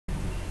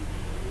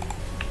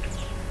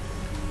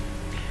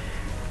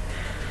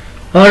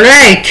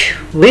Alright,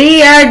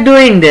 we are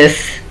doing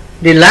this.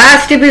 The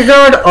last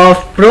episode of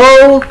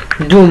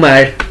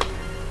Prodoomer.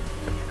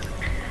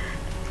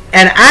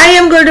 And I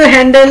am going to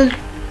handle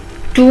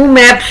 2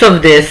 maps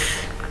of this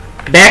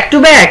back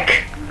to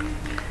back.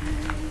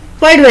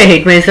 Why do I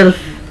hate myself?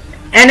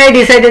 And I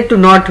decided to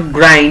not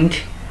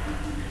grind.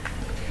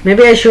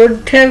 Maybe I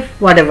should have,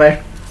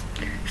 whatever.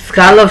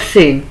 Skull of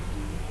Sin.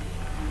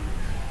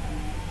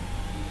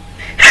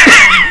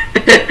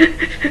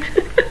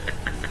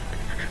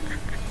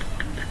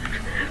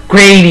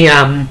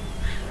 Cranium.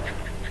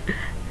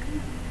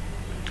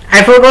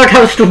 I forgot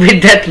how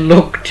stupid that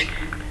looked.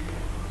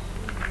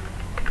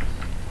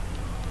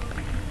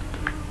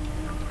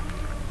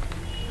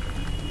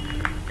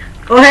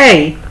 Oh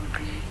hey,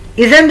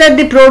 isn't that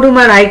the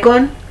Prodoomer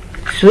icon?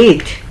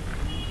 Sweet.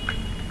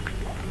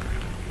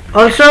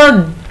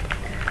 Also,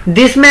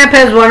 this map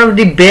has one of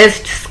the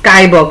best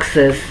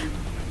skyboxes.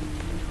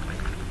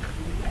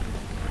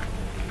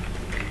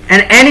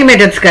 An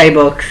animated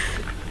skybox.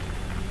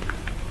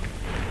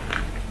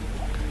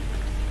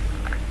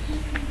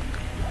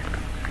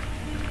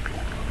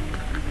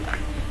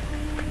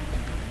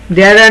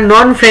 There are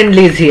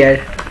non-friendlies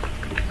here.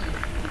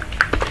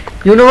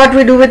 You know what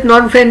we do with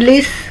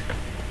non-friendlies?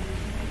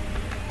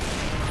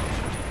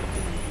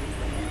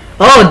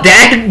 Oh,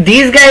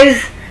 these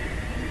guys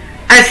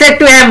are set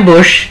to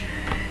ambush.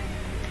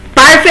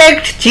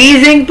 Perfect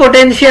cheesing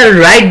potential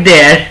right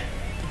there.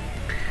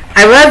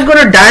 I was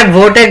gonna dark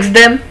vortex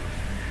them,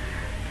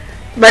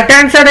 but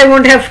turns out I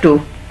won't have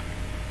to.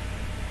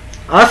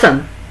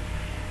 Awesome.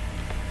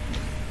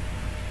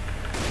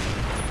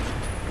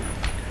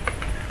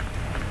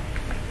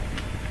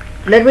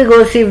 Let me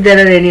go see if there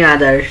are any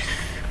others.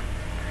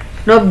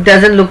 Nope,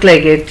 doesn't look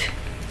like it.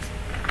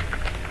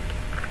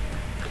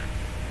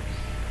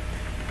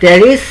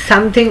 There is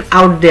something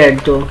out there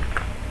though.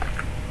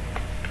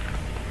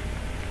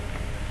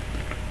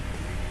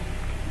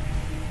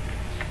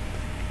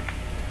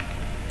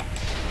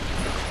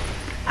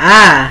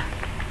 Ah,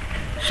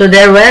 so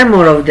there were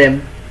more of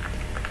them.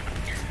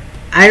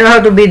 I know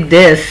how to beat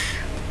this.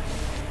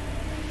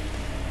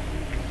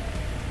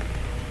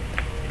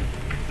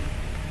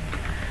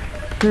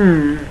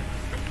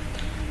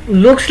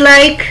 Looks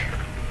like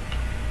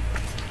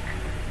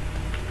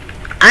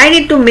I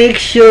need to make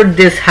sure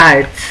this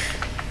hurts.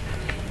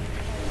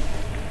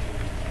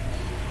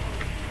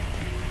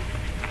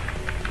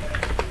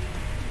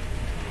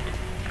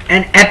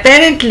 And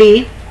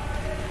apparently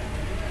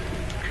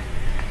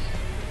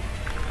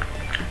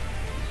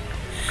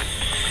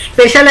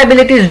special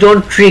abilities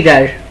don't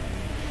trigger.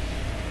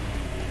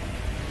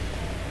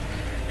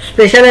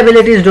 Special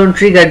abilities don't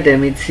trigger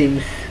them, it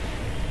seems.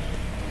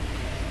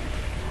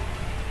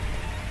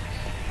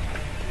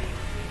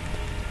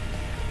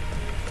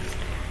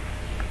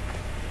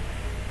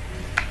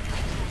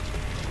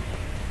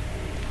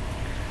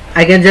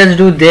 I can just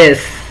do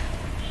this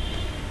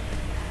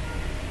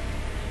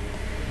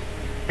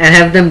and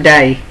have them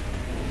die.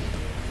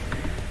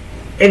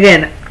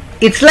 Again,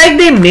 it's like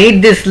they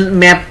made this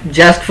map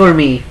just for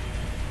me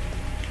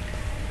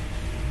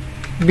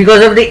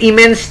because of the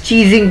immense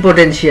cheesing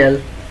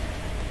potential.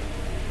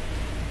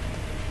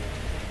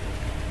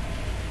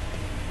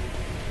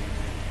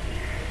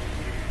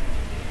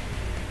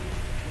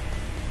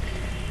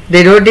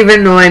 They don't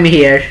even know I'm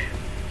here.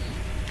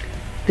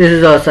 This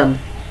is awesome.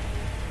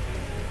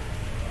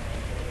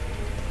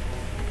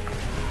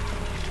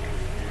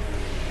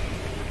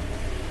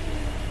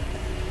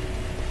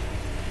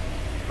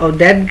 Oh,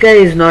 that guy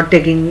is not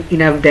taking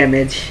enough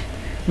damage,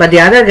 but the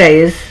other guy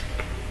is,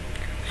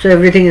 so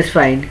everything is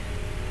fine.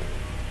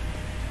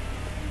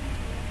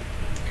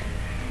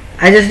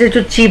 I just need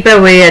to chip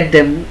away at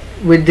them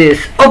with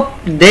this. Oh,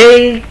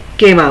 they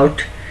came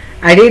out.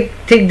 I didn't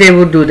think they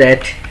would do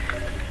that.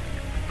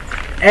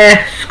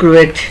 Screw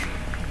it.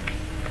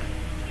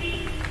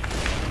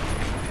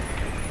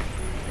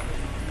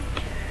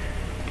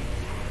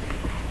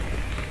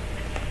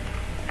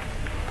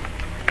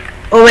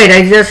 Oh wait,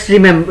 I just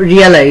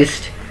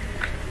realized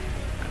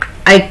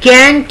I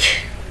can't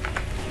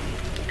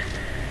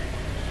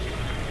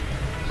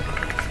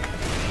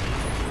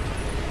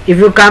if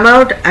you come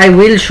out I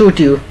will shoot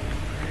you.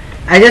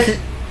 I just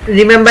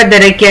remembered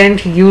that I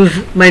can't use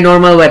my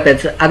normal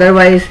weapons,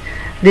 otherwise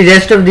the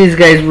rest of these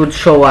guys would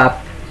show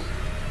up.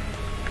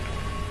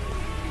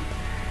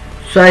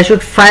 So I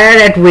should fire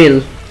at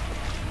will.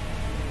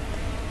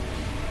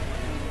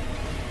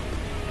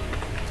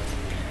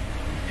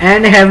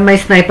 And have my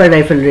sniper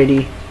rifle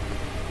ready.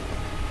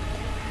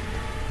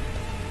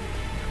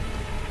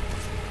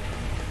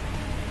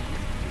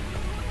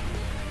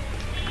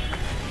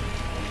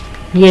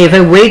 Yeah, if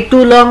I wait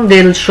too long,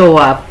 they'll show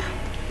up.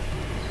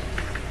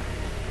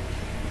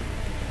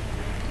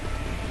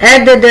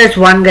 And then there's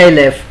one guy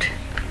left.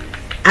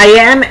 I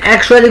am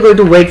actually going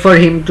to wait for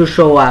him to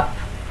show up.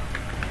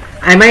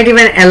 I might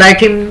even alert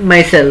him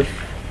myself.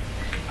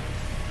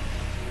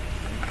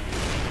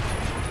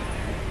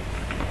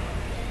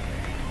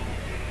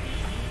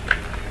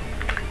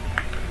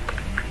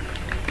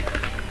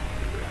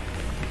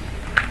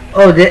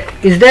 Oh,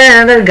 is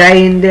there another guy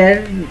in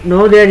there?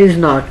 No, there is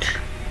not.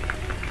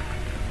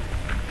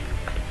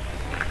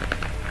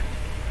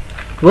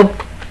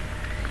 Whoop.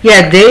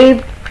 Yeah,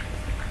 they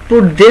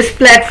put this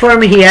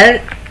platform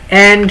here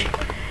and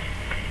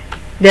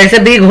there's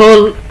a big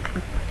hole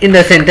in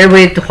the center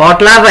with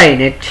hot lava in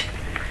it,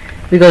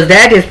 because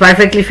that is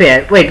perfectly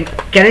fair. Wait,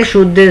 can I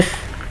shoot this?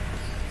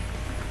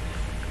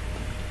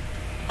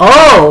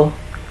 Oh,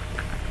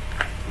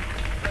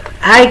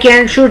 I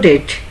can shoot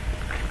it.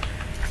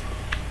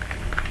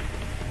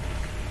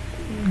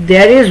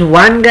 There is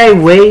one guy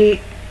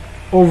way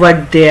over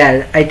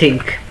there, I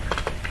think.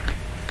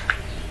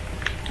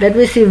 Let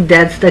me see if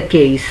that's the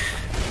case.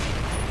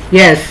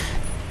 Yes,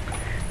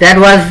 that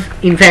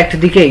was in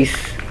fact the case.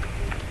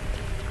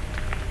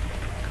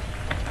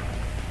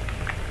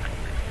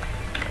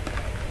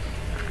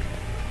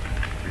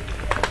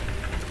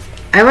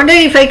 I wonder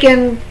if I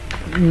can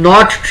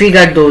not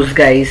trigger those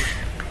guys.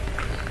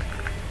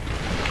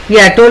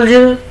 Yeah, I told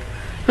you,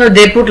 no,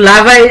 they put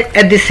lava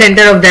at the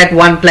center of that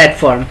one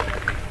platform.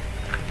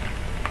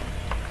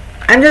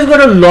 I'm just going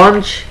to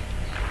launch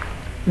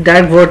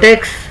Dark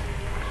Vortex.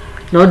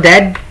 No,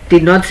 that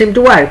did not seem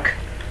to work.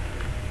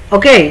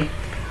 Okay,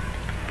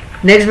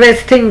 next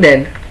best thing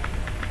then.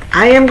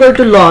 I am going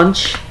to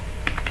launch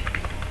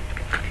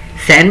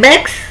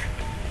Sandbags.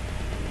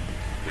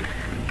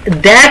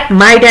 That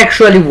might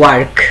actually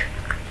work.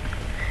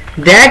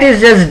 That is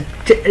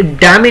just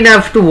dumb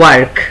enough to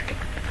work.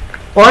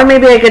 Or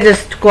maybe I can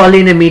just call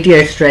in a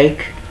meteor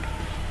strike.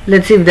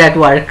 Let's see if that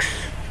works.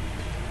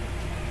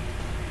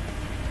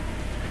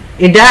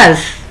 It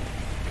does.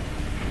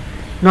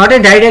 Not a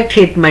direct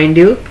hit, mind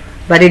you,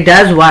 but it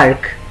does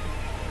work.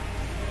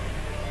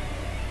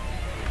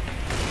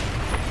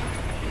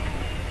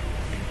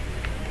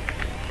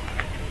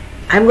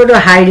 I'm going to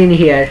hide in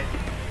here.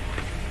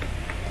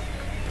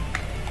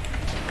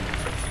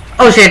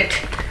 Oh shit,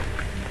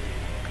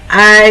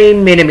 I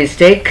made a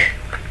mistake.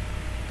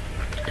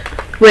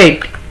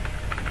 Wait,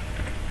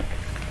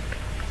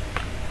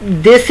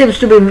 this seems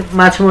to be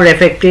much more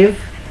effective.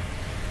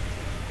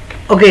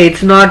 Okay,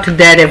 it's not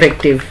that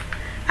effective.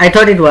 I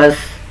thought it was,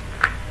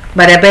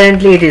 but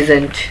apparently it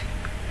isn't.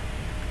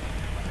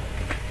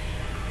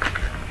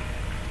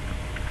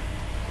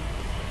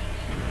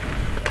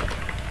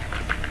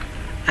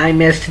 I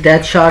messed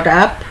that shot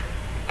up.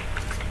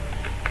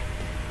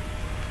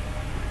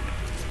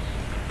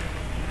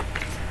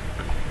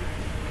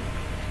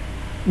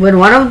 When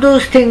one of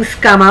those things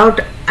come out,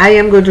 I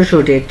am going to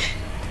shoot it.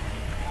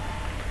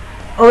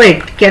 Oh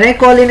wait, can I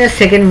call in a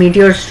second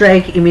meteor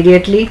strike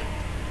immediately?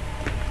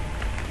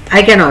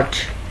 I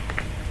cannot.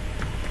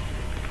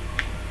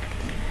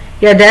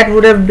 Yeah, that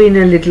would have been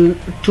a little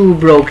too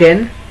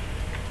broken.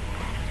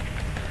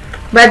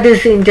 But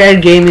this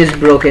entire game is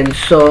broken,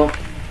 so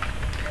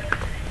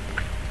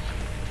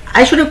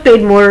I should have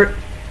paid more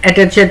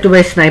attention to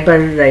my sniper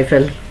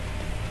rifle.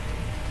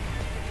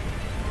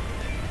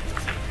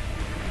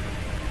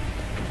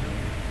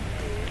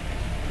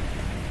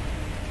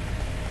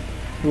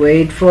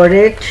 Wait for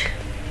it.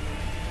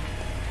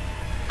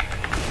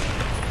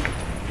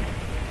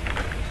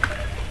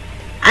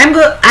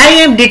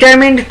 I am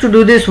determined to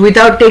do this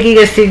without taking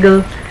a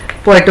single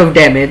point of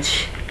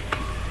damage.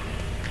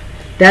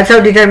 That's how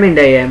determined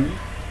I am.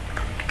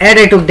 And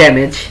I took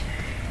damage.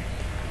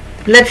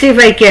 Let's see if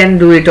I can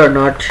do it or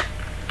not.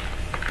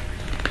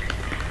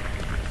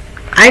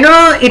 I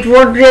know it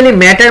won't really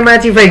matter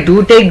much if I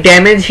do take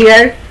damage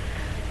here,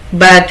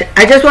 but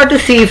I just want to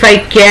see if I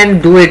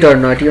can do it or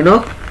not, you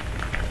know.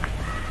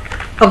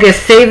 Okay,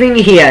 saving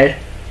here.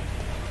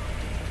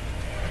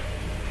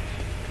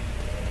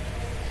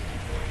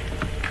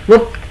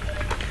 Whoop.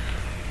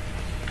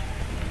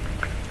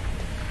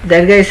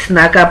 That guy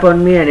snuck up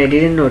on me and I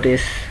didn't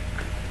notice.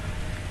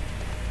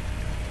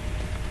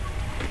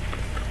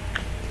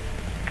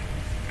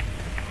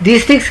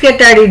 These things get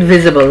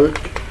invisible.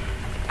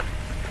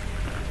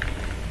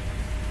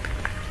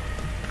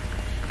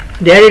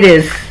 There it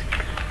is.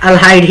 I'll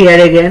hide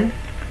here again.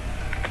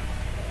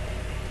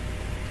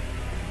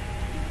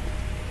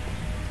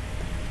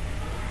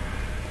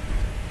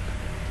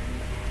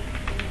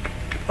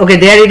 Okay,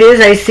 there it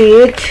is. I see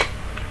it.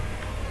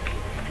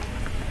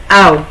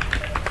 Ow.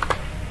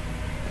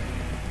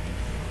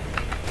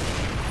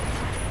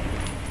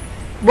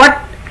 What?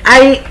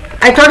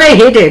 I thought I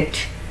hit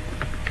it.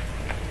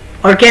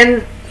 Or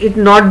can it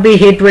not be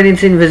hit when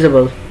it's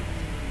invisible?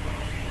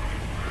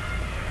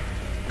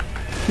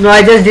 No,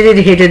 I just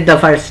didn't hit it the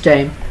first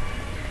time.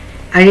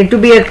 I need to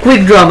be a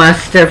quick draw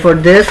master for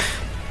this.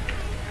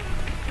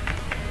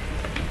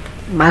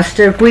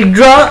 Master quick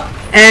draw,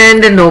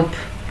 and nope.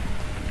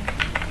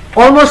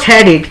 Almost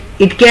had it.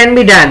 It can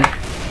be done.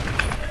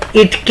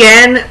 It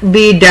can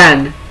be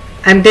done.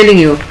 I'm telling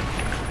you.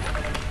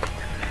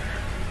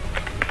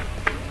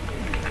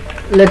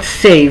 Let's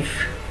save.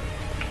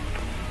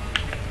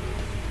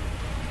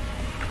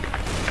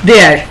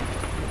 There.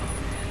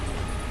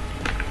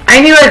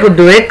 I knew I could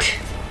do it.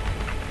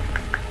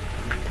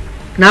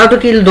 Now to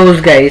kill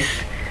those guys.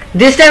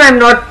 This time I'm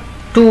not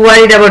too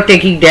worried about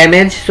taking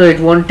damage, so it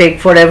won't take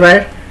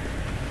forever.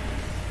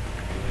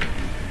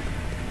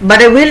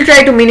 But I will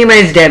try to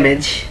minimize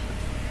damage.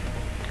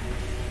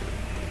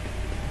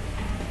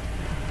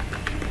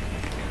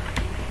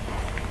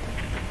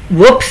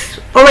 Whoops.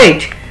 Oh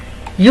wait.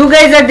 You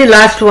guys are the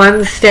last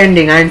ones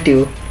standing, aren't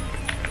you?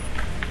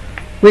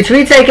 Which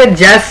means I can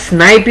just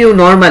snipe you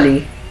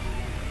normally.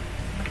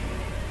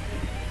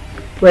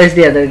 Where's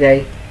the other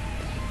guy?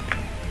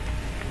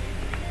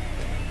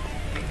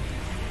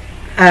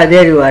 Ah,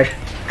 there you are.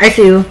 I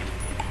see you.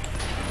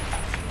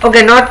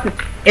 Okay, not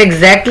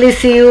exactly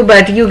see you,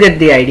 but you get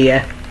the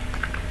idea.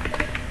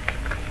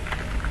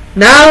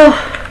 Now,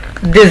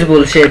 this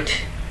bullshit.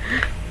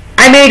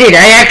 I made it.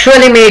 I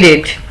actually made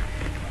it.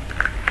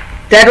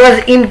 That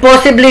was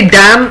impossibly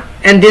dumb,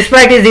 and this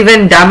part is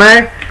even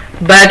dumber,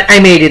 but I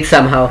made it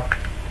somehow.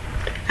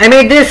 I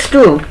made this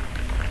too.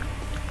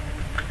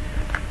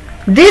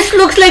 This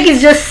looks like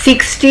it's just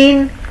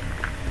 16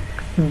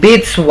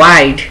 bits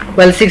wide.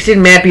 Well,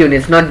 16 map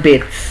units, not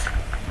bits.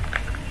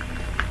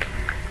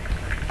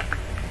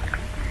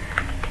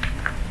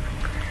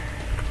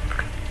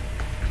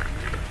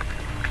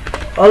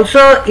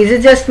 Also, is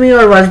it just me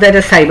or was that a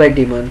cyber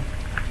demon?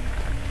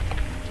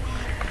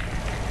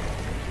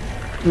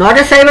 Not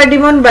a cyber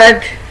demon,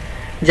 but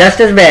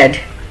just as bad.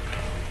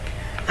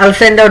 I'll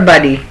send out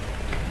Buddy.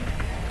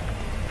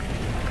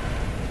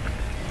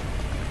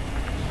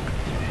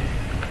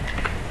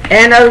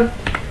 And I'll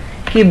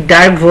keep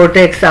Dark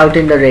Vortex out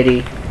in the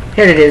ready.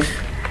 Here it is.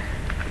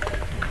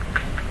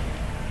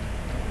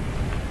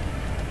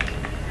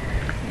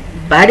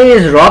 Buddy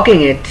is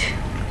rocking it.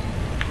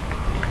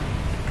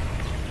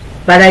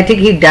 But I think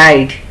he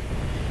died.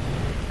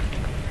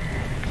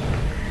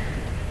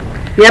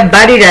 Yeah,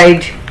 Buddy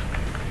died.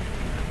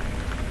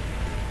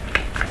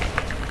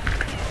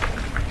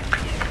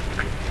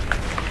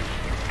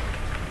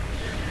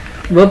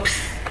 Whoops.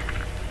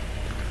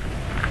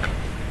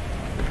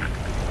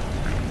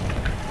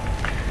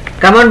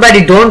 Come on,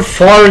 Buddy, don't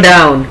fall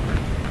down.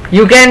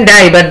 You can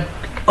die, but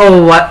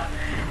oh what?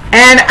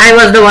 And I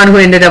was the one who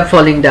ended up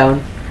falling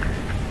down.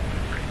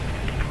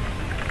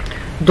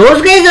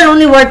 Those guys are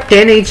only what,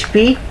 10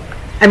 HP?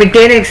 I mean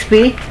 10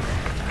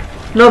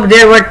 XP? Nope,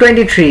 they were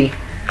 23.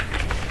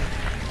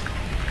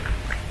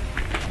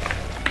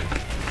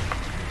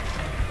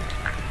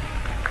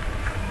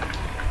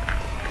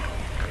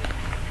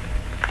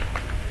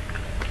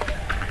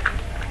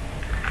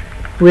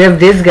 We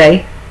have this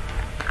guy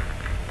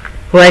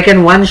who I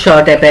can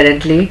one-shot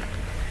apparently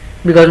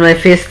because my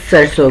fists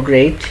are so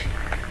great.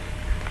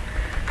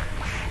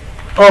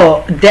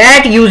 Oh,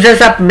 that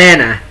uses up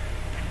mana.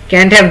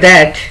 Can't have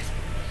that.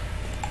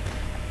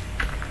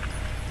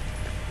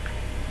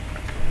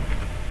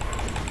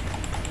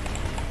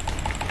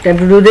 Time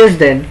to do this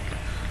then.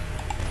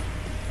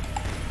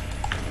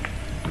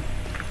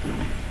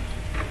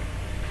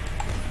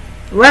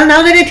 Well,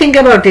 now that I think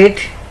about it,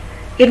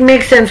 it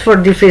makes sense for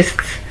the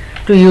fists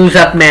to use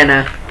up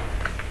mana.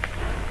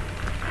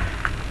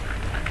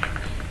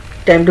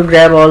 Time to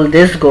grab all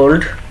this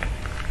gold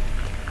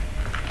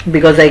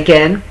because I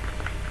can.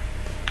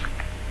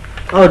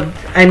 Oh,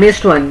 I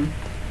missed one.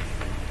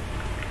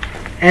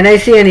 And I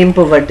see an imp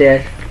over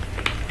there.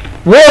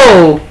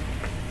 Whoa!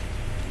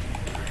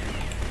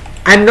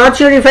 I'm not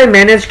sure if I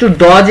managed to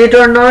dodge it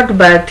or not,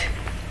 but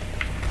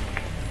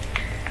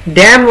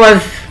damn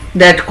was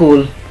that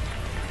cool.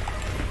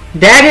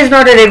 That is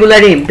not a regular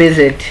imp, is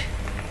it?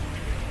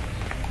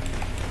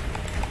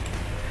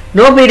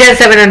 Nope, it has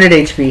 700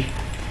 HP.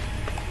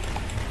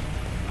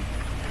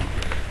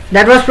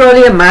 That was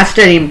probably a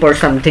master imp or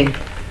something.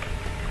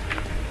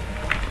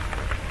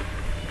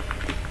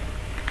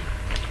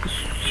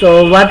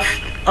 So what's...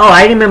 oh,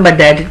 I remember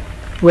that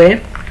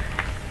way.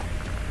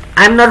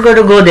 I'm not going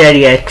to go there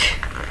yet.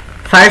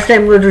 First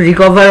I'm going to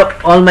recover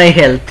all my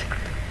health.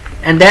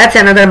 And that's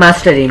another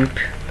master imp.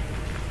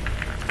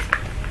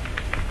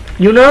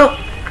 You know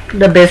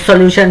the best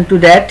solution to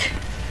that?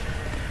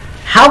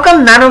 How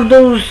come none of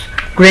those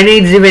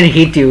grenades even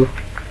hit you?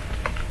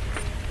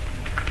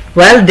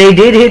 Well, they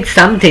did hit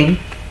something.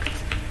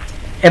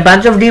 A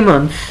bunch of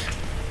demons.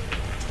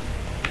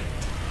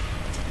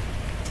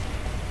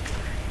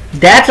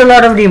 That's a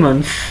lot of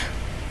demons.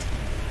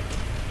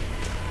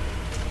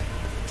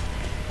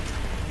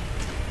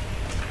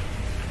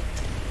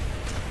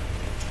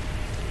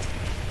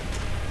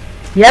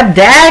 Yep,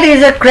 that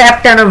is a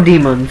crap ton of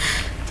demons.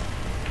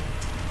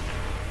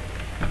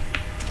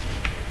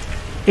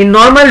 In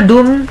normal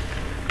Doom,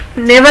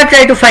 never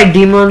try to fight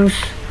demons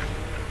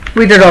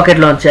with a rocket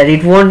launcher.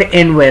 It won't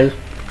end well.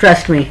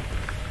 Trust me.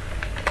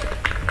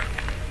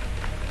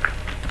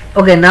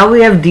 Okay, now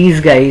we have these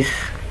guys.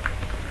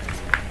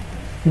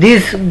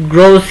 These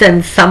gross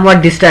and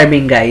somewhat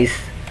disturbing guys.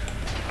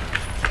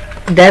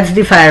 That's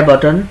the fire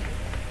button.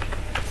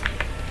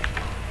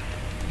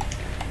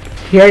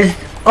 Here's...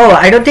 oh,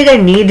 I don't think I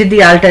need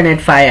the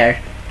alternate fire.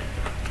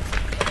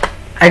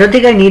 I don't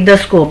think I need the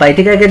scope. I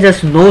think I can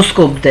just no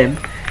scope them.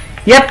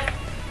 Yep,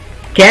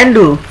 can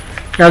do.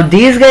 Now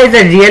these guys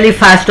are really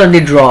fast on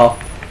the draw.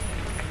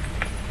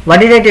 What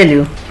did I tell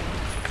you?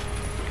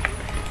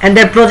 And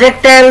their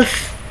projectiles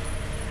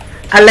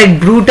are like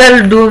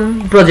brutal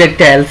doom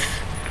projectiles.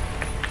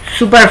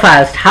 Super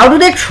fast. How do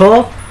they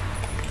throw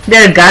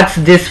their guts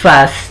this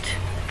fast?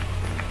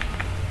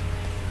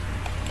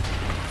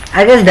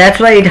 I guess that's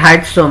why it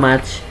hurts so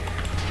much.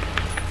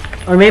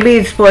 Or maybe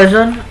it's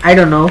poison. I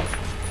don't know.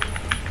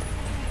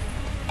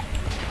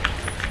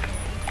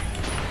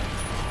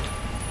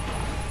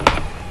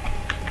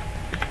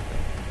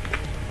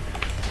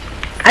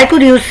 I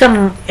could use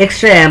some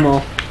extra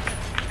ammo.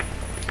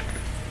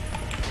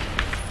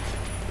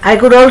 I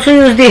could also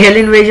use the Hell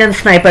Invasion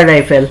sniper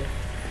rifle.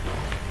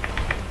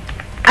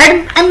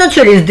 I'm not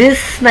sure, is this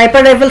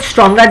sniper rifle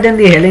stronger than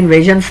the Hell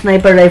Invasion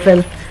sniper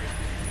rifle?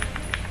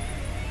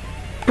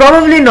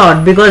 Probably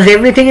not, because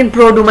everything in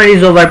Prodoomer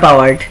is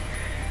overpowered.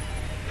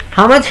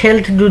 How much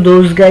health do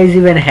those guys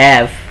even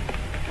have?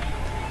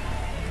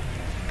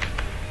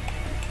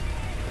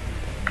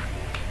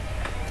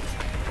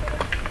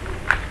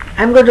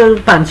 I'm going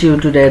to punch you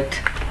to death.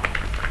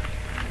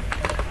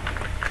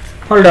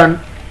 Hold on.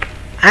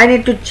 I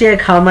need to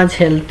check how much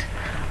health.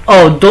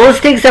 Oh, those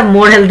things have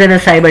more health than a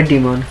cyber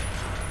demon.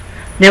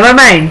 Never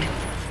mind.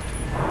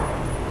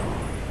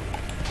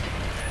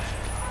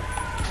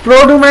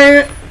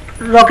 Prodoomer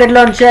rocket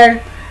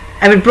launcher,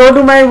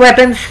 Prodoomer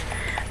weapons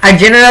are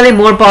generally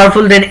more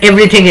powerful than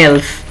everything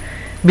else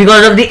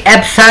because of the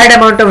absurd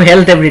amount of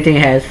health everything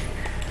has.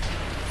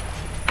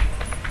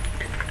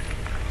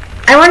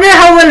 I wonder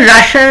how well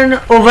Russian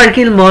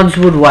overkill mods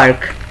would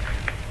work.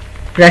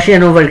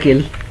 Russian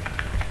overkill.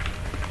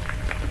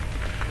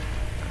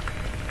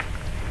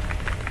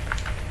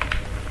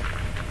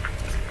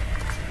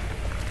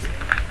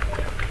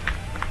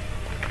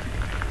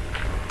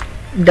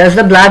 Does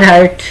the blood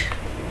hurt?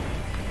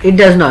 It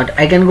does not.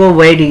 I can go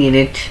wading in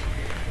it.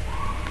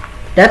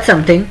 That's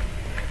something.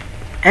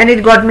 And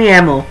it got me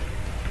ammo.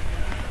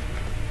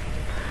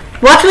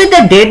 What's with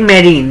the dead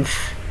marines?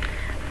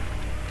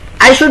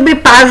 I should be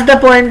past the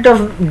point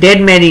of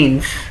dead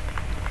marines.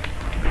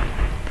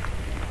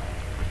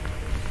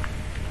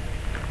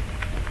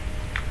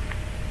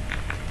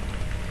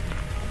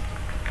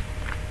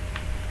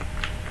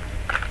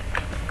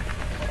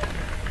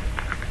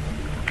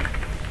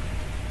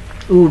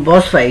 Ooh,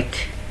 boss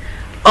fight.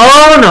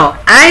 Oh no,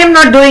 I am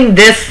not doing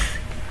this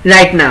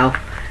right now.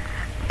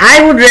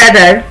 I would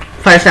rather,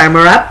 first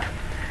armor up,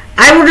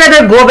 I would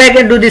rather go back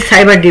and do this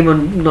cyber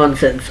demon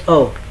nonsense.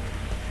 Oh,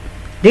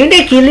 didn't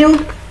I kill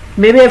you?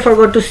 Maybe I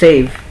forgot to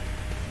save.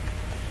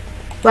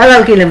 Well,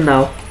 I'll kill him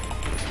now.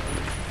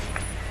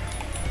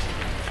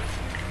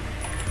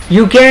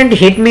 You can't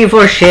hit me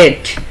for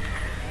shit.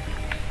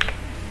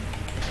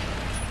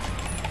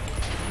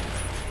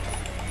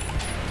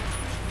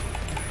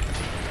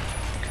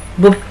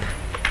 Boop.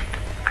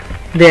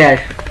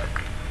 There.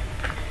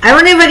 I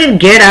wonder if I can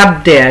get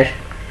up there.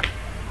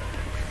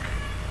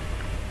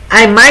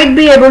 I might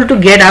be able to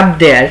get up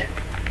there.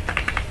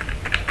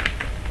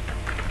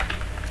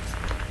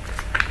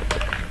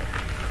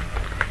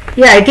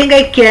 Yeah, I think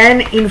I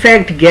can in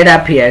fact get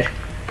up here.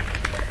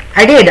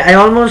 I did. I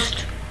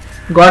almost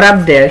got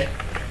up there.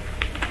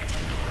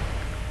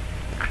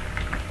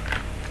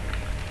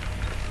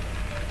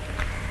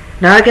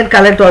 Now I can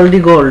collect all the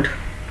gold.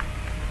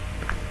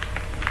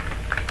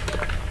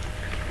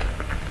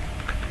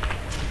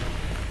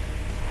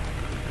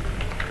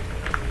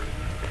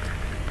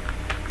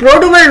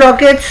 Prodoomer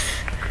rockets,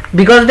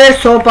 because they're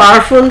so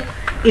powerful,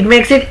 it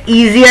makes it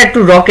easier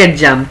to rocket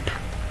jump.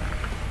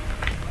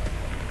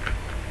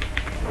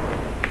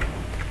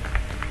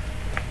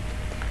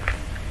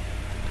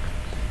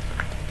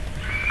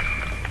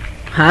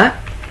 Huh?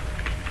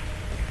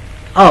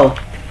 Oh,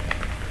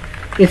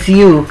 it's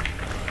you.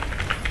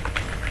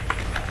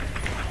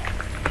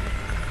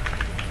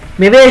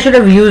 Maybe I should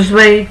have used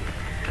my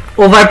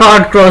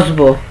overpowered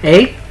crossbow.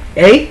 Eh?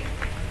 Eh?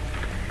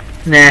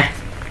 Nah.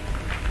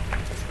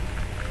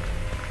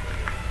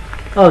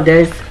 Oh,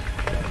 there's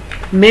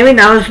maybe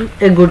now's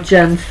a good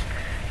chance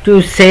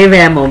to save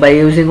ammo by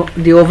using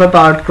the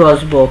overpowered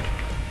crossbow.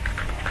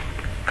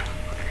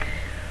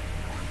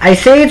 I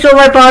say it's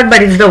overpowered,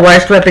 but it's the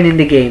worst weapon in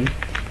the game.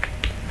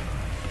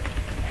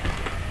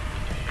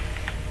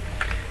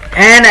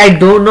 And I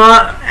do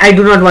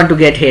not want to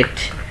get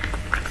hit.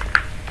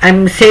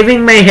 I'm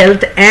saving my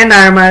health and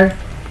armor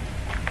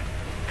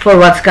for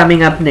what's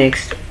coming up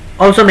next.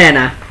 Also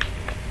mana.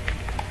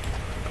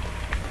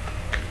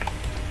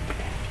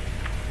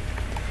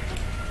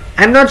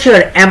 I'm not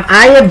sure, am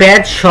I a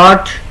bad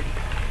shot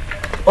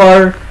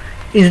or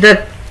is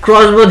the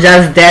crossbow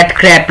just that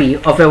crappy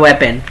of a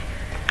weapon?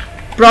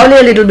 Probably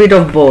a little bit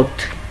of both,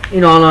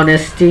 in all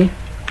honesty.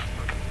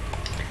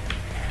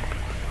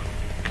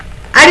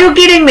 Are you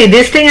kidding me?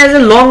 This thing has a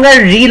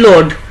longer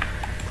reload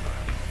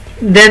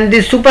than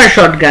the super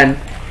shotgun.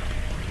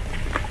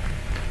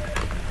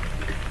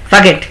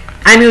 Fuck it,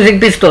 I'm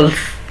using pistols.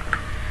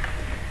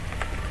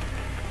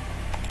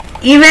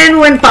 Even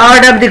when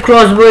powered up, the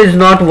crossbow is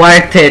not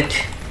worth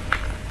it.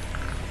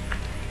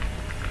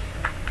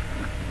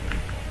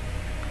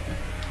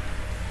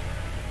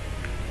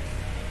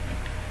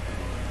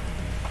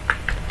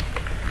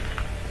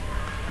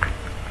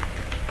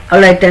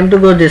 Alright, time to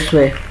go this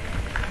way.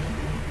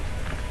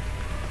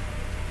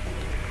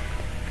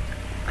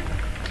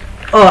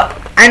 Oh,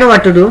 I know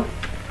what to do.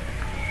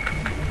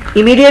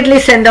 Immediately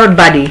send out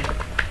buddy.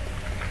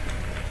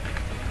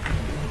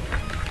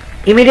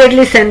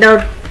 Immediately send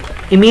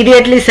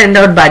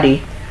out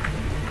buddy.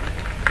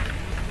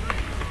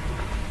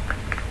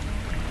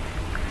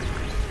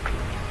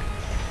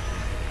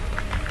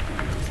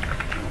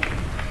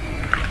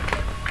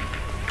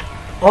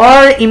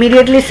 Or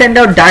immediately send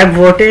out dark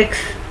vortex.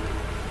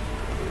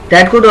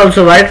 That could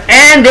also work.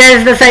 And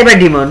there's the cyber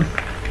demon.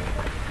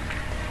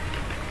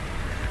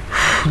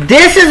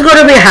 This is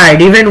gonna be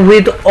hard even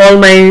with all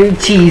my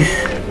cheese.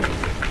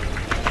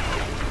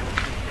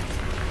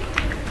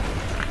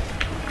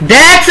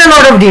 That's a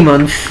lot of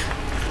demons.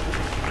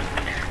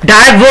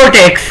 Dark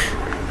vortex.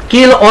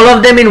 Kill all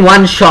of them in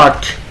one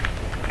shot.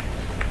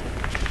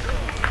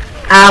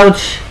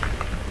 Ouch.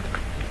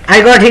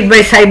 I got hit by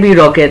cyber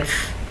rockets.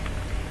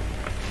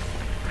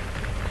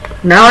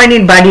 Now I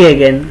need buddy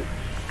again.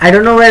 I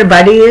don't know where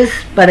buddy is,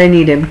 but I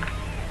need him.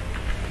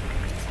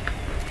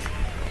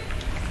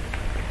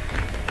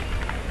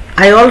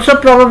 I also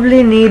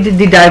probably need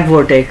the dark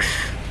vortex.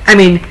 I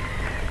mean,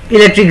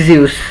 electric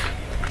Zeus.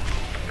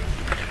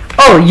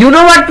 Oh, you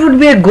know what would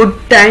be a good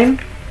time?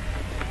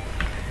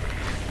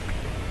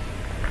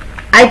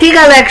 I think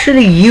I'll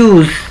actually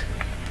use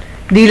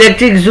the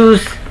electric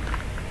Zeus,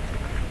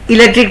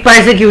 electric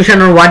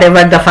persecution, or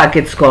whatever the fuck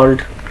it's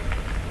called.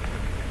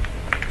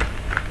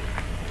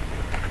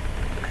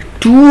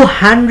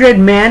 200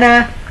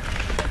 mana.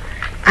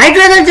 I'd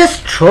rather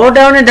just throw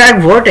down a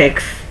dark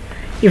vortex,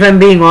 if I'm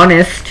being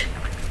honest.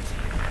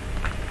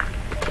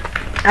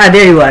 Ah,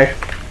 there you are.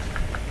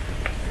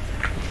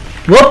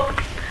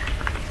 Whoop.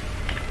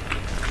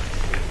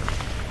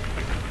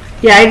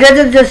 Yeah, I'd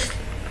rather just...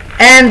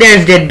 And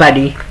there's dead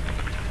buddy.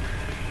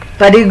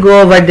 Buddy,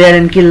 go over there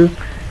and kill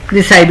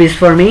the Cybis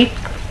for me.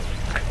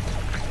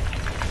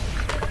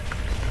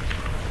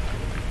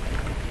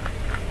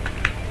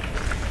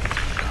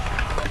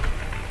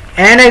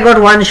 And I got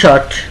one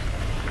shot.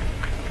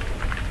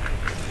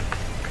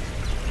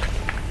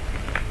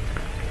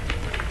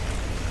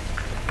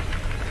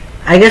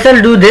 I guess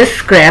I'll do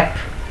this crap.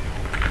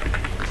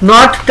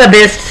 Not the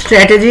best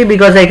strategy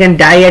because I can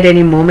die at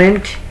any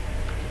moment.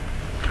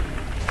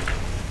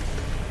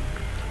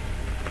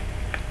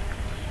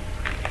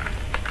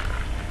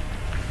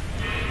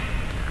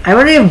 I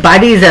wonder if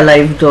Buddy is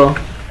alive though.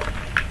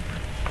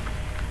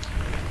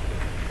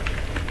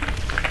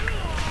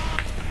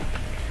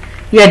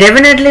 Yeah,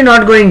 definitely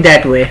not going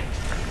that way.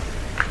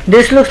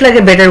 This looks like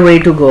a better way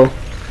to go.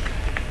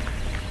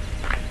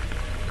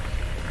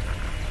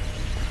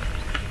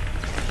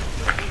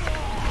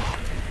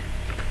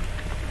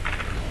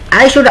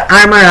 I should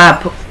armor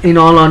up, in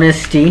all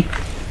honesty.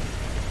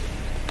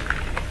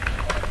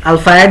 I'll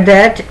fire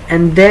that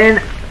and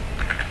then...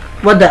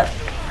 What the...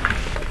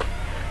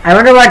 I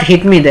wonder what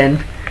hit me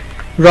then.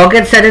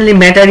 Rocket suddenly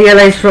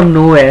materialized from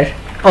nowhere.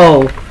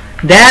 Oh,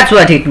 that's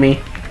what hit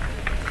me.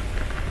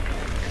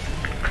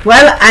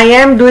 Well, I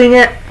am doing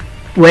a...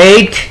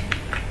 Wait.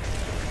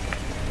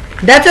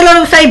 That's a lot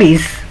of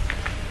Cybis.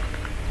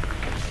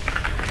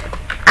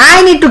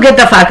 I need to get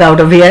the fuck out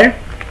of here.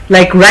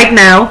 Like right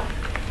now.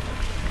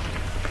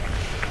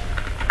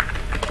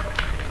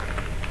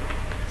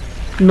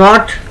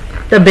 Not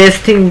the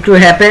best thing to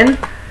happen.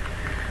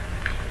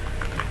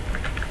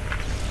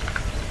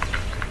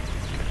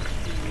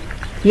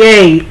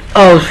 Yay.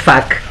 Oh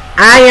fuck.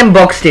 I am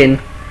boxed in.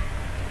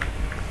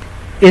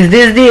 Is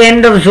this the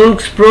end of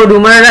Zulk's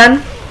Prodoomer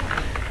run?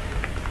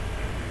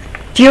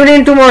 Tune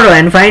in tomorrow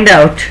and find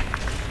out.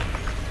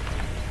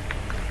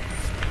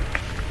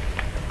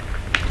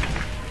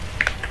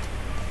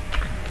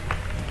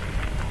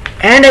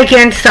 And I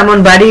can't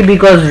summon Buddy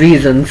because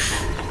reasons.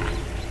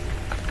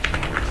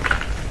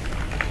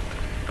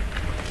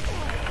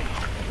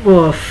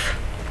 Oof.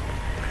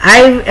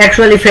 I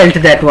actually felt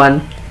that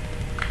one.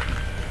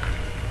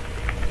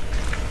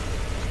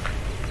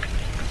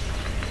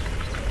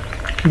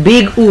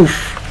 Big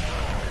oof.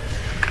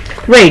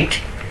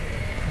 Wait.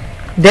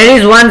 There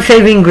is one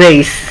saving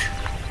grace.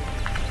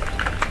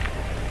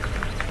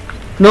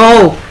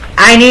 No.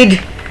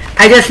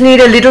 I just need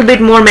a little bit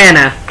more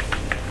mana.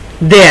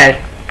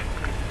 There.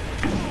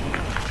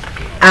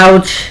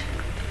 Ouch.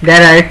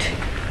 That hurt.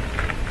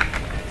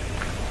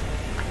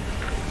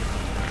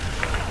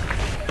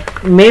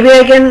 Maybe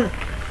I can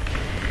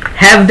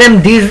have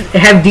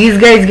these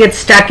guys get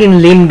stuck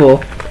in limbo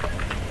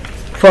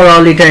for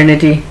all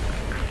eternity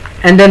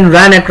and then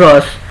run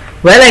across.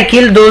 Well, I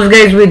killed those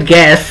guys with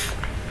gas.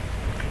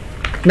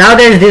 Now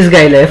there's this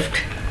guy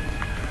left.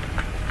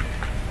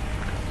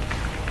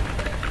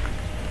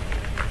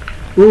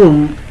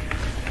 Ooh.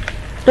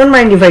 Don't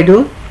mind if I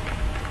do.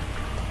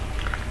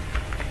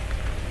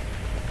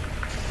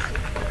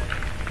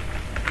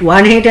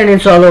 One hit and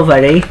it's all over,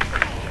 eh?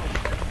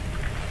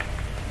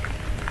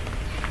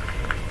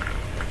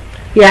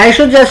 Yeah, I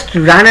should just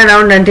run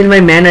around until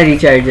my mana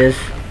recharges.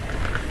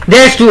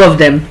 There's two of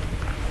them.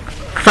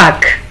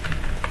 Fuck.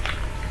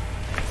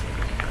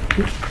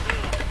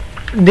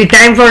 the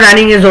time for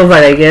running is over,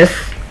 I guess.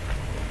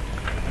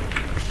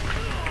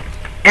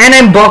 And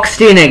I'm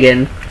boxed in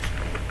again.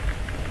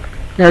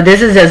 Now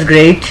this is just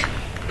great.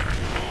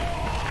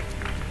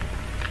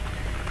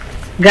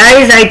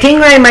 Guys, I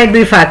think I might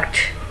be fucked.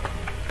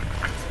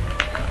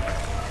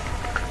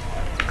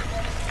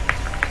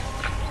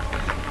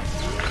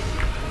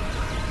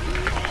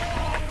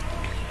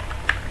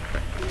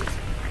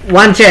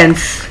 One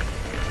chance.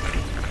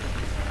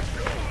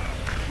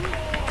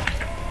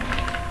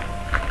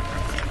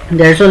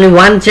 There's only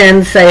one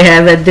chance I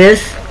have at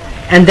this,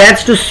 and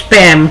that's to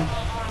spam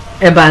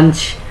a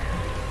bunch.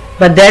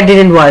 But that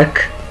didn't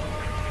work.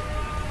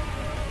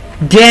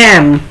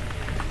 Damn.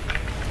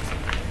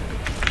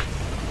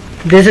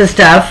 This is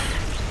tough.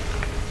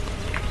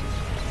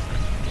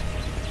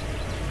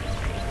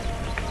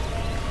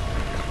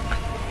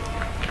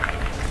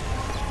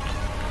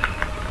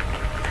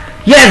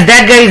 Yes,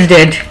 that guy is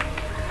dead.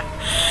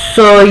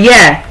 So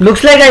yeah,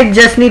 looks like I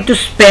just need to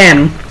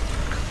spam.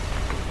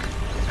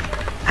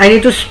 I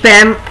need to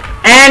spam,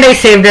 and I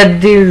saved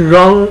at the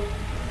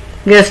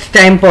wrongest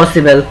time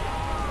possible.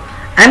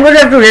 I'm going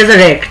to have to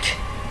resurrect.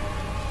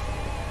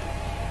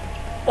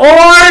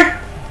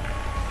 Or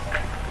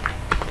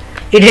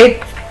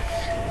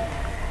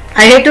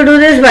I hate to do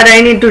this, but I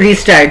need to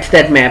restart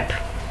that map.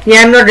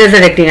 Yeah, I'm not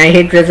resurrecting. I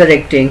hate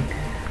resurrecting.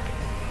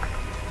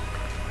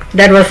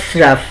 That was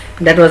rough.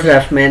 That was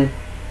rough, man.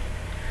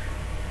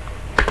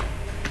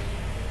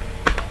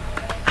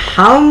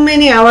 How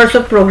many hours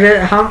of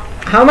progress?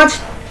 How much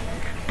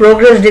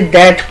progress did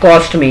that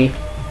cost me?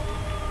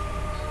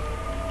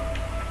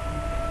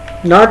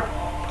 Not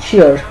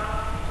sure.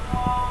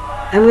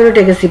 I'm going to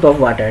take a sip of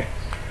water.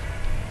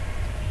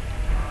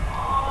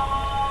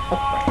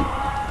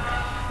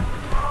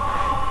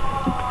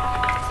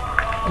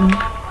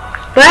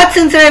 But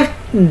since I have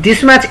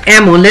this much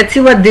ammo, let's see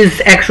what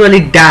this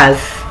actually does.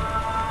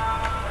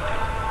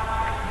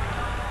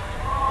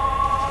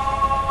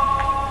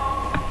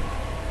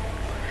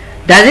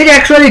 Does it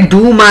actually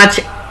do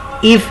much,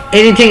 if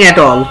anything at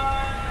all?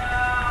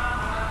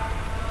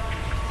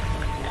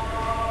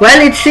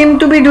 Well, it seemed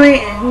to be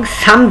doing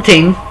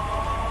something.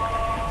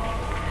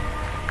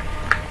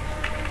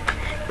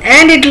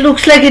 And it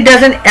looks like it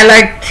doesn't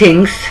alert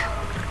things.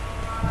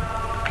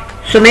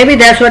 So maybe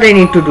that's what I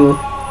need to do.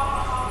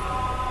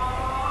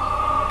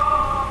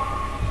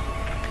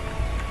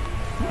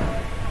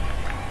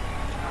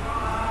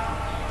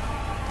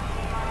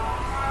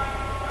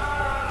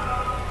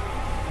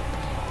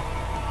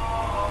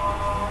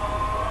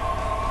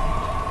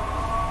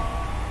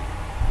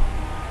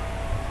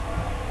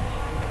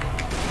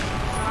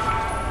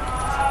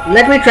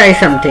 Let me try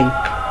something.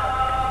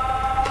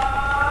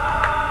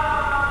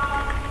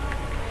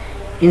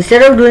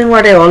 Instead of doing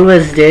what I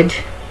always did.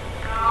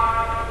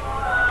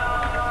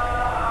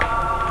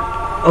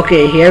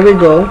 Okay, here we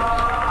go.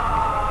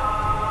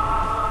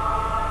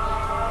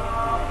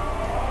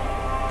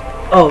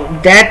 Oh,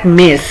 that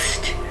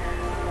missed.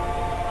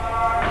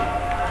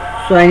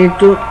 So I need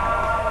to...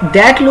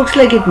 That looks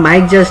like it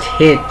might just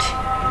hit.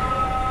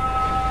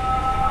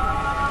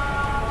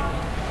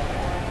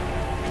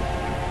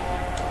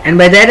 And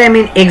by that I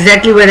mean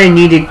exactly where I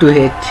need it to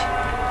hit.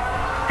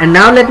 And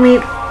now let me...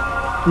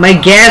 My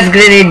gas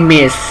grenade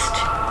missed.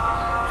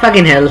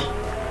 Fucking hell.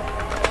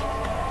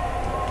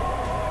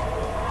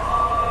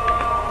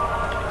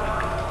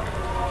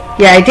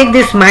 Yeah, I think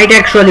this might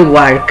actually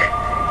work.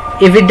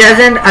 If it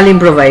doesn't, I'll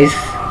improvise.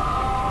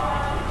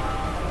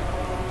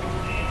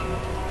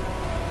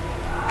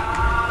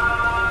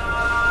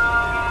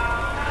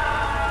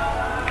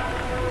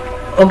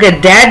 Okay,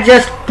 that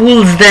just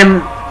pulls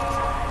them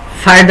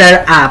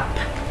further up.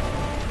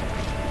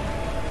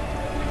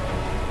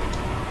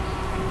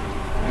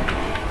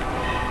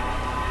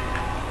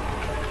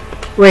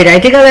 Wait, I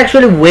think I'll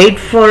actually wait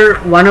for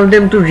one of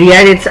them to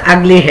rear its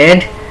ugly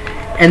head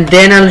and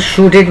then I'll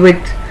shoot it with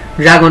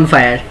dragon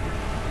fire.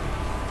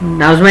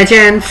 Now's my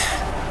chance.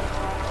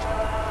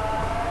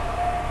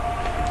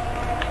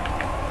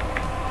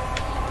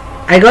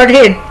 I got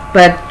hit,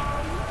 but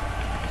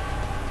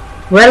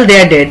well,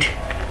 they're dead.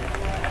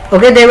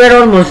 Okay, they were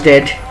almost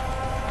dead.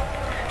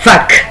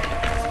 Fuck.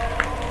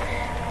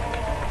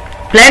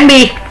 Plan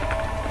B.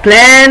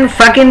 Plan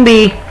fucking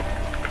B.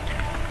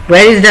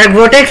 Where is Dark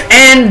Vortex?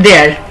 And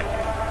there.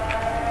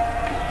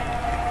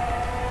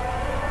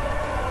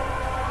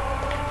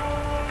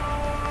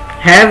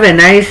 Have a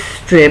nice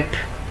trip.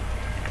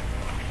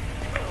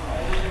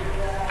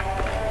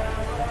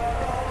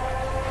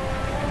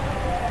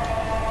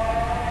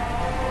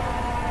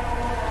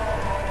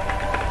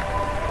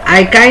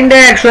 I kinda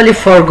actually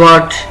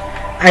forgot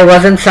I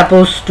wasn't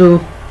supposed to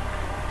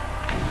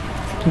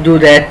do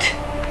that.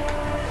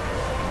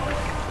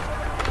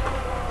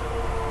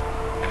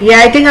 Yeah,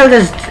 I think I'll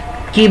just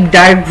keep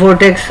Dark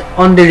Vortex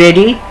on the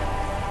ready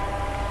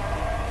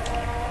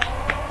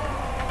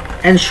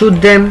and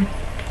shoot them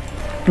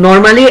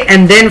normally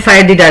and then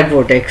fire the Dark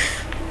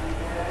Vortex.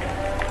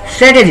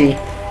 Strategy.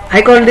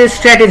 I call this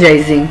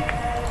strategizing.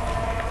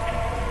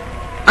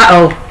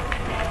 Uh-oh.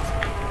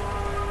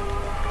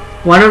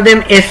 One of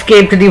them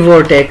escaped the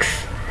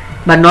vortex,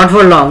 but not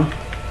for long.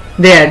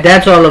 There,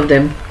 that's all of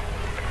them.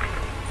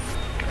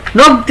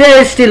 Nope,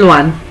 there is still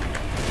one.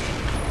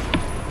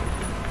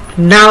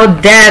 Now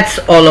that's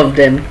all of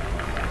them,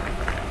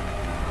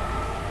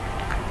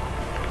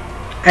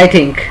 I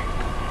think.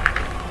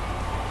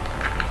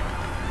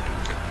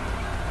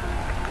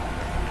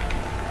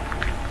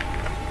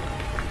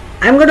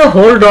 I'm gonna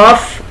hold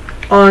off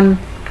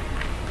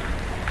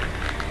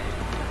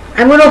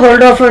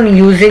on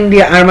using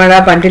the armor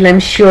up until I'm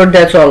sure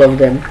that's all of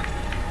them.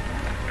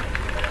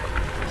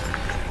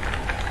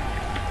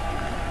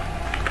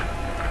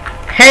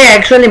 Hey, I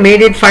actually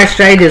made it first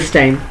try this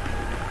time.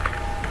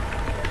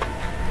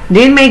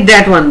 Didn't make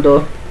that one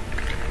though.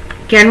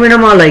 Can win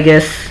them all, I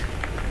guess.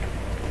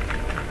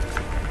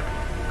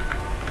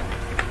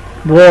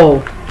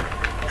 Whoa.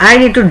 I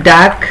need to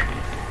duck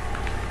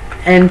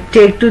and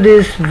take to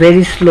this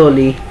very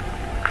slowly.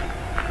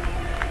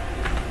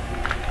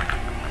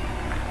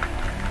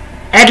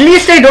 At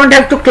least I don't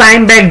have to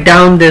climb back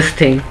down this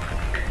thing.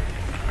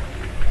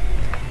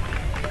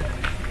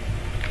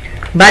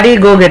 Buddy,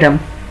 go get him.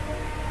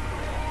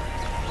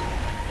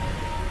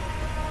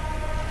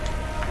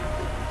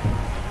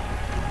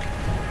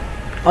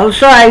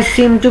 Also, I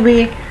seem to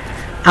be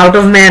out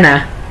of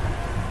mana.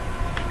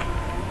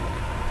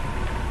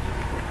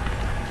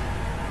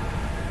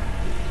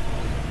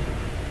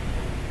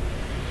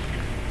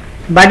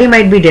 Buddy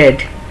might be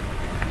dead.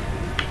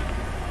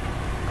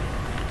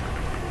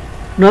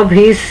 Nope,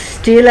 he's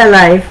still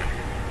alive.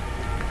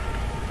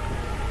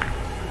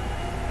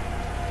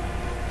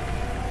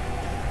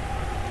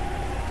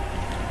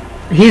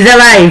 He's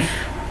alive.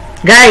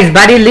 Guys,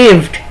 Buddy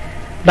lived.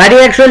 Buddy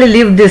actually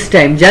lived this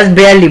time. Just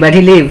barely, but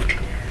he lived.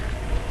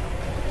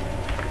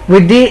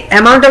 With the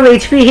amount of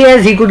HP he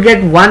has, he could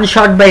get one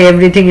shot by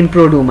everything in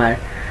Prodoomer.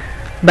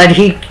 But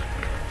he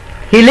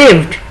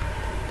lived.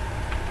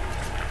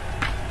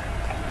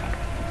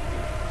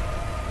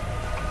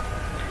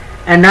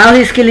 And now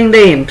he's killing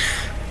the imps.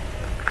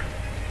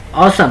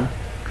 Awesome.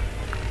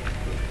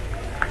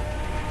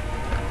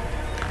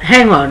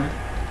 Hang on.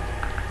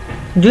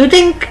 Do you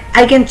think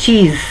I can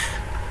cheese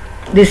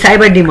the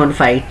Cyber Demon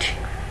fight?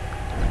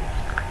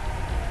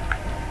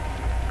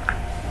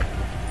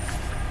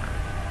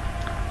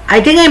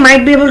 I think I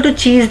might be able to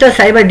cheese the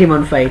Cyber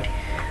Demon fight.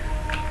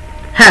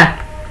 Huh.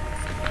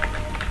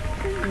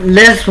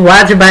 Let's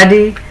watch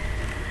Buddy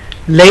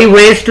lay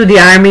waste to the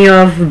army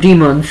of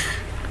demons.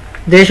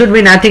 There should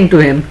be nothing to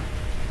him.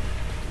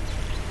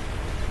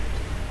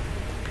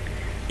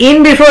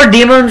 In before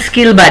demons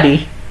kill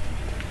Buddy.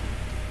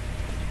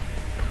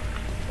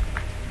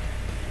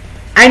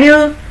 I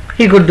knew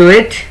he could do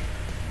it.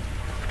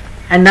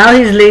 And now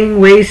he's laying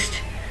waste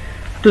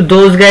to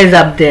those guys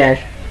up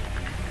there.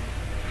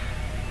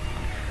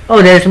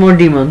 Oh, there's more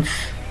demons.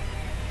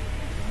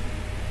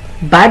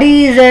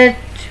 Buddy is at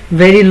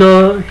very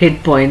low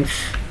hit points.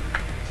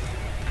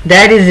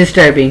 That is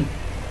disturbing.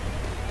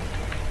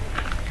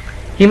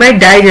 He might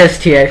die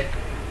just here.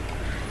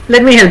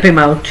 Let me help him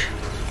out.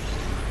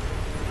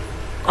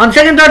 On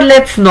second thought,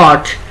 let's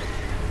not.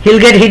 He'll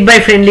get hit by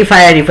friendly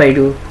fire if I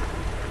do.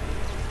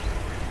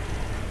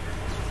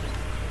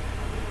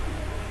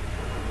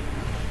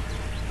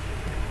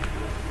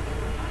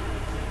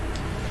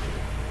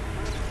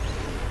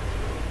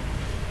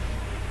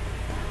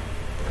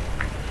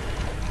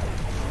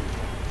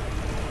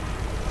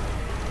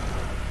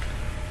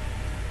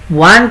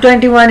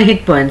 $121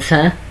 hit points,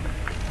 huh?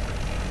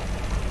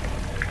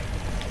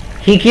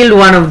 He killed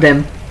one of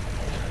them.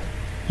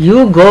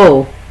 You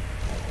go.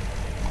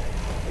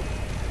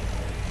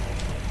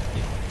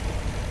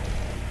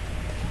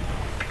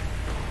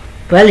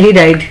 Well, he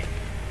died.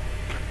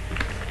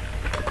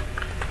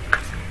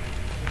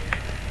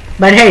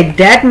 But hey,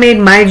 that made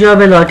my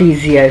job a lot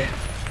easier.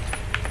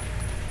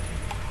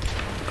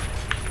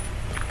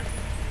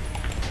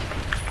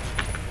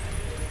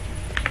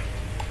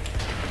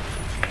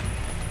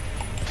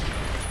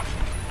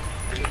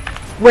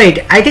 Wait,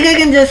 I think I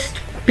can just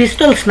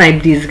pistol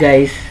snipe these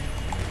guys.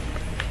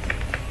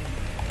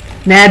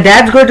 Nah,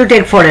 that's going to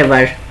take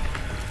forever.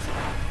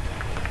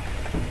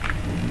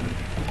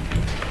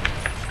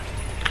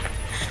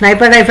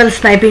 Sniper rifle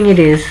sniping it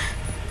is.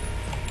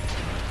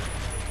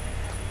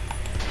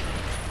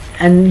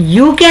 And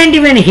you can't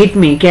even hit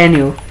me, can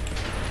you?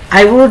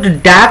 I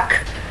would duck,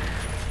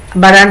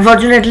 but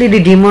unfortunately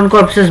the demon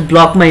corpses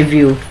block my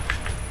view.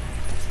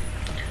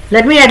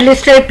 Let me at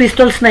least try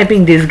pistol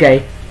sniping this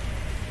guy.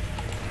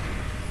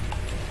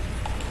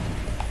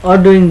 Or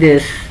doing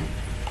this.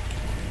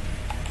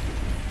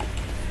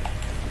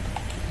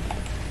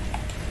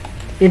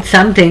 It's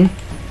something.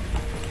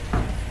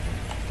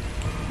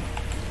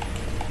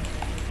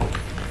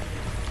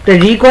 The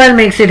recoil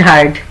makes it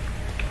hard.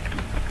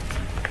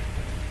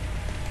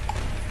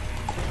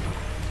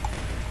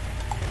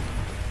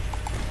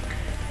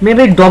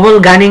 Maybe double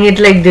gunning it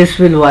like this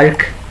will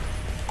work.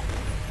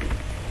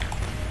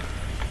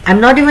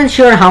 I'm not even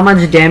sure how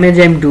much damage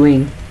I'm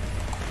doing.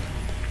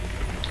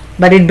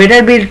 But it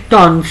better be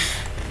tons.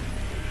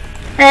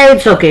 Hey,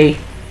 it's okay.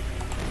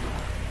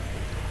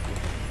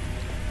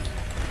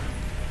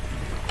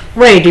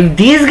 Wait, if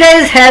these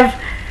guys have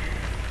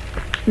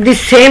the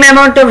same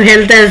amount of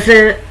health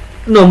as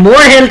no,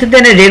 more health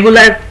than a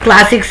regular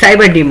classic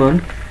cyber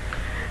demon,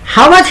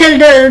 how much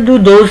health do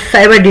those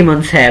cyber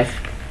demons have?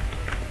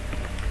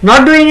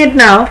 Not doing it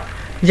now,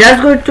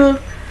 just going to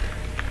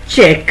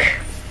check.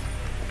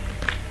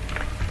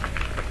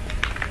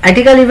 I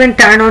think I'll even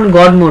turn on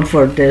God mode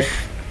for this,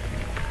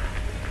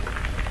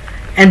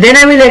 and then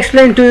I will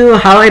explain to you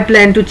how I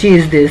plan to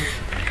cheese this.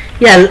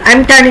 Yeah,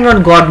 I'm turning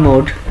on God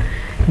mode.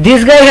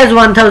 This guy has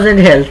 1000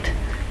 health,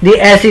 the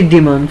acid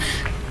demons.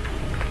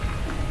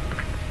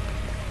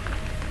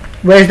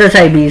 Where's the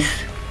Cybes?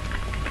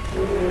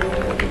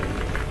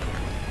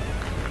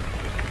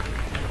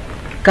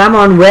 Come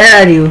on,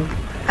 where are you?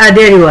 Ah,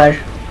 there you are.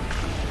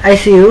 I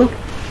see you.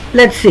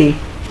 Let's see.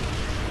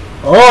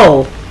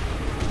 Oh,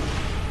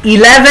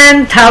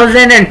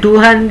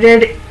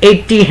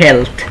 11,280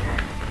 health.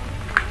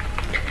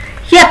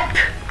 Yep,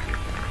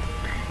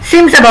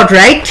 seems about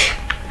right.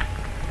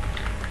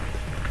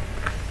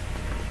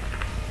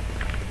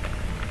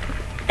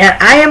 And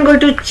I am going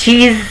to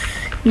cheese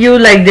you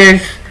like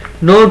there's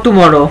no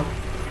tomorrow.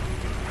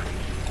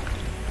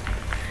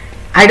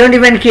 I don't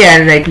even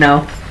care right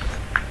now.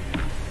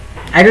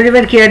 I don't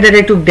even care that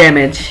I took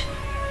damage.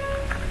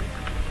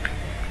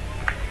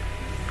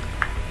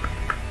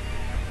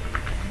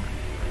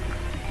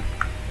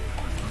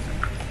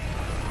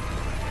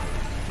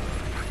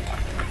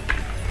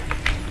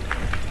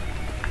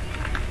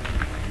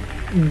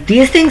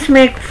 These things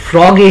make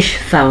frogish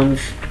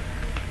sounds.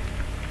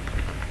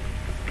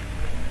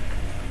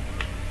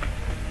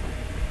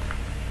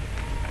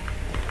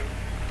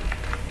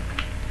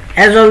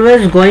 As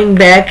always, going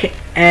back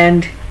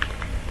and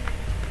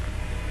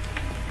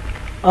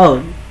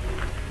oh,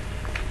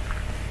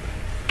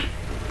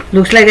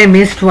 looks like I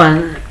missed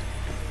one.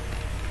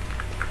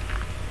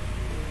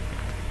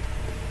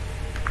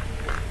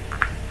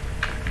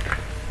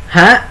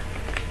 Huh?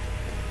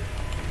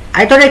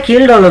 I thought I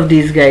killed all of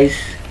these guys.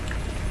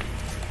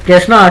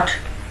 Guess not.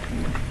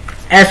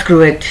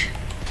 Screw it.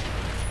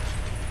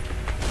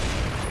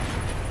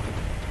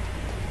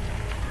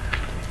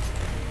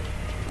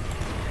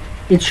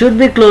 It should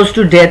be close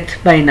to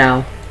death by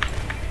now.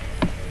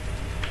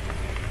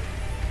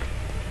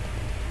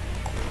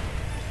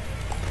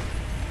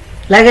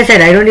 Like I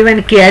said, I don't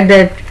even care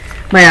that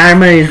my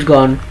armor is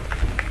gone.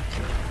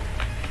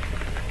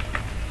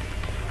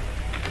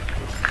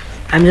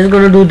 I'm just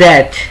gonna do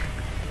that.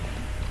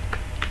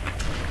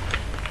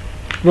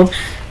 Whoops.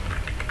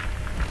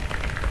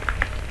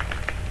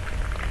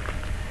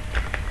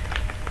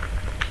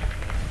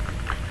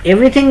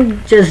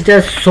 Everything just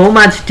does so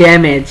much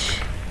damage.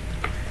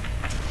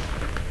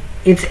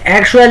 It's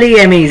actually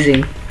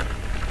amazing.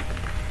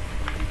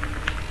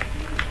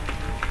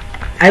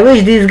 I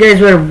wish these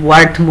guys were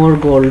worth more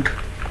gold.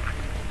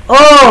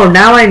 Oh,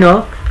 now I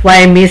know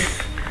why I miss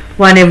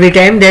one every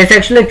time. There's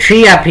actually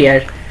 3 up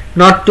here,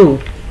 not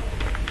 2.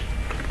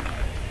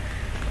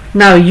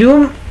 Now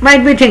you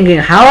might be thinking,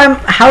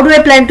 how do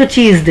I plan to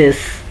cheese this?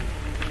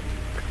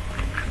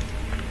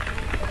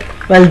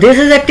 Well, this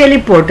is a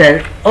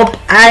teleporter. Oh,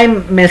 I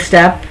messed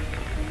up.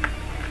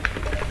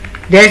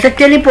 There's a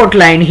teleport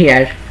line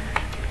here.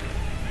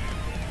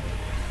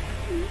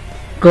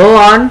 Go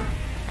on.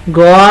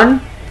 Go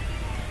on.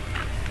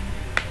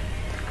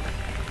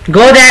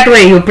 Go that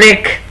way, you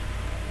prick.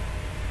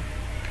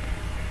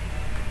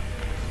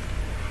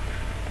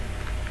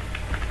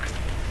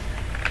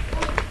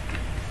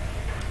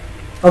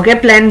 Okay,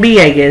 plan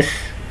B, I guess.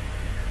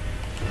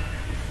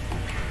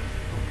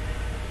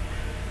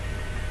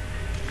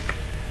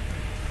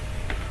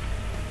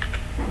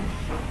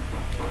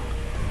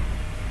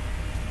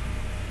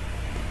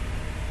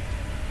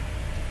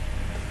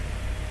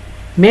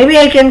 Maybe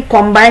I can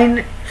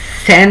combine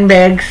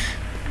sandbags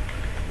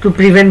to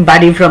prevent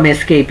Buddy from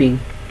escaping.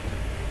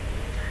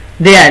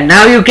 There,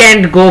 now you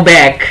can't go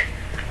back.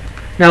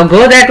 Now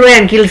go that way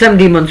and kill some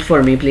demons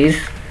for me, please.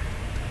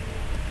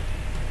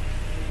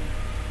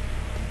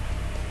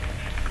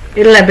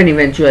 It'll happen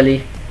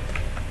eventually.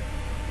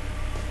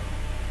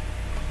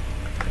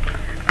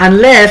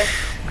 Unless...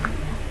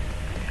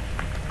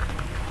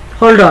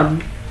 Hold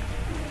on.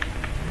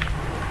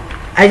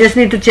 I just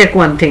need to check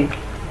one thing.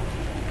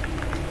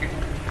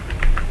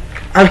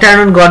 I'll turn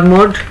on God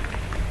mode.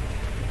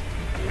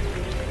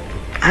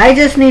 I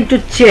just need to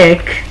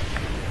check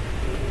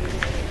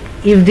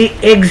if the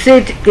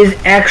exit is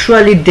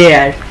actually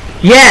there.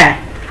 Yeah,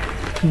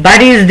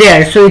 Buddy is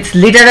there, so it's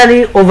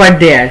literally over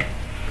there.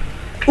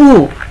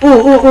 Ooh,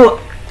 ooh, ooh, ooh.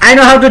 I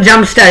know how to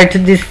jumpstart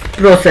this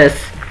process.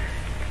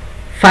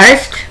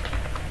 First,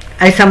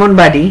 I summon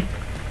Buddy.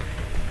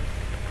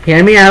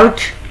 Hear me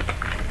out.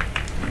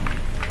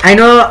 I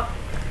know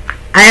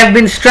I have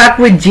been struck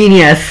with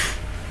genius.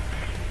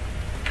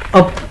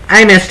 Oh,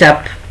 I messed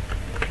up.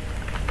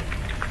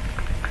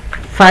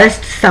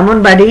 First,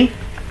 summon Buddy.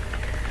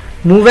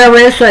 Move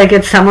away so I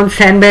can summon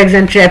sandbags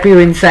and trap you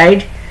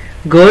inside.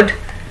 Good.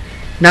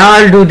 Now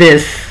I'll do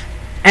this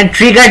and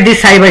trigger the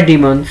cyber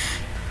demons.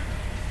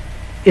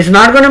 It's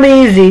not gonna be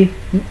easy.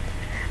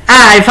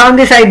 Ah, I found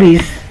the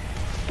Cybes.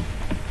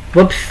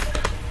 Whoops.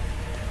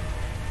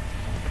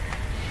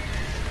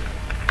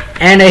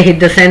 And I hit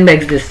the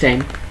sandbags this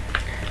time.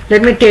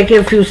 Let me take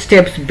a few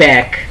steps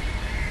back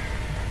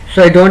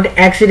so I don't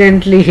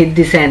accidentally hit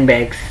the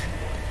sandbags.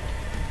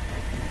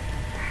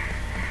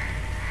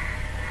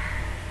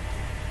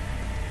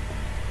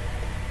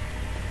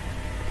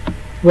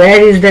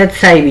 Where is that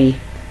Cybe?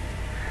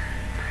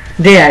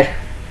 There.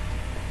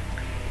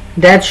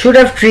 That should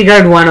have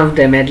triggered one of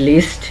them at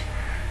least.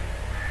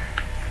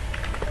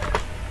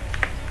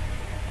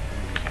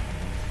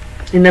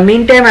 In the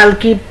meantime, I'll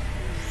keep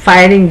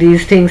firing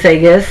these things, I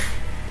guess.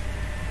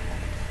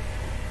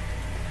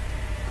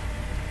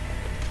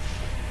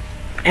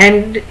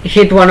 And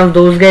hit one of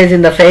those guys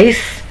in the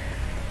face.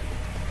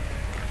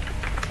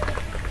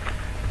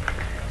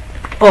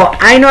 Oh,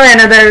 I know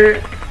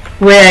another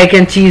way I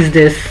can cheese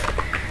this.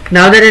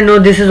 Now that I know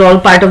this is all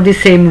part of the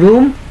same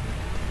room,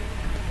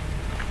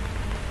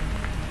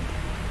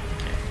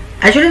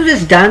 I should have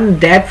just done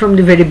that from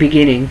the very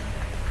beginning.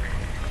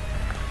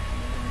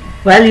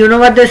 Well, you know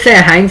what they say,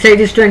 hindsight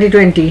is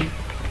 20/20.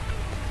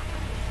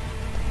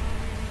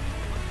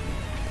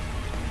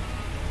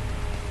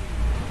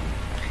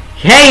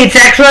 Hey, it's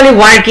actually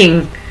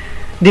working.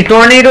 The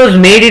tornadoes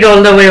made it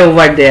all the way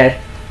over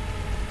there.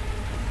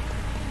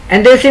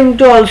 And they seem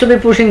to also be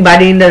pushing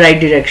Buddy in the right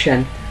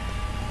direction.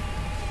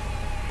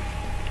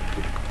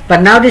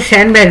 But now the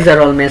sandbags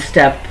are all messed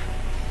up.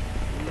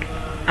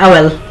 Ah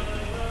well.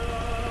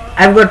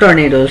 I've got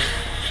tornadoes,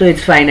 so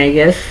it's fine, I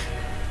guess.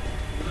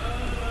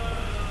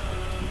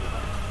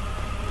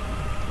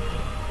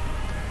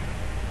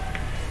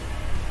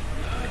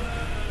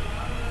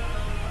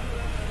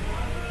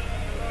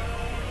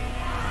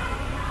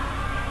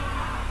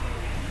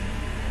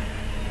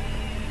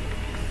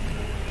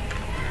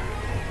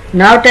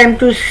 Now time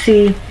to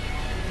see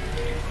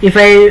if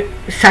I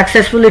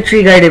successfully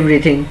triggered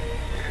everything.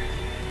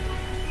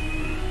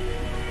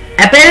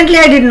 Apparently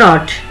I did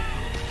not.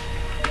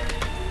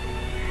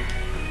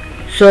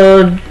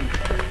 So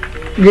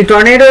the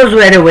tornadoes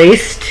were a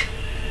waste.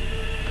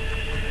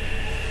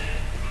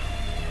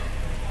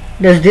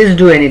 Does this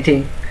do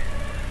anything?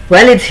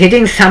 Well, it's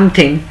hitting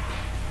something.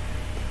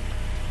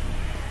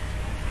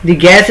 The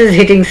gas is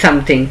hitting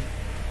something.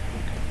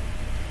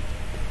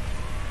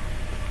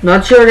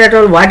 Not sure at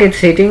all what it's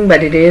hitting,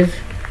 but it is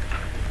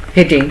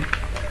hitting.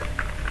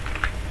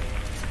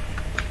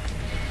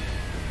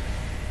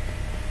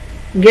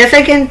 Guess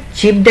I can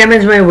cheap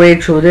damage my way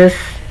through this.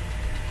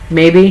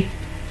 Maybe.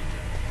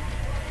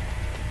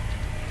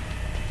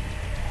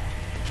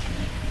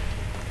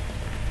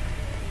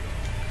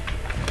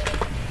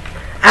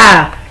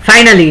 Ah,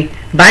 finally,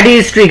 Buddy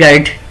is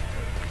triggered.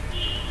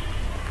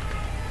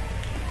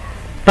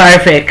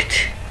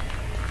 Perfect.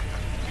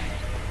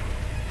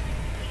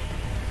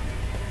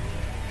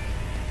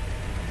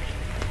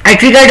 I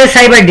triggered a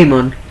cyber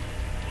demon.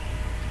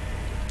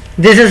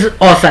 This is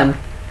awesome.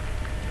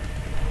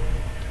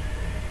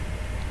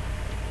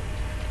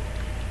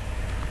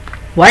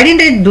 Why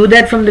didn't I do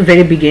that from the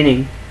very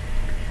beginning?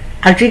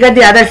 I'll trigger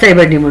the other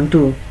cyber demon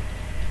too.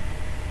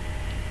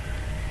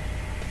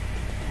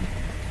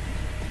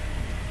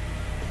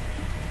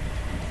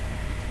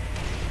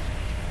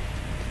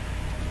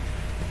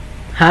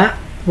 Huh?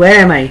 Where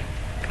am I?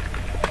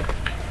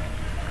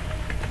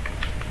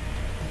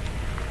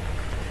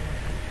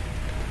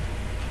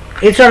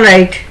 It's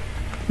alright.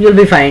 You'll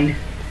be fine.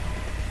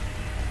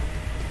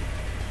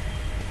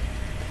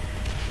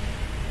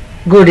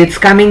 Good, it's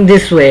coming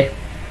this way.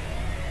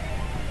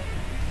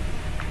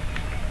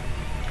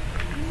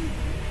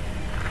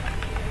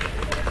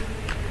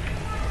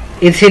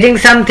 It's hitting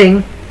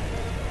something.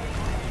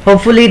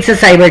 Hopefully it's a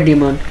cyber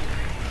demon.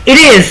 It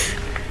is!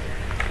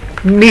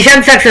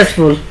 Mission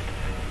successful.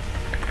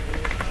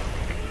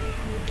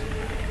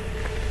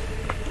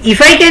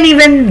 If I can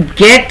even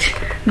get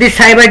the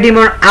cyber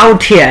demon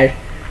out here,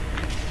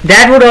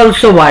 that would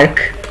also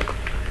work.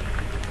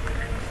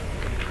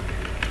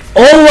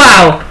 Oh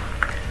wow!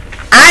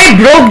 I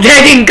broke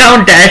that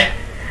encounter!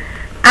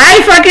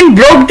 I fucking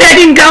broke that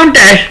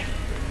encounter!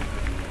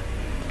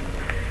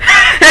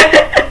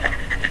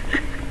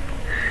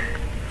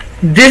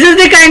 This is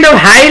the kind of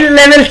high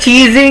level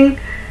cheesing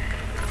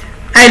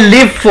I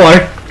live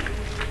for.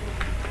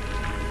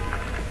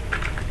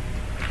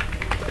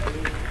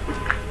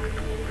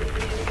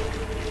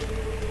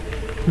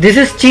 This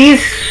is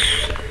cheese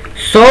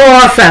so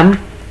awesome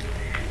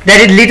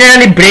that it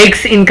literally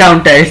breaks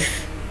encounters.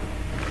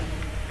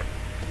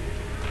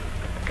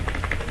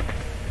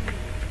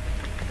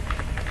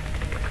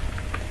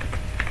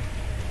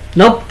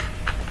 Nope.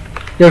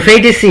 Your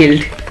fate is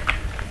sealed.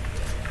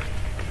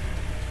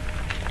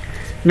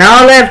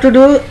 Now all I have to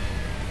do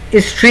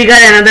is trigger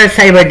another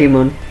cyber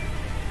demon.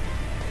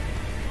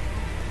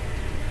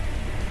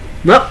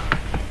 Nope.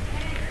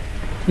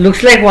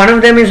 Looks like one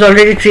of them is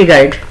already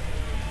triggered.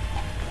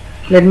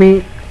 Let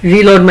me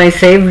reload my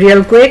save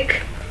real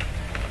quick.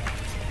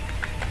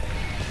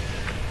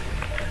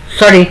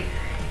 Sorry,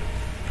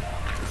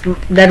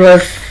 that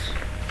was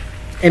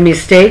a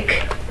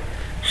mistake.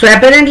 So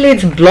apparently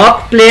it's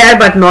block player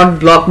but not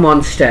block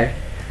monster.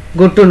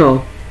 Good to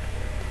know.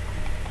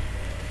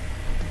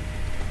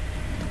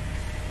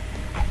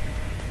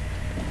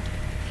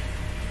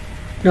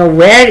 Now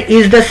where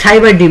is the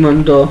cyber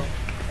demon though?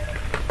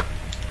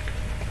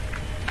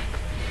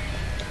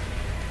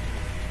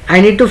 I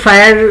need to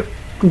fire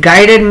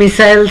guided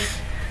missiles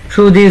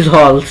through these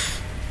halls.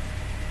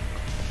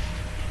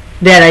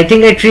 There, I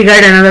think I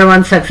triggered another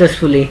one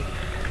successfully.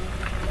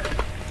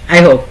 I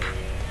hope.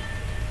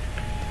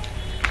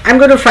 I'm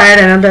going to fire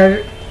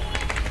another.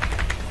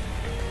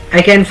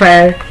 I can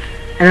fire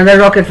another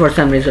rocket for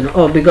some reason.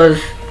 Oh, because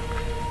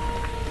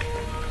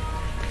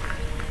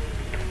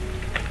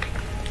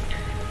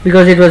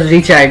it was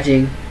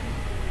recharging.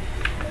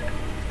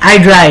 I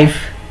drive.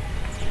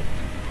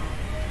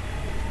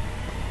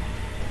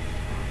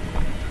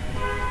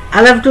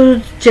 I'll have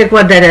to check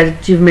what that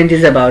achievement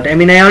is about. I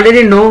mean, I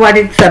already know what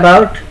it's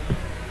about,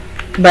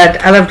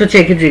 but I'll have to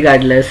check it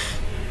regardless.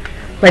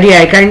 But yeah,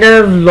 I kind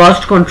of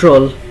lost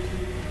control.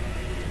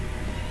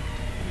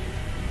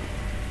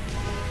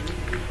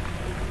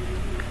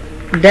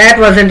 That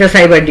wasn't a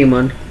cyber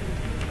demon.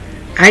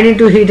 I need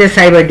to hit a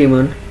cyber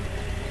demon.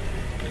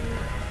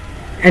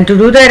 And to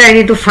do that, I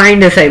need to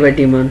find a cyber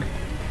demon.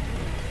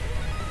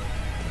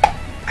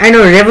 I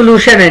know,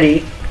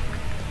 revolutionary.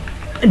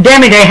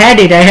 Damn it, I had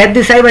it. I had the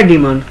cyber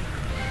demon.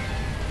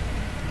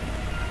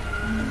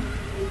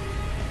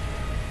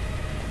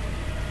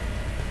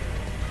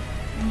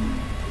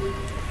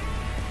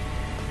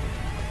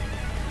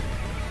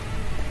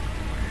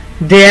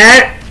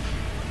 There.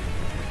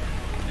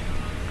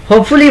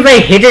 Hopefully if I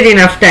hit it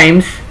enough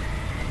times,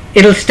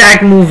 it'll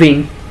start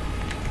moving.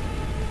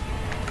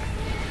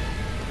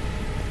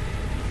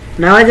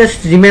 Now I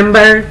just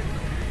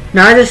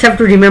have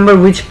to remember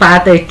which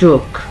path I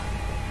took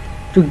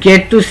to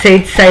get to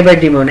said cyber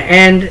demon,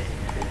 and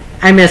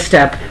I messed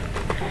up.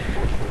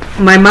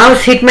 My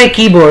mouse hit my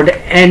keyboard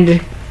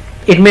and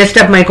it messed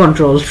up my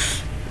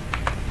controls.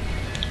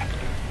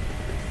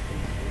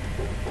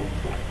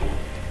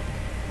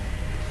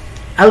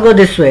 I'll go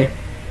this way.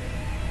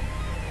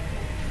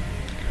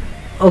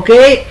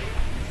 Okay.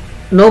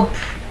 Nope.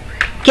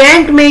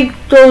 Can't make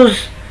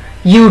those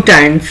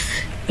U-turns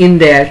in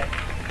there.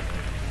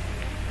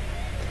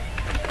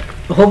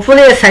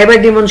 Hopefully a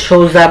cyber demon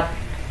shows up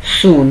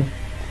soon.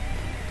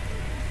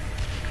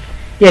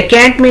 Yeah,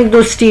 can't make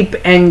those steep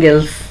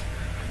angles.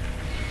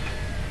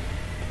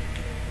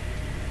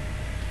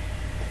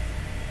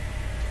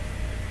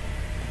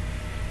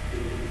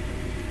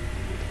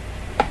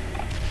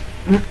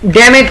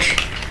 Damn it!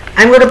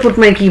 I'm going to put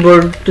my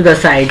keyboard to the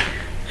side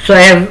so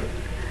I have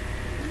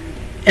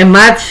a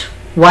much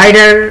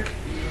wider,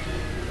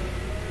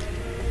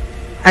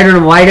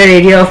 wider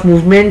area of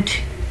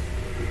movement.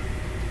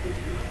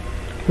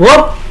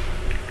 Whoop!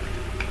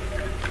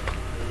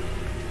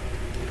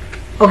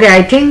 Okay,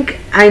 I think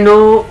I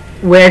know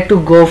where to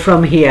go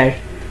from here.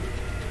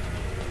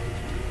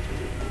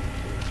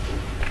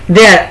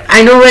 There,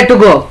 I know where to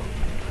go.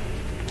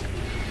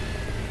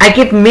 I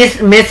keep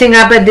messing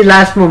up at the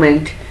last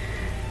moment.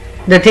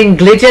 The thing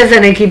glitches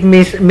and I keep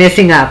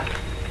messing up.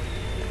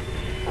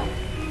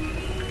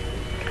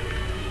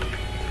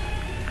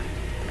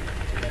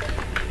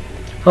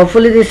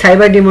 Hopefully the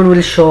cyber demon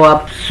will show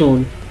up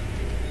soon,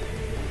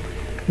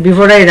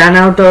 before I run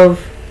out of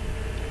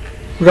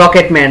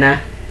rocket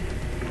mana.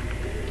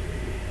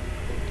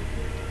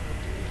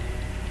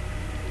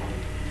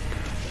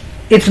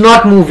 It's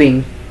not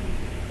moving.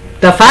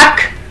 The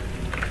fuck?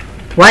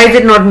 Why is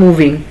it not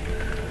moving?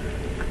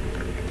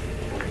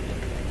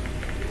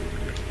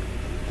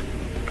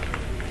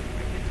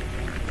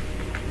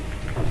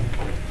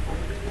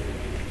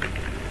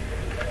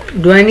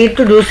 Do I need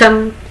to do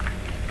some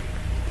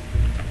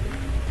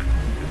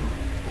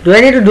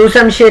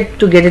shit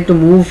to get it to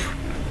move?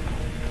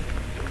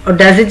 Or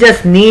does it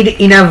just need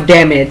enough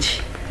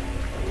damage?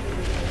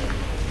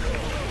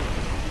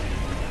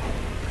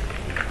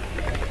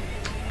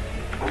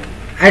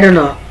 I don't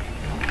know.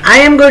 I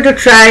am going to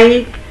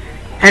try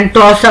and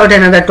toss out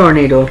another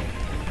tornado.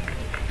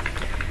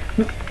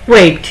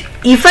 Wait,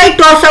 if I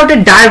toss out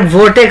a dark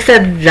vortex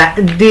at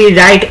the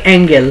right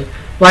angle,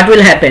 what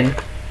will happen?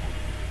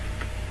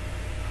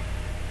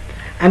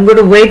 I'm going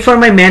to wait for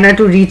my mana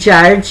to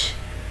recharge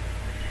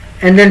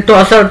and then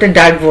toss out a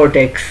dark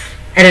vortex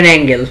at an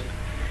angle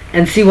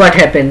and see what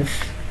happens.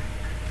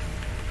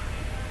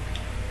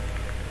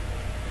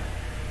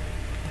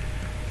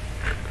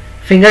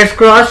 Fingers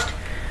crossed.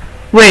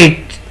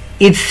 Wait,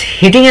 it's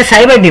hitting a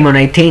cyber demon,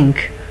 I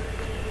think.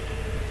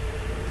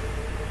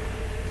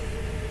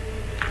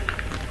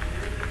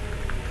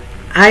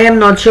 I am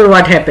not sure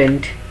what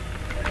happened.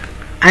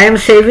 I am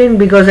saving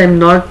because I'm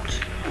not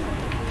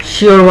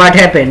sure what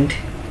happened.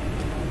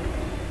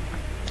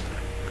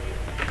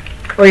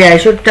 Oh yeah, I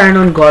should turn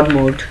on God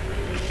mode.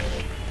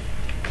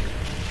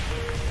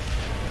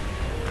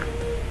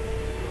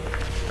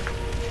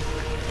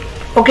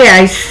 Okay,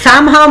 I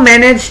somehow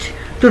managed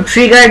to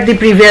trigger the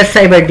previous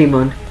cyber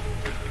demon.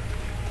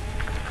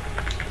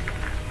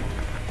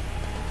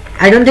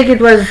 I don't think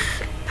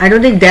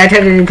that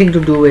had anything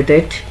to do with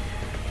it.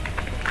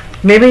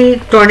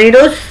 Maybe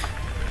tornadoes?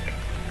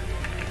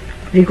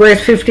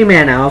 Requires 50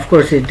 mana, of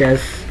course it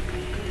does.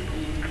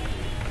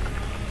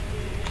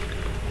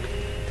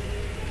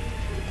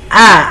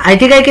 Ah, I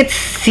think I could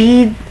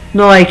see.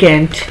 No, I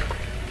can't.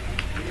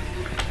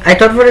 I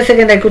thought for a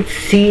second I could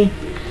see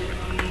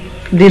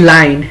the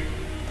line.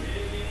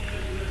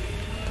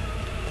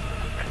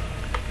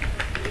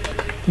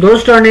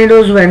 Those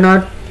tornadoes were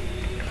not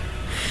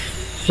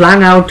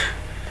flung out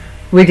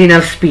with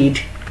enough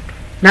speed.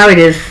 Now it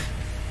is.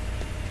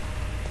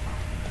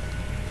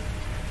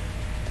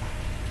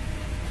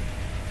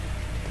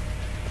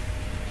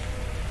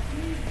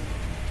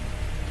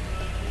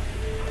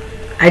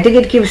 I think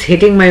it keeps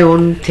hitting my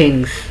own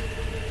things.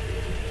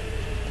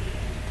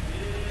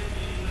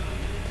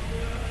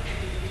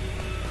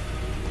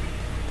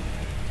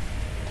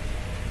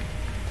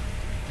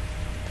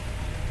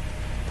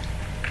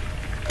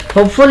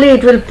 Hopefully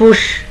it will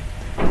push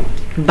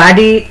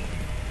Buddy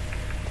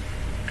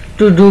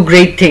to do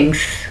great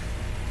things.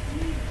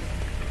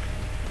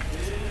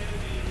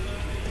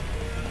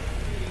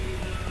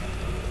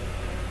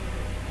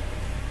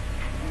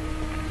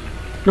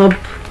 Nope.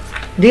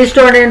 These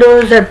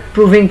tornadoes are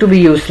proving to be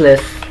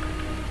useless.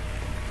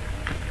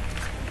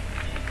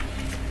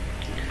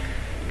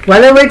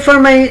 While I wait for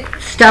my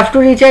stuff to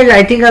recharge,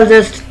 I think I'll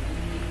just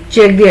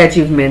check the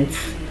achievements.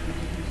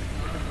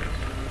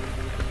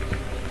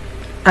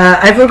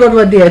 I forgot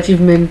what the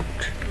achievement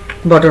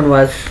button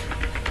was.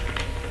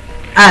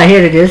 Ah,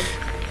 here it is.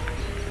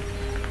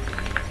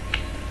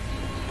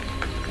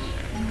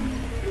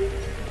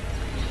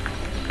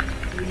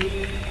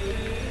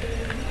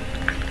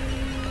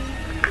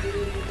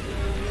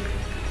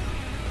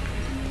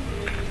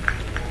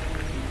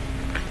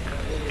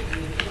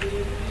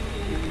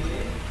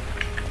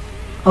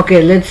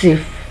 Okay, let's see.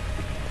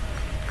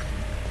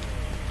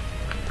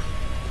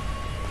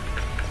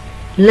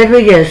 Let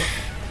me guess.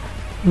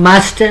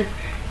 Master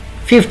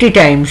 50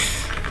 times.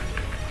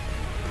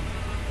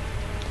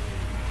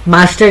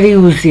 Master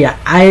use, yeah.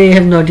 I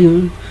have not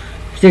used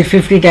it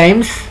 50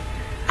 times.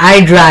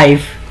 I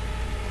drive.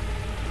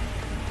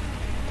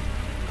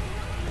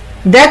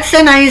 That's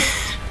a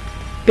nice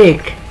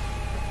pick.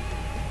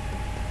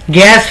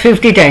 Gas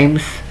 50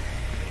 times.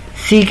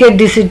 Secret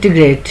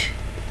disintegrate.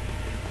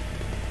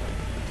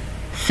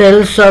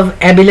 Cells of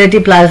ability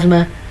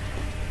plasma.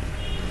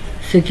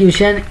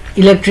 Execution.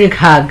 Electric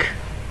hug.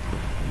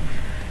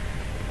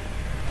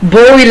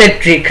 Bow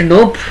electric.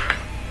 Nope.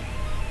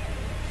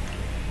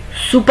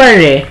 Super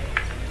ray.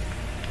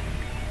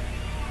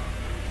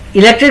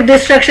 Electric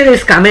destruction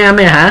is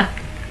Kamehameha.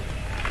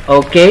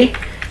 Okay.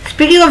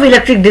 Speaking of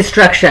electric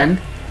destruction,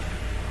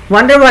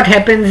 wonder what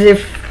happens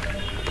if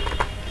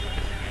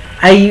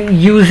I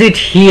use it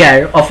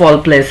here of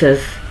all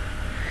places.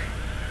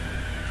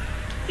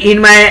 In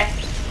my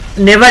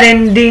never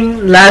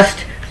ending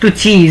lust to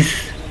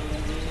cheese.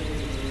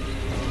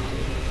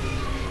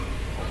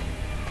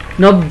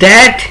 Nope,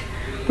 that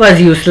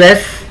was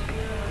useless.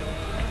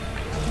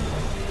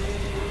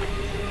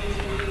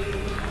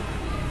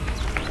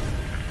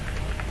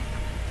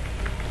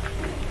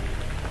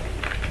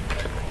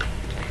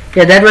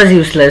 Yeah, that was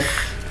useless.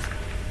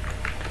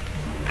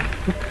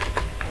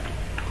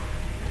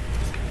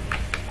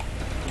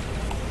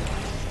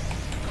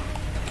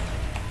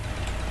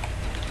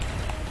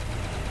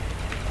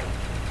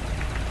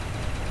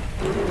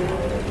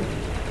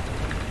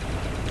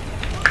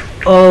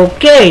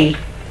 Okay.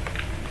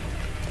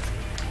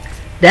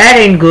 That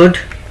ain't good.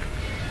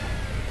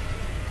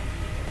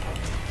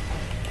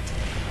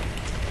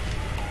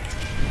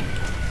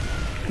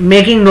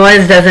 Making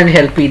noise doesn't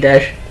help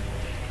either.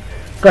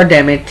 God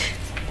damn it.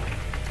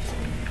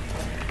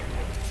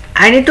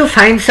 I need to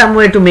find some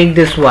way to make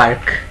this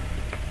work.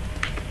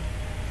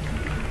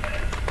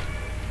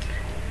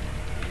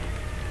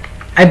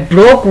 I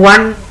broke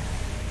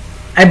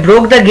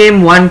the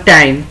game one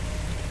time.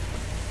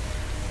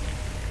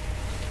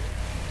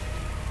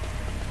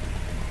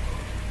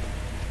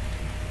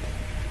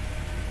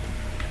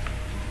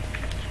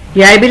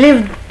 Yeah, I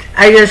believe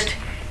I just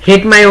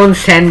hit my own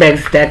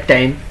sandbags that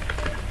time.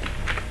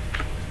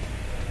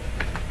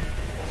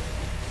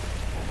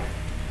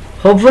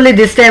 Hopefully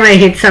this time I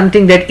hit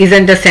something that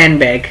isn't a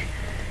sandbag.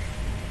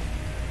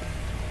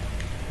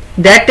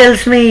 That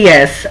tells me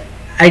yes,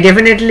 I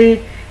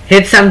definitely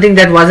hit something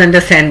that wasn't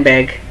a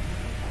sandbag.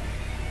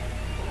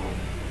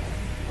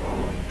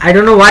 I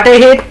don't know what I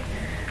hit,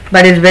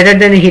 but it's better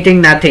than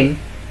hitting nothing.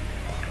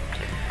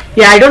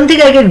 Yeah, I don't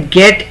think I can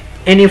get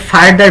any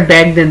farther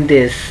back than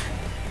this.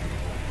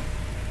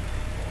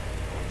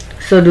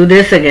 So do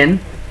this again.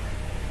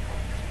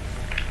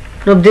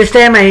 Nope, this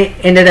time I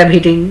ended up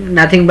hitting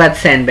nothing but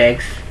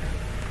sandbags.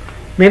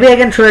 Maybe I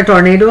can throw a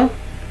tornado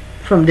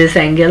from this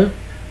angle.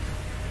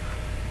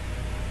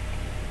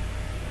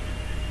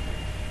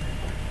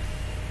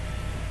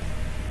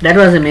 That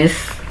was a miss.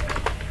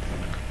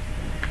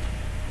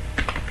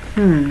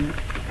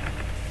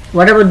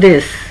 What about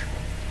this?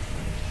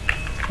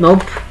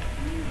 Nope.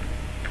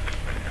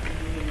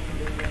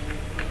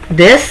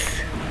 This?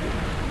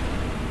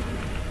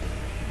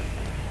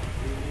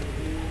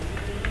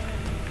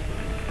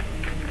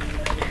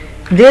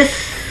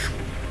 This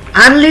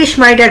Unleash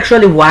might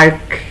actually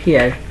work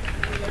here.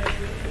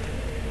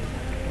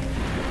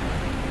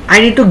 I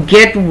need to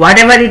get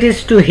whatever it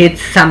is to hit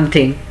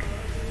something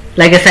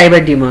like a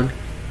cyber demon.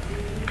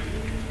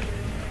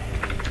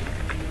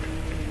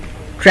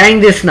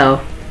 Trying this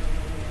now.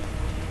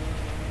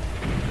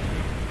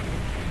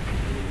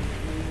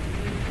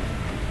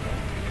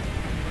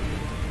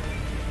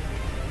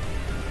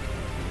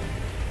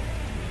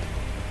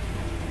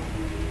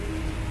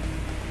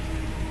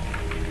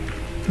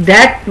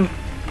 That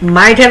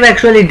might have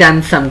actually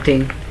done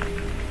something.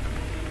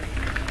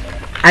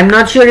 I'm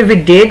not sure if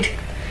it did,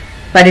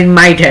 but it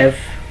might have.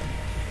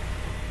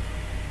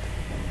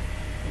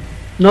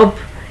 Nope,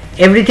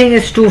 everything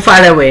is too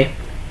far away.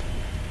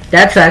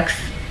 That sucks.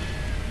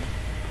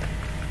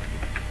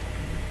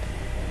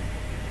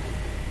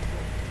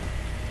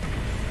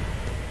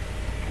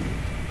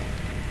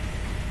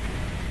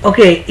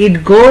 Okay,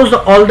 it goes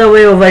all the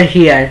way over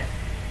here.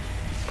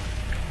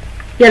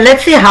 Yeah,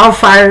 let's see how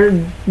far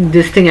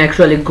this thing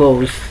actually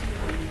goes.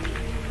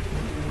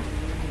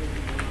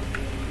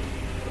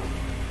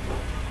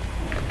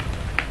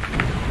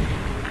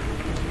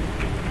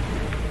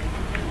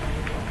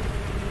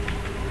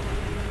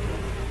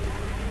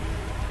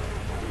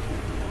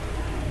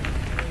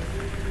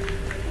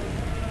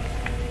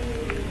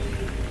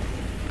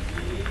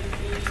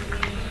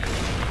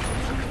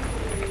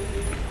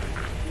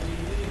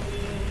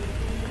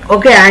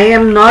 Okay, I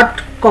am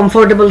not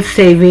comfortable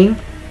saving,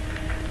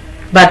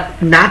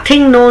 but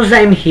nothing knows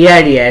I'm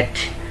here yet.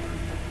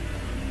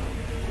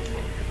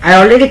 I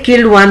already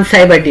killed one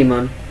cyber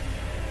demon.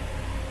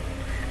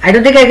 I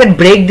don't think I can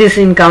break this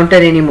encounter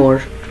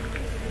anymore.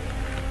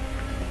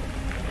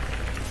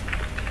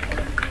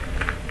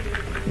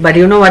 But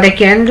you know what I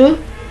can do?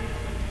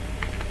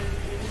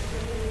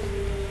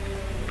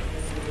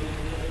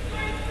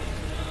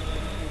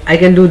 I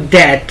can do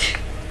that.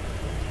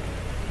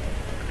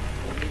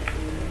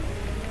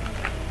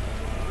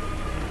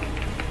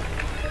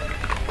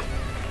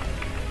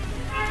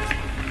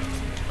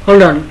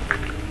 Hold on.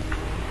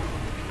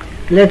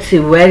 Let's see,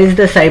 where is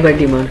the cyber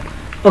demon?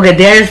 Okay,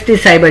 there's the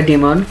cyber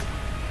demon.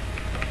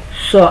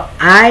 So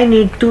I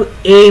need to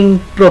aim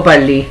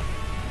properly.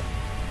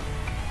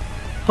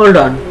 Hold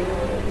on.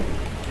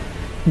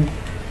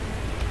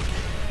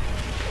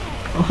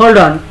 Hold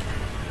on.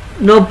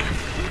 Nope.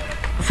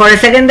 For a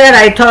second there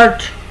I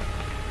thought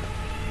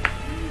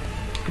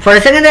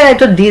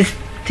these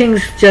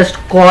things just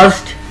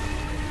caused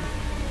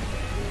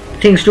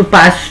things to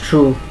pass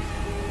through.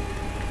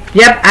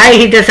 Yep, I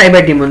hit a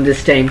cyber demon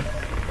this time.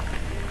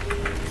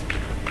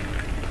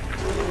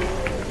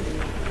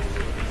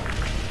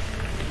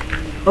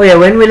 Oh yeah,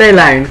 when will I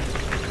learn?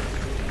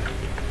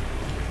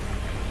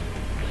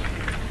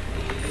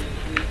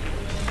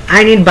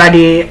 I need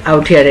Buddy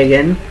out here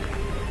again.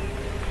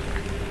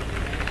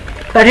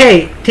 But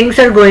hey, things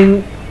are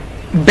going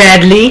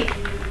badly.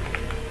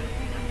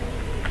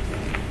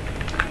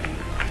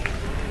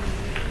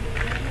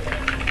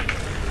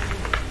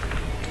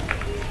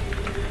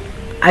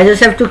 I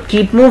just have to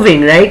keep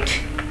moving, right?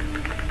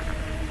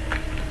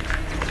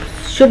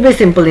 Should be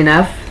simple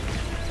enough.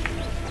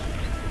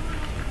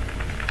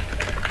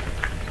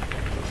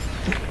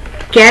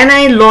 Can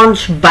I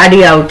launch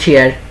Buddy out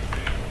here?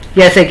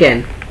 Yes, I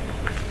can.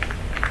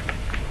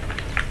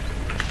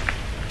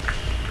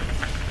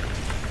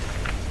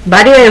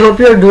 Buddy, I hope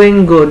you're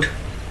doing good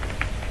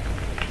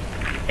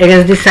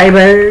against the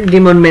cyber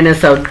demon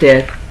menace out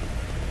there.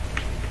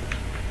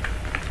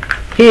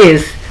 He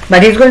is,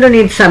 but he's going to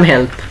need some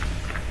help.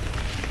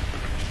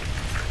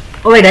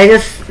 Oh wait, I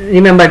just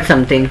remembered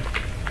something.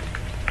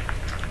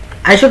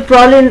 I should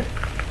probably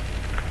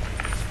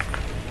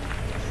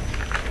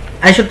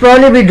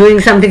be doing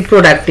something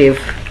productive,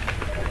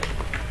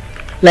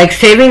 like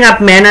saving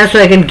up mana so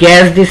I can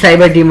gas the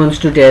cyber demons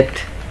to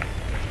death.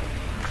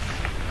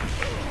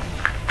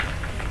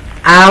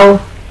 Ow.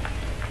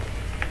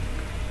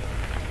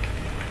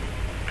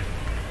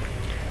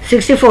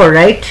 64,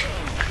 right?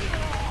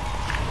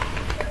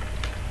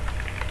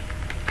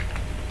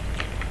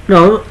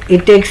 No,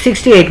 it takes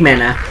 68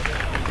 mana,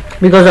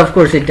 because of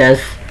course it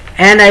does.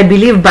 And I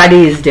believe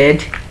Buddy is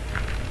dead.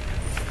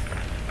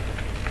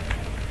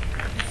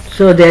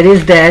 So there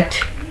is that.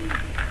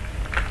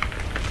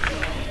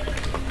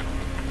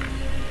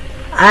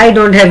 I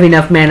don't have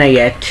enough mana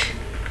yet.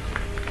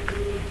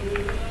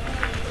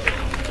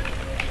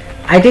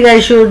 I think I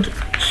should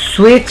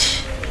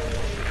switch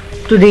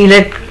to the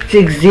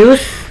electric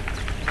Zeus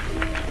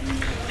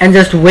and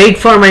just wait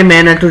for my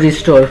mana to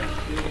restore.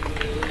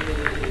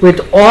 With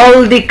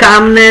all the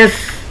calmness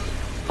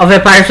of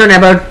a person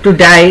about to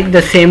die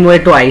the same way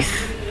twice.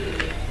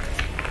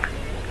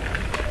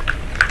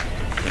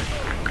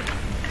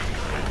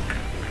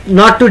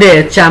 Not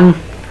today, chum.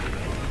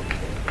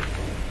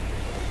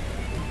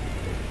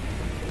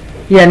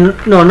 Yeah,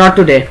 no, not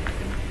today.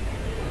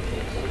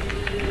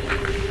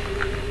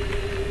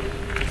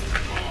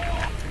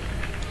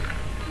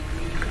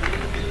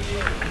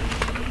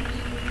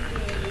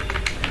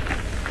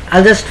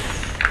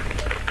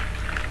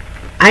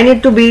 I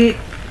need to be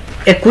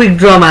a quick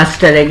draw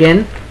master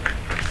again.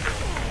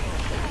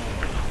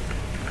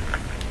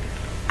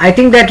 I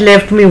think that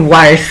left me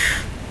worse.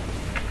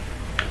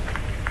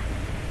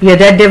 Yeah,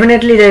 that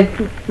definitely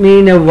left me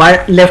in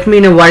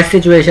a worse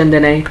situation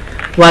than I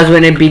was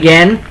when I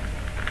began.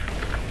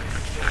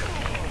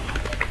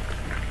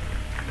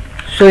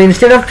 So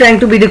instead of trying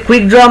to be the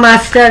quick draw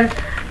master,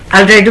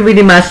 I'll try to be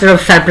the master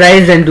of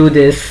surprise and do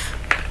this.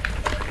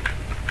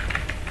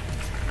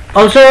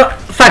 Also,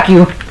 fuck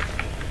you.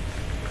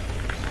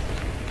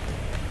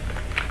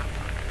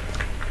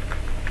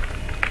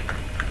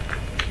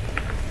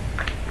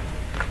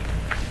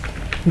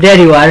 There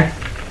you are.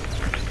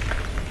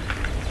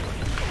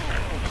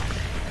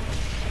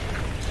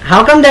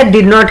 How come that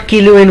did not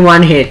kill you in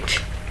one hit?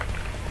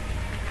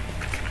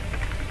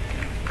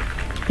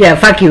 Yeah,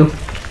 fuck you.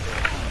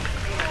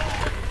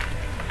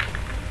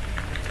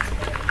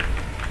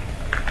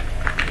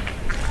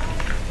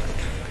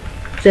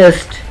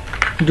 Just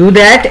do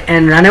that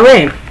and run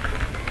away.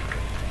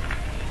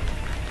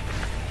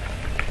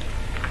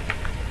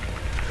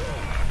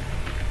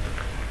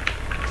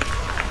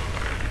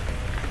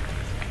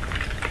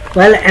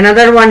 Well,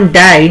 another one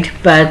died,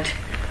 but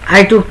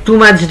I took too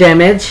much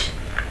damage.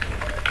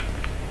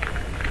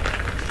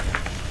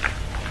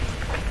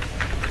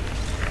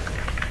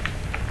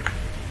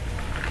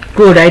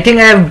 Good, I think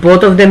I have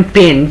both of them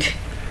pinned.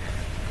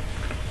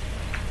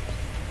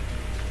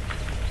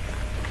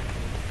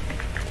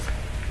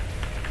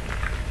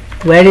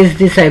 Where is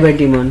the cyber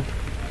demon?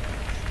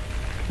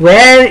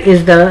 Where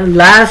is the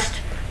last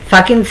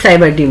fucking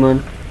cyber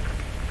demon?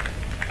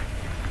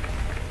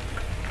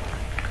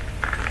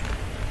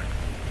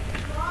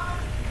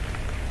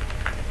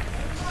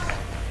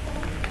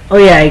 Oh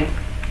yeah, I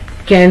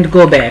can't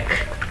go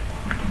back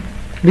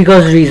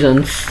because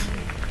reasons.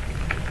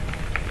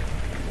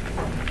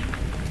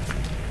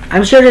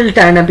 I'm sure it'll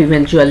turn up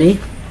eventually.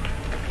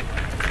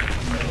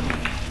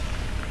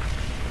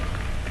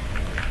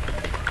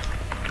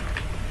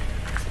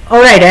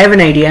 Alright, I have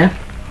an idea.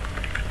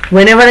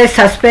 Whenever I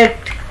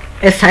suspect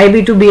a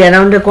Cyber to be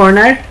around the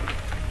corner,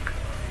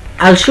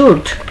 I'll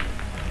shoot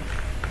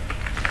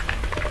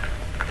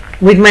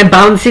with my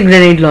bouncy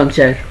grenade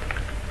launcher.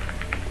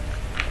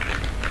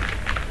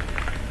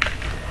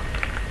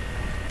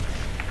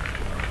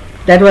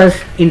 That was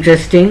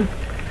interesting.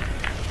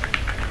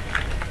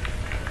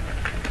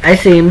 I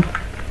see him.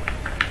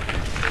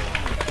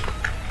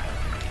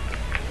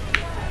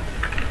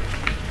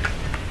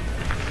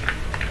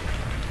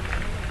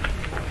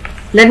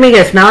 Let me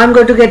guess, now I'm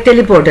going to get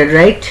teleported,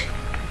 right?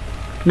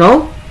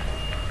 No?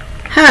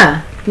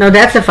 Huh, now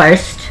that's a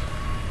first.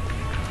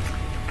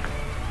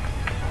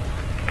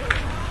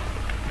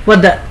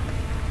 What the?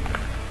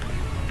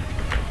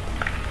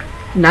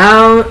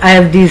 Now I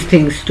have these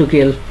things to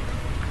kill.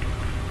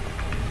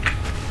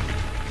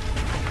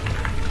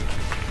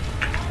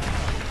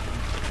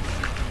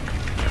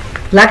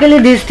 Luckily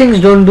these things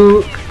don't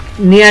do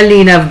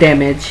nearly enough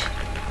damage.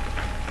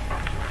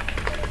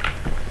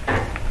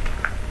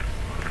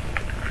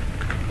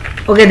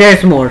 Okay,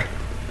 there's more.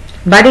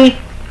 Buddy,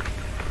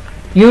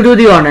 you do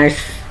the honors.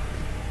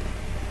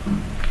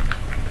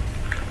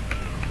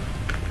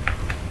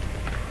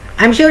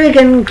 I'm sure I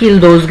can kill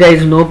those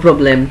guys, no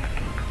problem.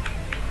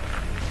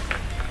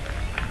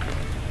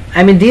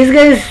 I mean, these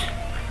guys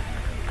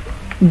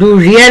do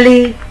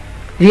really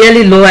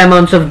low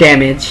amounts of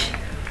damage.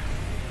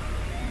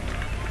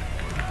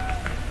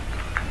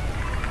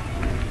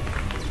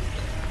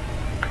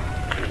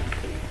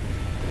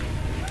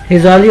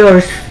 He's all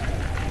yours.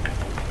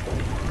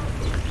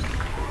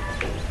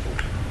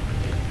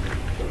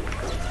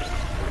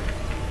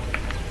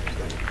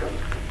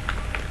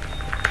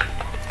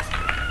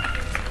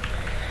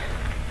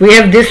 We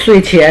have this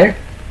switch here.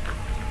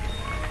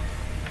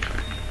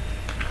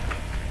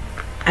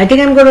 I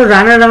think I'm going to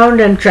run around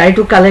and try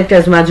to collect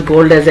as much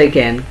gold as I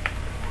can.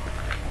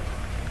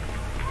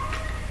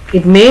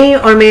 It may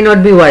or may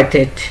not be worth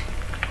it.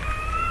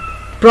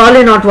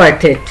 Probably not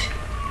worth it.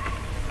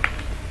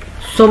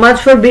 So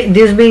much for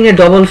this being a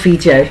double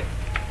feature.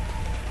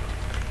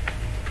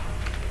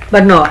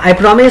 But no, I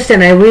promised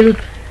and I will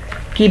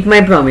keep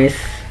my promise.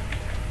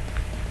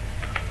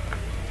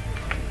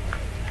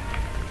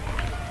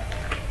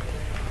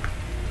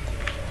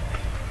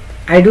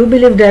 I do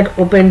believe that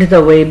opened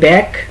the way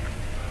back.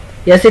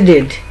 Yes, it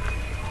did.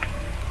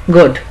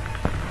 Good.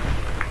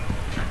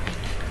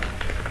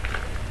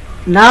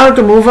 Now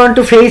to move on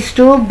to phase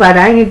 2, but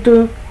I need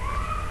to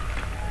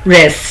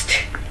rest.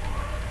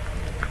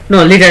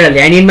 No,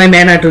 literally, I need my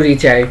mana to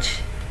recharge.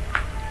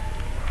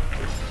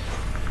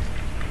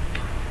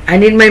 I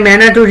need my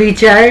mana to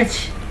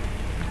recharge.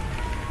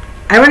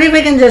 I wonder if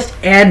I can just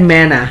add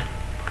mana.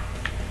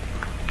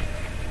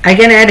 I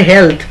can add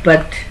health,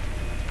 but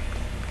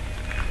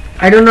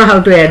I don't know how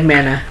to add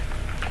mana.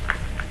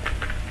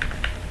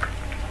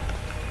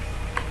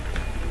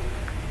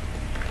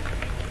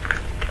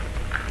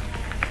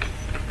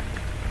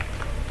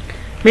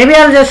 Maybe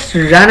I'll just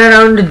run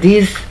around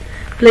these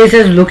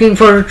places looking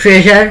for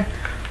treasure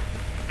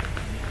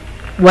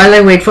while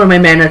I wait for my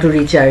mana to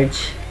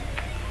recharge.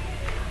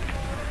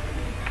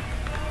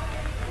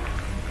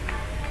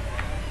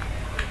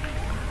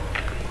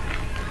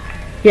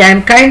 Yeah,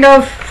 I'm kind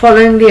of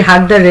following the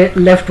hug the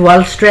left wall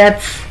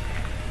strats.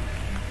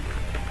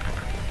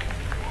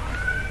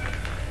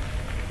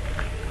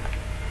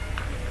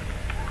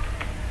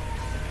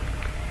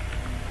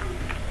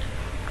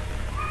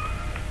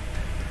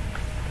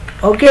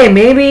 Okay,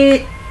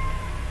 maybe.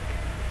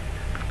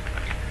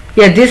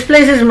 Yeah, this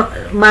place is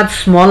much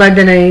smaller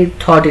than I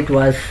thought it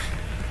was.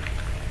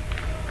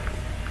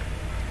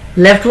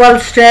 Left wall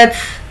strats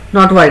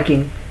not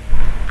working.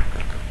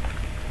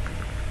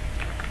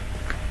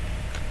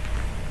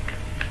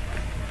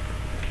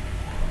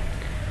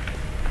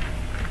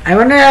 I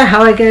wonder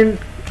how I can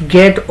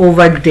get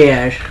over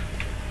there.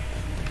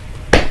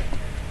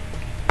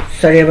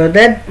 Sorry about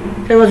that.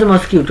 There was a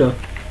mosquito.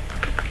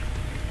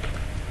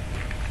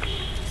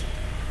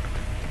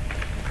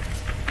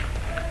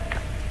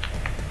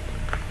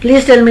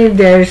 Please tell me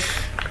there's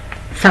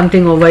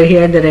something over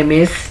here that I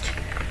missed.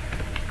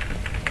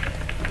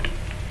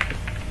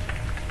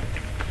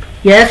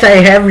 Yes, I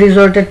have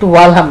resorted to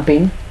wall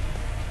humping.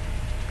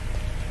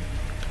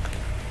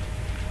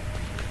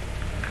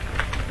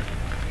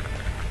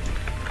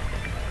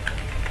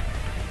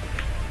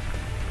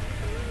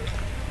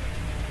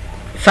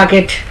 Fuck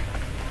it.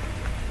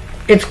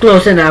 It's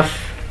close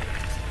enough.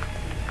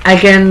 I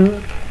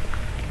can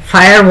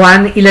fire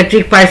one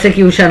electric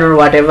persecution or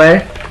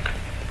whatever.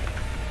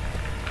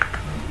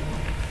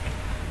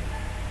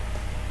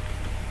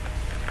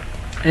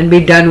 And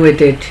be done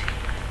with it.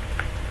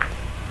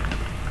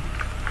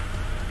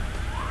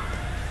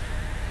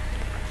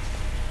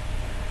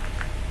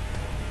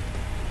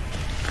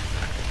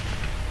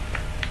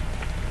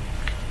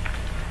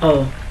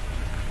 Oh.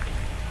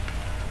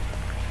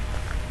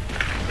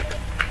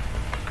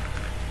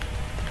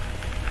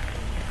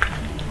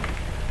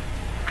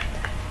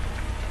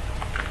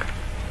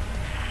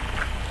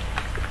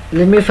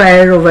 Let me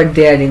fire over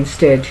there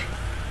instead.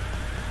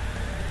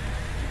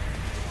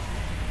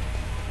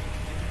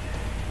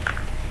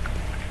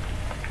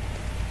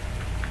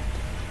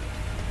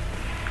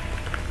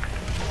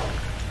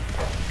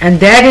 And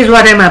that is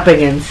what I'm up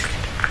against.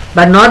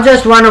 But not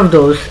just one of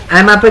those.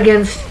 I'm up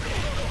against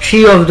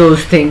 3 of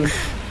those things.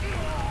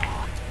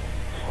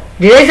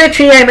 Did I say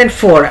 3? I meant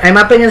 4. I'm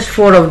up against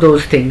 4 of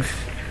those things.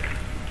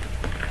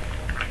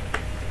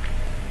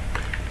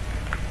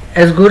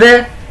 As good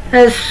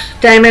as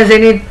time as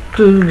any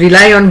to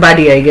rely on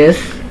Buddy, I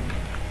guess.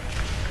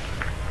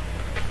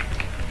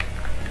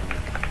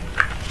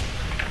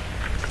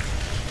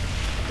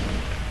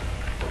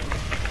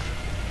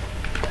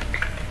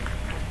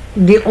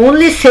 The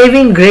only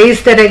saving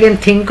grace that I can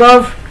think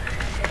of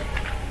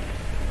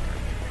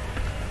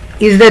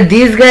is that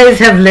these guys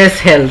have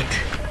less health.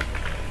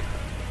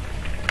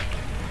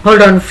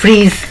 Hold on,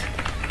 freeze.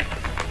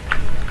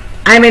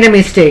 I made a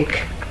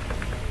mistake.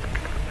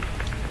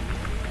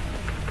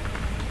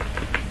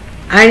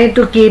 I need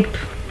to keep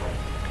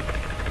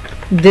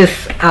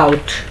this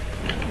out.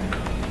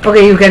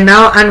 Okay, you can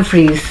now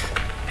unfreeze,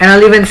 and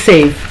I'll even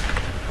save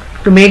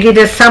to make it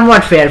a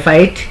somewhat fair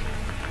fight.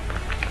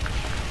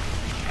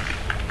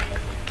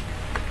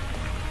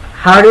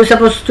 How are you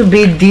supposed to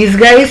beat these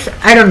guys?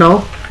 I don't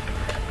know.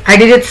 I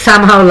did it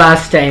somehow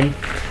last time.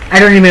 I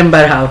don't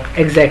remember how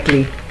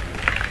exactly.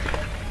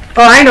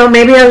 Oh, I know.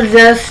 Maybe I'll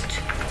just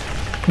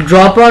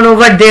drop on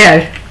over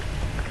there.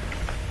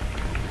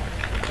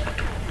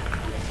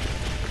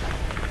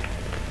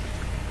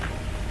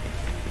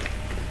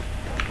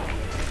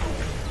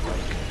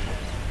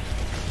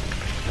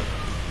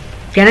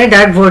 Can I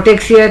Dark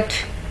Vortex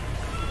yet?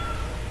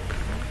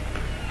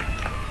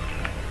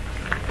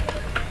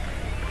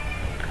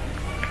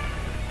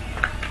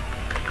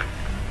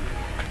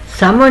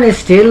 Someone is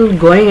still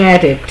going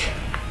at it.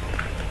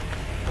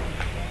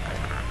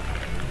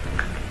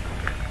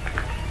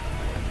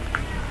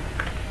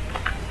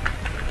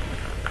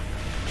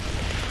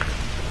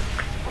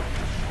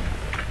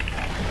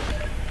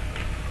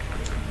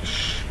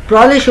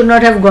 Probably should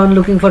not have gone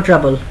looking for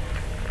trouble.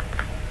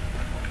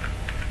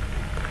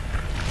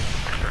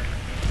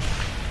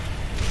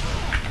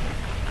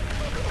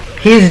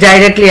 He is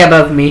directly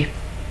above me.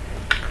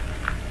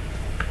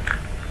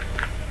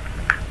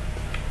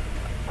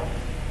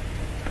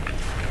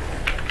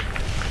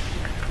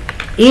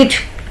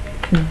 Eat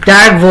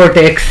Dark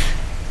Vortex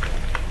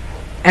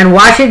and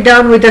wash it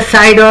down with a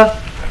side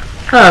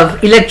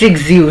of Electric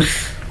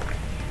Zeus.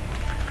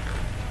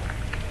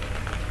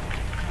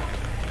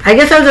 I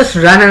guess I'll just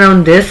run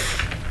around this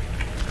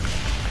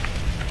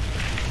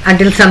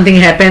until something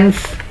happens.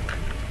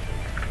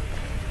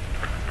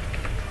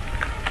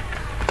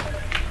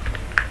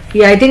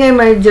 Yeah, I think I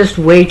might just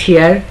wait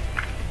here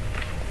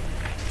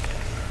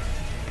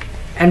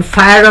and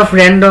fire off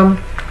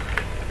random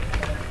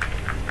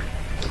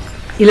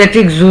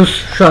Electric Zeus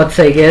shots,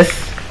 I guess.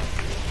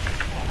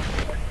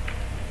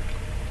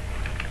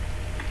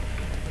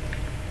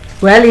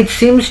 Well, it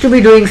seems to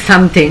be doing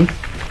something.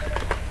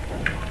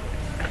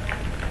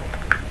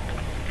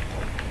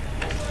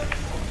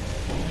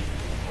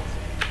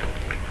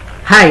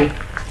 Hi.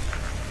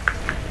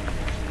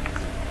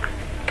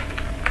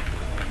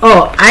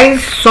 Oh, I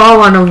saw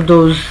one of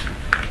those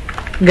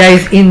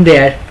guys in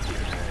there.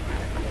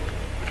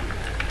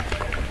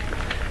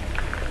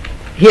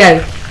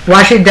 Here,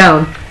 wash it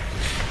down.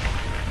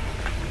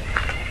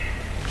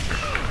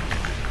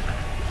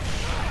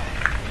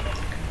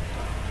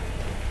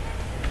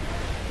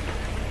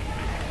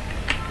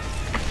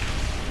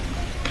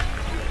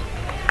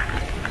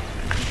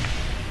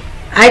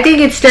 I think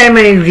it's time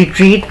I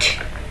retreat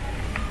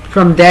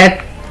from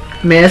that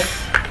mess.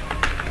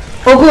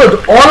 Oh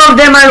good, all of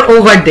them are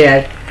over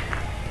there.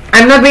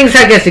 I'm not being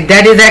sarcastic,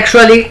 that is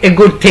actually a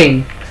good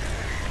thing,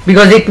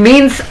 because it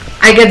means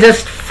I can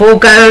just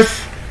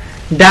focus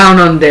down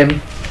on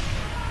them.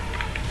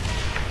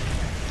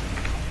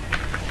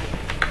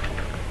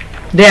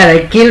 There,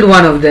 I killed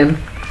one of them.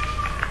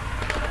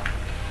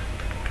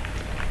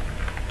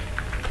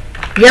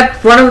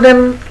 Yep, one of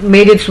them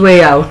made its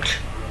way out.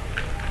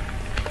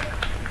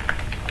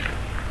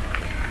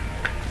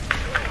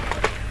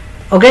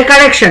 Okay,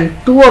 correction,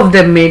 two of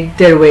them made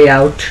their way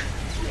out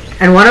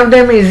and one of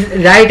them is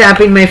right up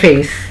in my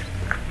face.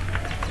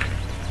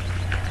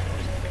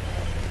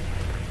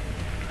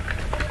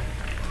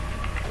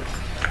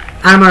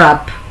 Armor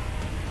up.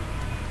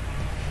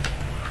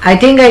 I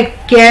think I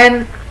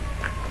can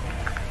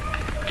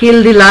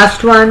kill the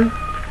last one,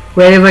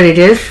 wherever it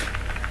is,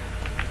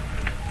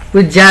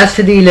 with just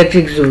the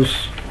electric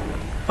Zeus.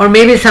 Or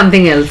maybe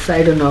something else,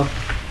 I don't know.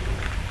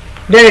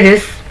 There it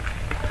is.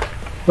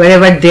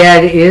 Wherever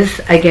there is,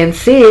 I can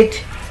see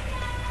it,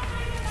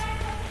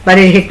 but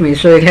it hit me,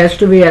 so it has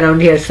to be around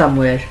here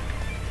somewhere.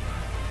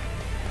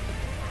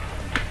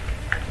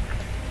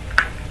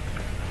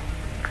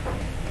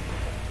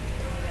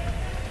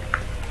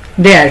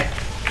 There.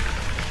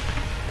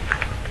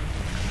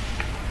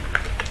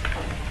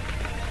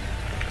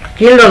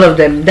 Killed all of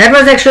them. That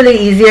was actually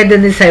easier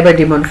than the Cyber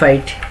Demon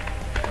fight.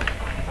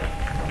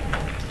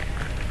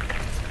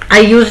 I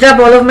used up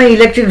all of my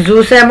electric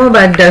Zeus ammo,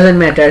 but doesn't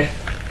matter.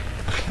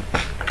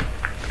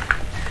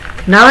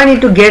 Now I need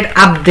to get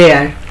up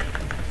there,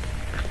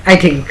 I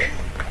think.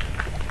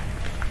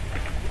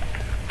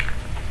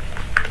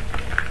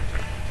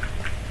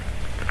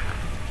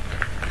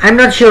 I'm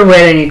not sure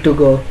where I need to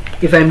go,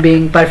 if I'm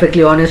being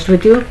perfectly honest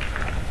with you.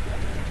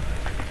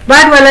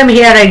 But while I'm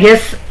here, I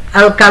guess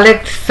I'll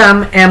collect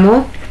some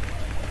ammo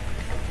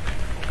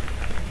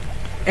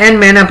and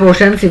mana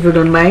potions, if you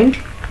don't mind.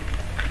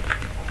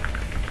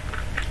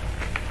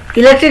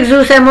 Electric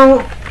Zeus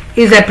ammo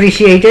is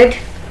appreciated.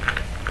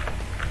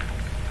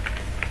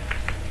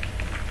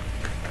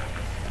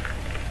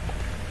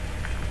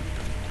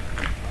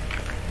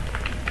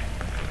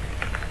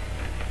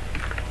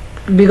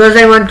 Because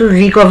I want to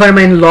recover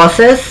my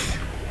losses.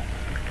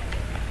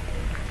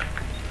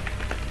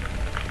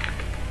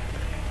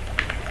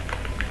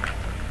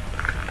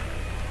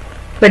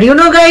 But you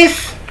know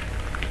guys,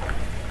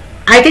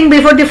 I think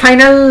before the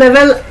final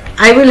level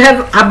I will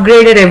have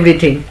upgraded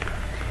everything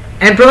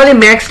and probably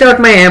maxed out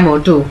my ammo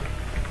too,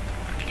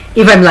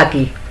 if I'm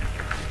lucky.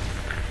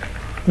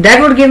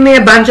 That would give me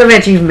a bunch of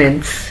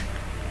achievements.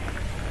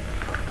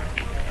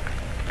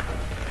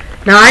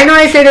 Now I know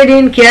I said I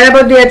didn't care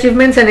about the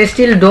achievements and I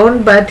still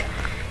don't, but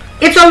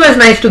it's always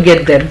nice to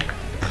get them.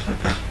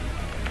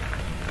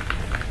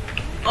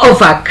 Oh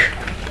fuck.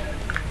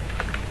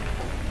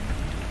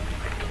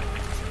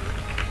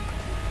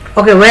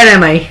 Okay, where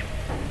am I?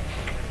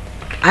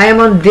 I am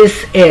on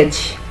this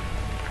edge.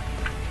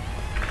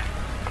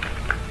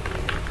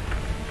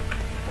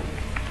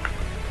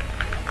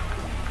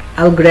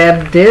 I'll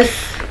grab this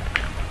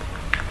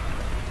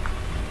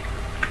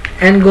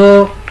and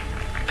go.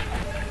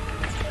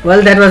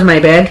 Well, that was my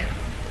bad.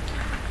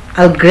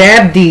 I'll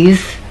grab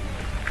these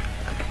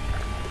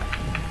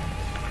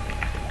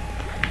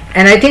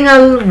and I think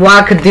I'll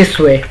walk this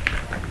way.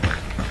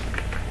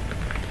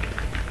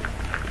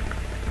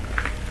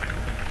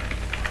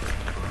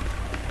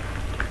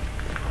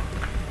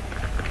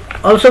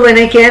 Also, when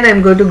I can,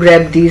 I'm going to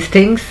grab these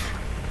things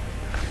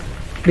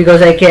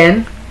because I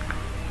can.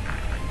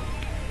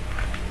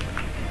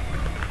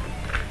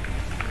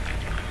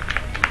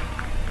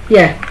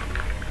 Yeah.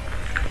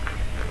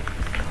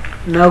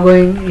 Now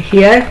going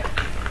here,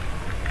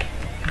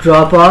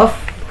 drop off.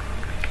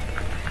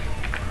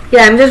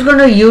 Yeah, I'm just going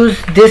to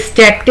use this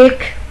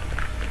tactic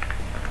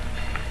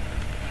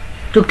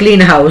to clean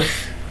house.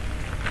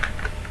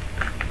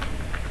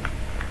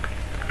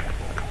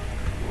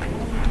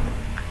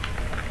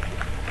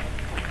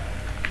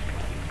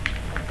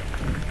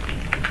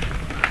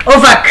 Oh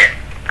fuck!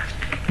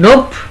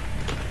 Nope.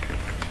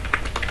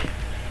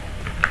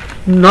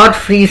 Not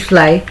freeze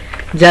fly,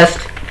 just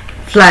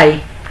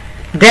fly.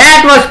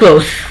 That was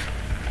close.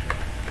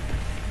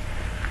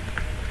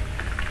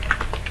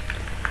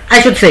 I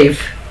should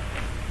save.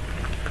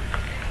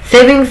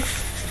 Saving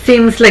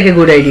seems like a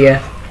good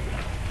idea.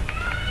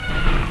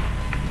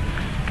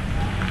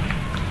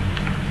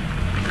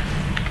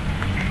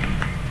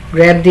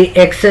 Grab the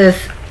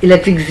excess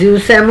electric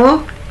Zeus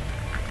ammo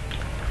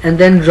and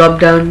then drop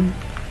down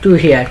to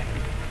here.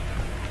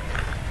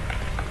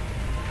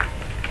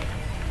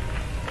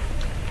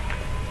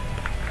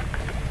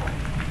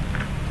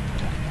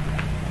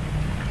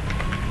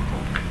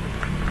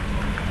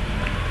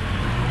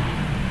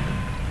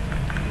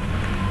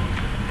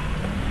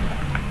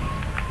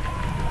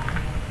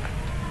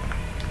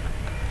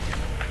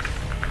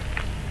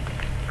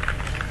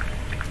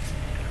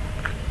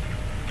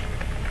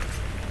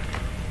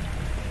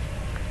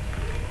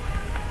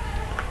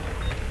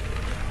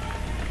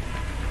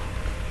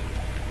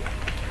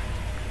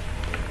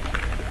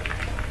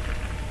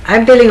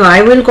 I'm telling you,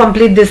 I will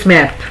complete this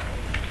map.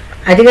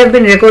 I think I've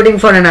been recording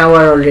for an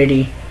hour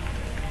already.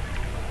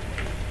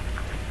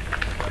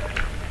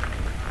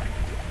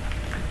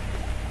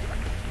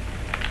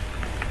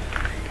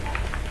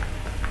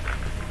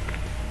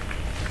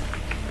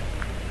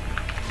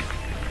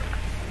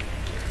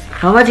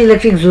 How much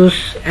electric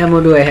Zeus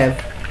ammo do I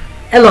have?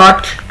 A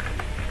lot.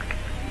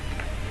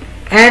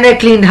 And a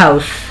clean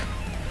house.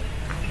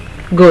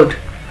 Good.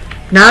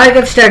 Now I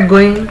can start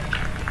going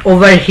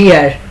over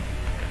here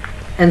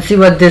and see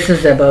what this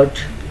is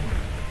about.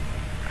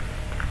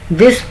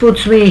 This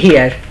puts me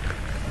here.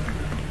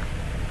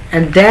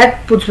 And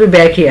that puts me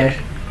back here.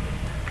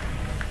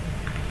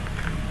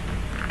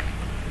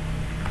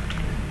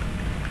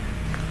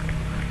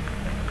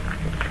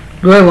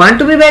 Do I want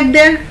to be back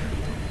there?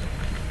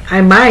 I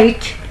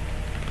might.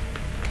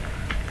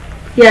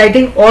 Yeah, I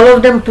think all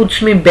of them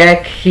puts me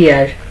back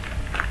here.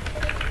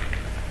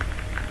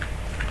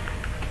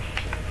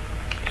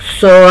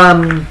 So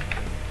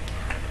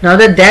now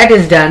that that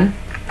is done,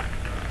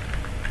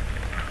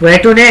 where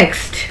to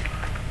next?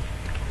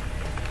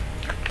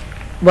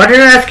 What are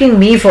you asking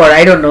me for?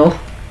 I don't know.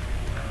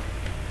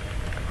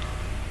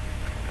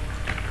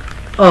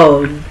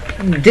 Oh,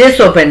 this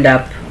opened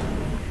up.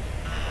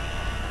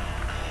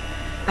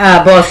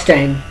 Ah, boss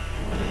time.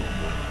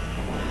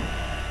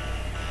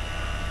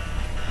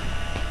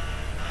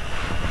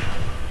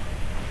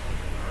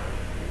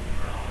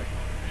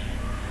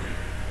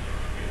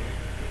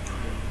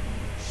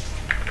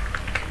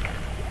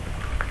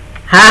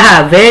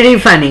 Haha, very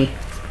funny.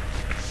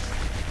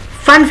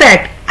 Fun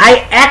fact,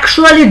 I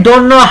actually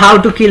don't know how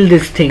to kill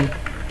this thing.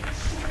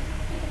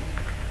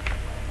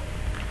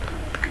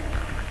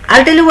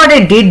 I'll tell you what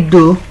I did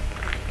do.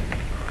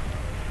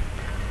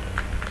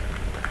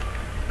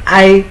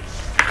 I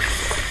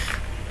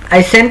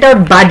sent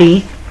out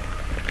Buddy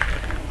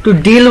to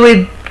deal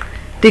with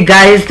the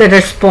guys that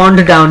are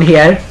spawned down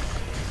here.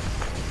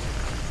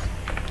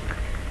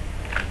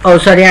 Oh,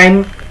 sorry,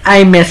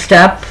 I messed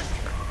up.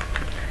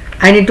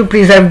 I need to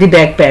preserve the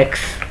backpacks.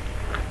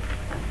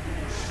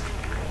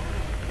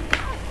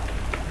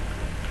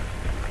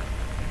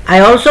 I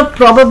also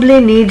probably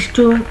need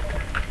to...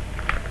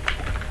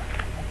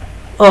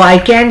 Oh, I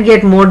can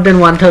get more than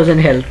 1000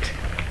 health.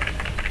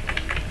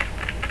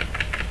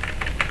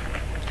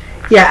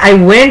 Yeah, I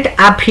went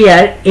up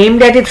here,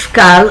 aimed at its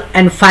skull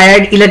and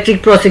fired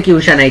electric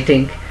prosecution, I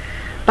think.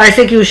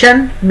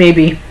 Persecution?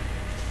 Maybe.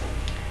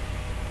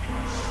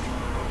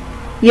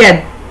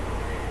 Yeah,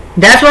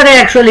 that's what I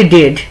actually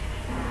did.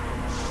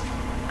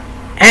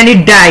 And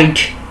it died.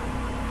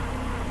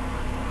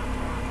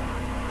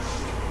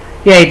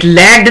 Yeah, it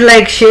lagged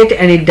like shit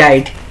and it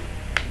died.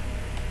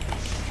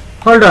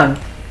 Hold on.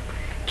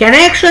 Can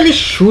I actually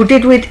shoot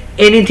it with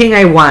anything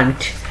I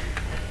want?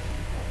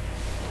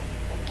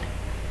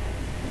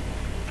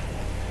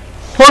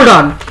 Hold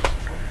on.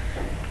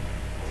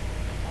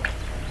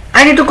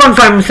 I need to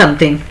confirm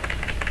something.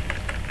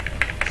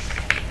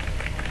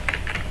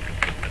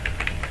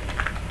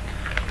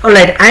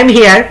 Alright, I'm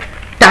here.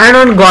 Turn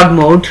on God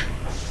mode.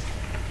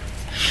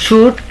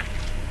 Shoot.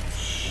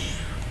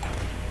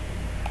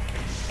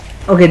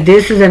 Okay,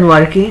 this isn't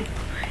working.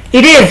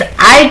 It is.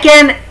 I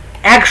can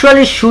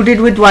actually shoot it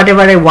with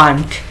whatever I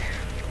want.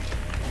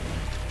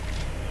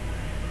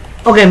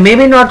 Okay,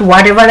 maybe not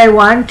whatever I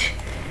want.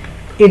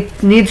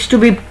 It needs to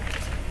be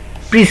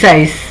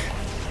precise.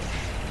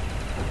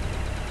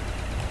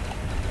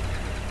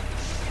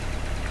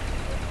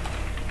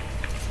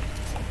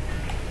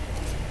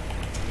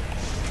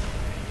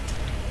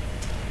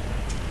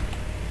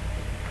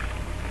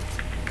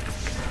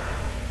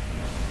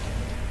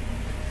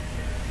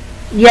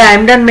 Yeah,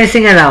 I'm done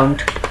messing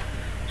around.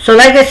 So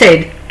like I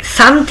said,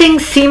 some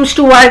things seems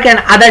to work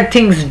and other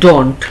things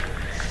don't.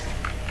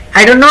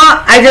 I don't know,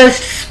 I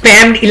just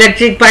spammed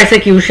electric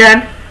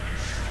persecution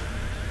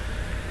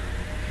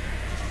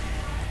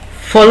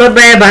followed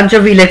by a bunch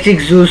of electric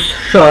Zeus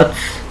shots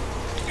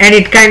and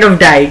it kind of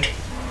died.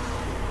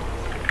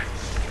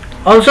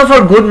 Also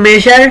for good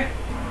measure,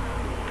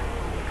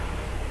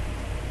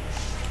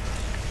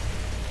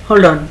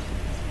 hold on.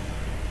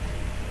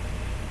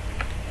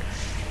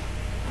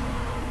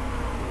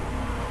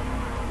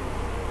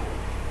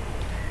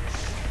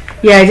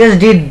 Yeah, I just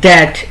did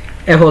that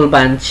a whole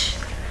bunch.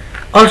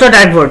 Also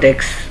Dark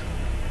Vortex.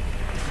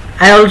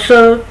 I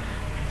also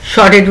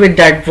shot it with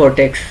Dark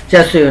Vortex,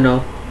 just so you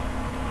know.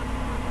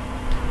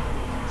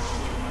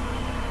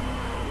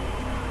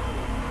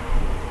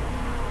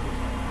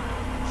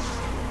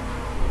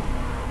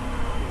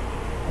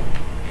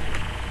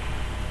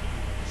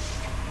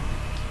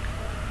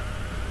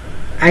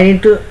 I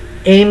need to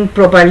aim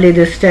properly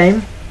this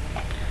time.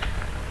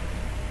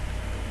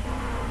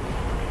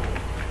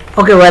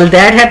 Okay, well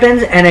that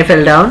happens and I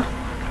fell down,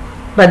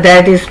 but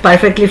that is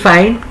perfectly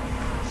fine.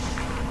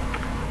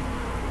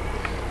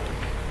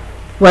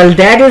 While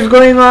that is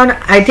going on,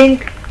 I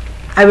think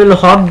I will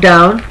hop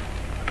down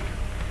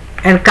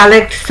and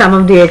collect some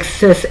of the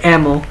excess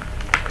ammo.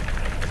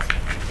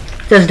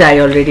 Just die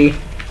already.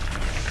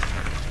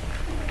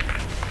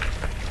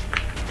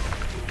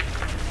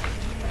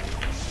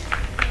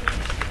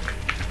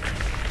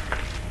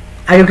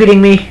 Are you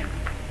kidding me?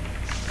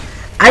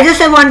 I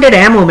just wanted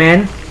ammo,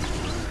 man.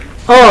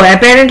 Oh,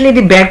 apparently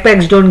the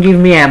backpacks don't give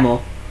me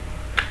ammo.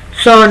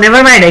 So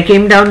never mind, I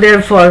came down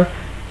there for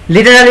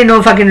literally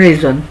no fucking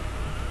reason.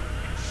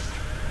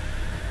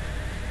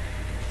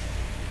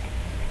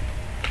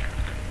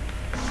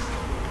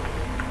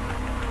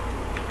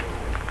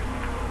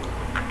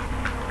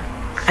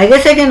 I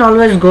guess I can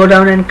always go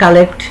down and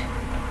collect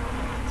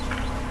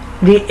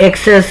the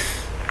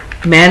excess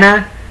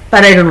mana,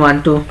 but I don't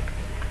want to.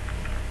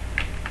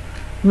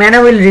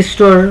 Mana will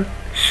restore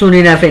soon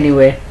enough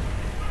anyway.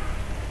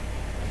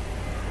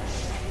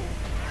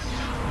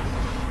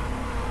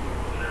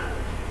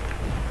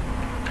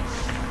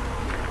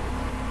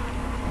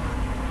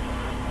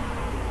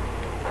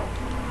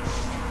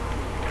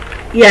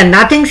 Yeah,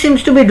 nothing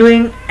seems to be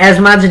doing as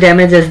much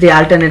damage as the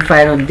alternate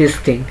fire on this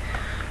thing.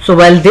 So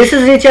while this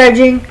is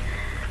recharging,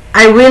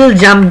 I will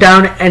jump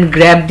down and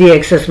grab the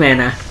excess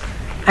mana.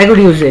 I could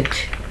use it.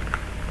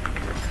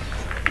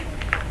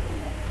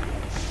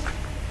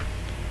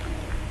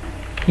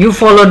 You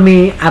followed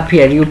me up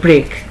here, you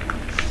prick.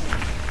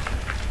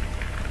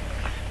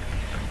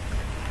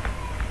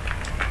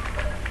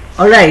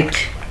 Alright.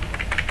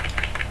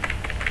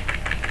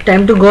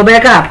 Time to go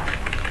back up.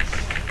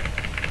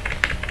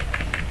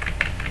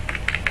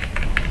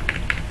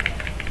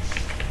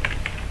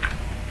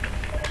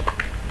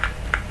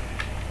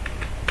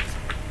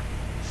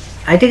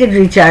 I think it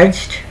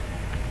recharged.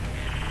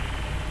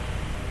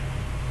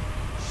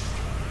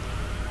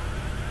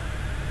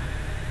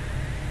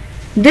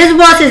 This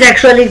boss is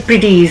actually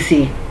pretty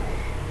easy.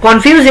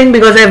 Confusing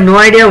because I have no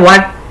idea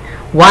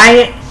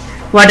why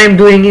what I'm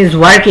doing is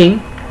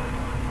working,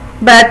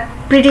 but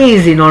pretty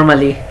easy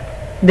normally.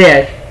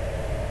 There.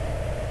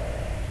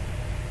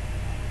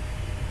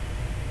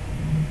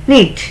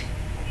 Neat.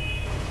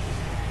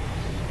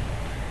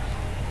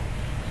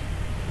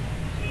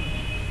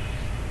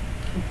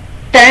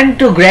 Time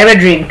to grab a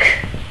drink.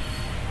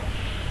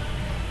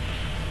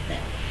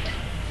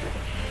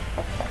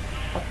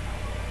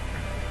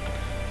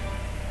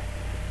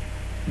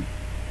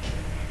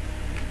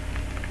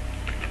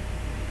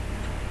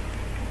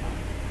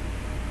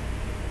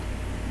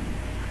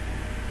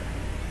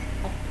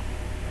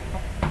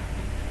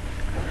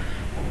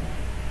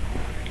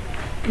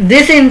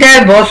 This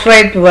entire boss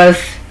fight was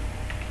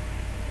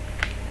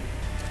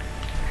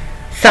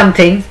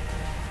something.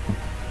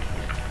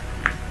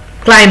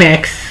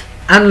 Climax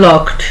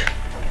unlocked.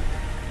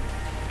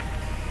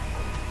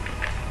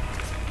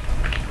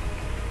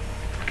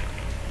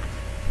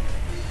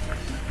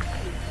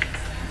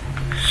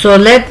 So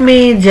let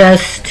me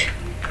just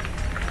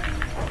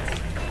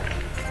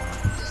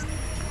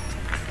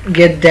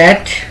get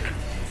that.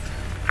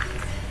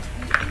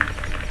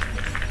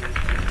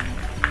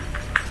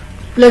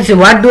 Let's see,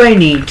 what do I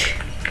need?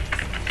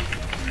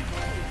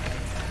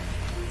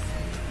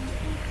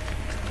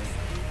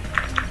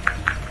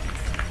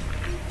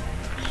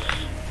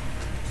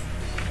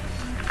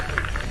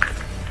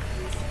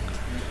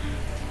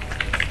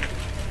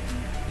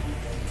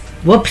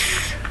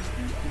 Whoops.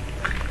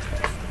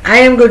 I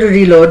am going to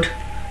reload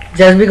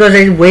just because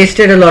I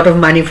wasted a lot of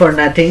money for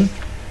nothing.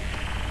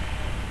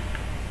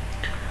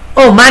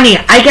 Oh, money.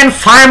 I can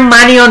farm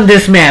money on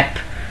this map.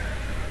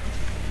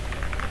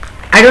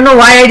 I don't know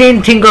why I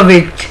didn't think of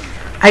it.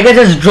 I can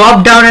just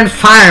drop down and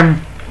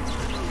farm.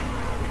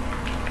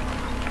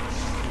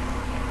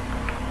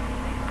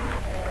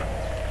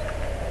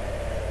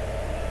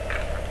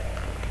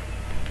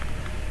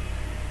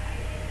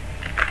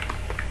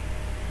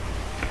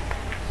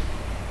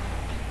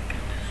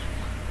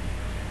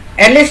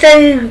 At least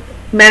I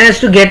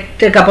managed to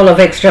get a couple of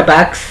extra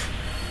bucks.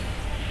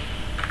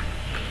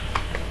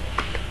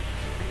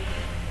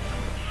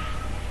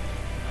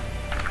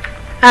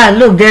 Ah,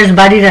 look, there's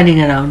Buddy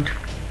running around.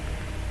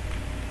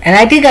 And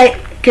I think I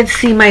can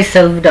see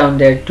myself down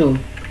there too.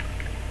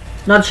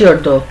 Not sure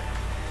though.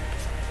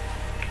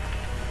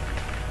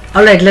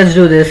 Alright, let's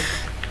do this.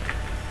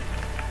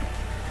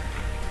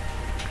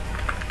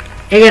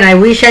 Again, I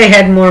wish I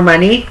had more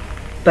money,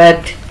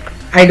 but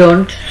I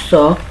don't,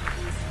 so.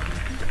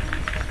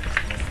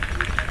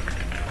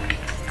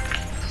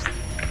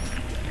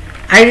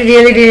 I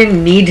really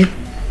didn't need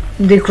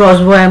the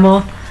crossbow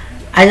ammo.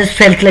 I just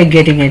felt like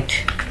getting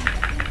it.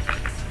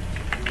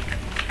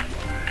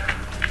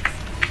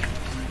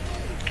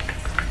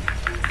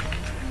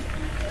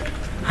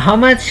 How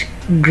much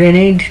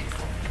grenade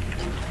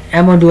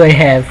ammo do I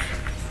have?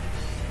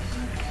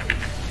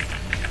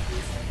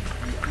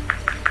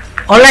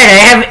 Alright, I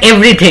have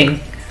everything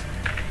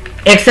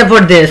except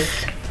for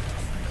this.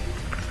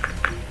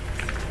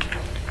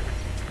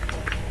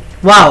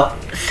 Wow,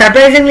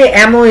 surprisingly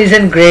ammo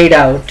isn't grayed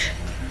out,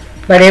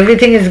 but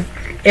everything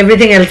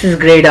else is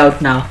grayed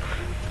out now.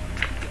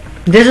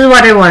 This is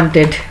what I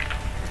wanted.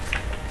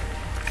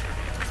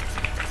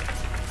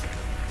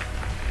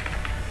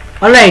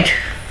 Alright,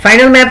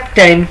 final map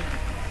time.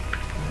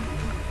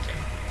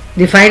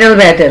 The final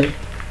battle.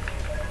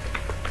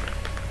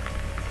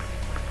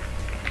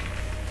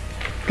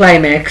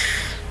 Climax.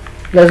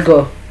 Let's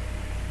go.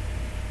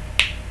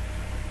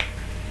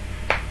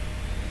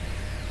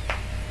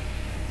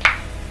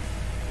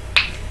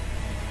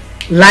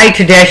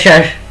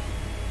 LightDasher.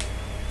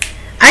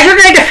 I should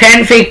write a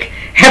fanfic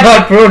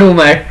about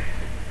Prodoomer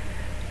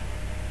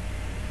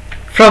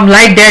from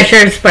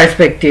LightDasher's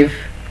perspective.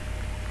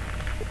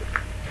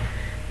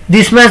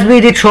 This must be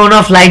the throne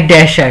of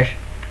LightDasher.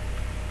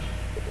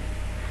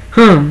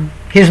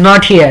 He's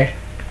not here.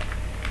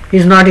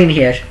 He's not in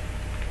here.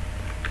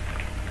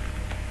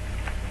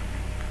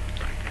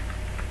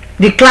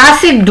 The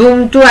classic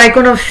Doom 2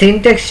 icon of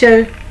scene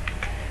texture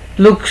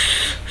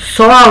looks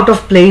so out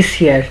of place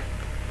here.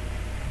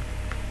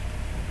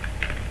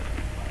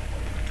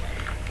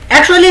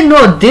 Actually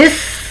no,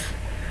 this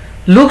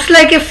looks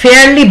like a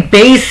fairly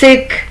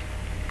basic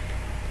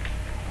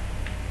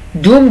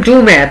Doom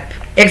 2 map,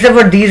 except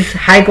for these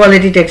high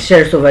quality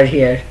textures over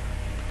here.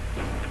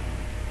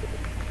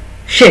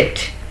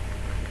 Shit.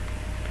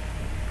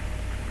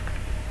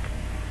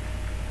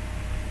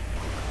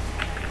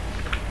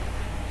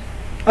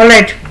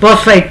 Alright,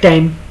 boss fight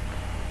time.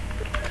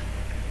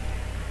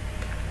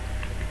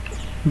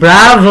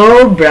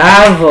 Bravo,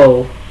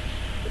 bravo.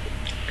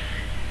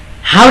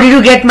 How did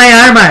you get my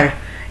armor?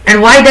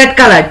 And why that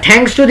color?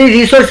 Thanks to the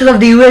resources of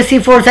the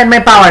USC force and my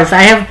powers,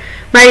 I have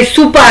my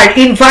super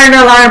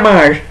infernal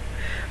armor.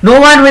 No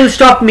one will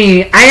stop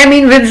me. I am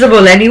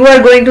invincible and you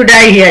are going to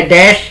die here,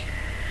 Dash.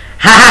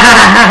 Ha ha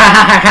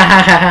ha ha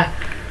ha ha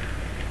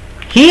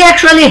ha. He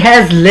actually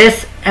has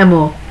less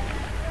ammo.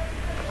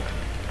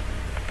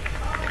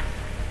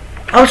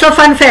 Also,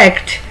 fun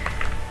fact,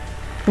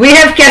 we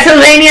have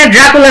Castlevania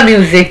Dracula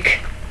music.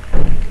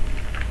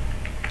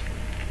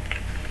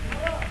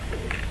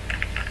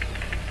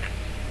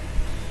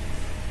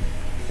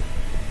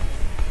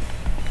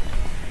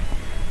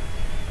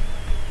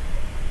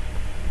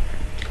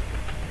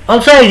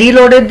 Also, I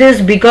reloaded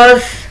this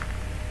because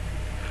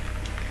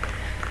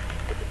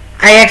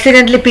I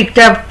accidentally picked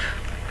up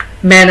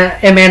a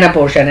mana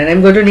potion and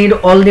I'm going to need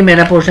all the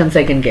mana potions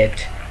I can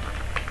get.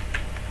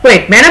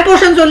 Wait, mana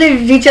potions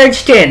only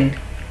recharge 10.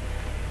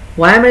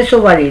 Why am I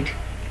so worried?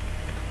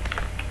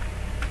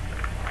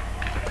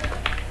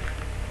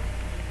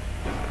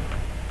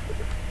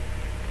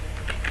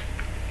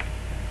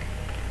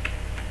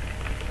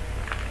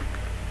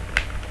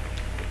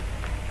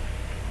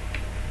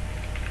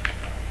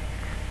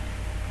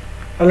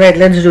 Alright,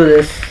 let's do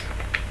this.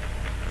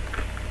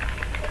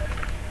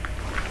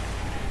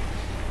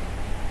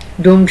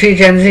 Doom 3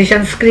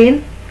 transition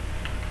screen.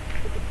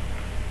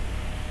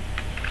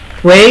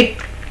 Wait,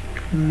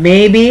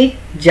 maybe,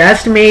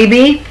 just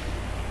maybe.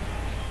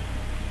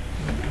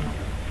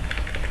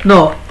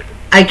 No,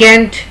 I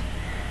can't.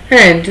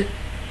 And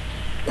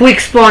quick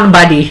spawn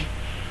buddy.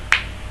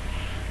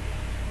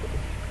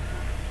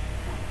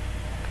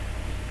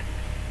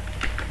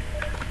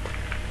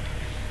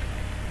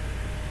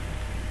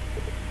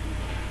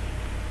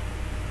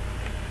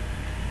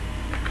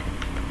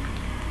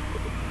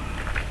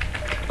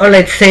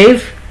 Alright,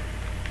 save.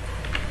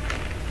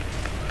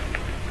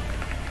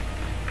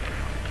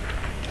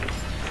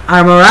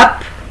 Armor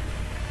up.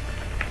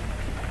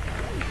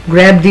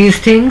 Grab these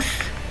things.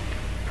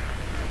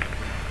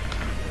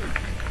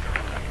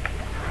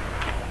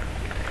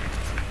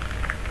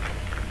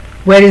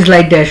 Where is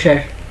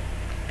LightDasher?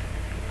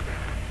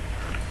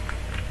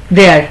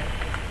 There.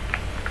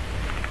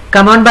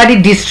 Come on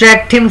buddy,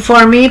 distract him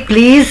for me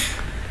please.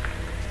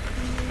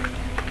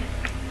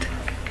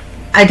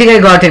 I think I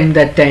got him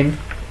that time.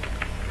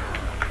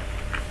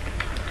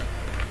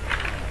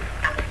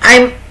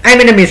 I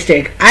made a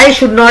mistake. I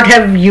should not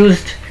have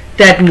used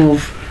that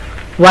move.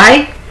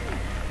 Why?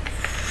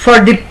 For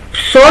the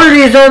sole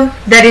reason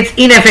that it's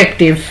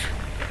ineffective.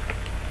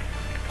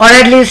 Or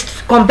at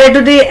least compared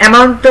to the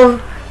amount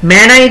of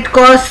mana it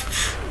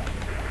costs,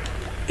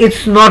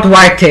 it's not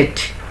worth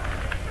it.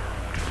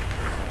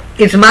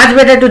 It's much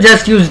better to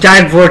just use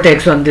Dark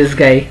Vortex on this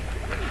guy.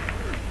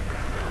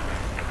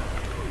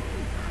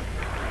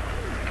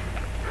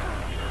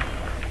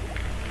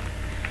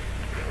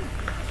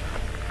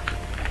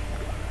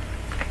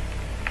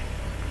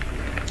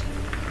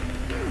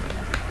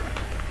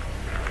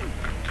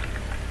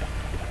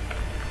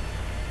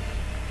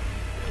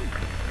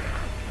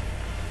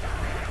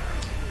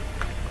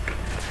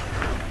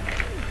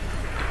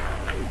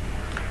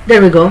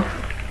 There we go.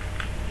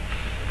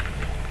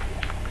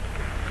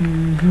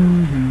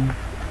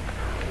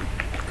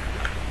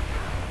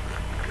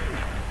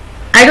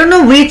 I don't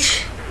know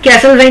which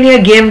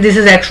Castlevania game this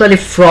is actually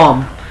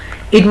from.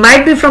 It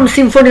might be from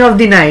Symphony of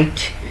the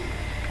Night.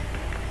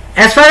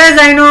 As far as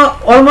I know,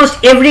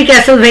 almost every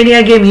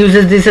Castlevania game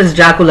uses this as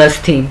Dracula's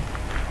theme.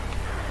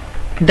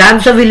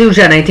 Dance of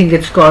Illusion, I think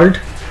it's called.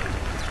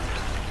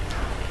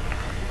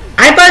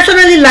 I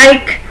personally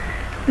like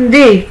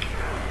the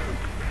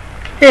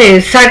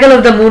Circle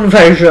of the Moon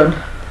version.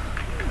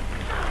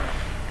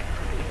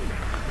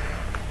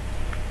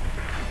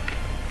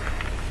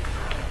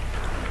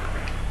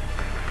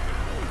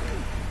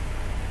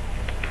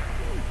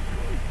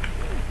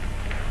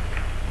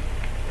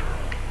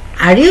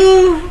 Are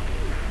you?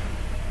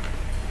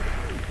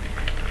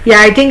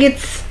 Yeah, I think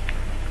it's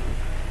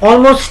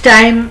almost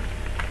time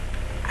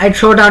I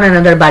throw down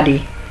another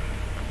buddy.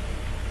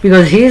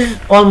 because he's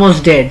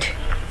almost dead.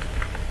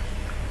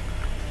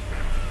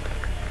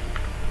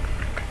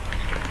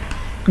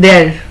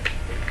 There.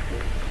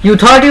 You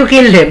thought you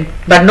killed him,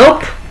 but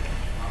nope.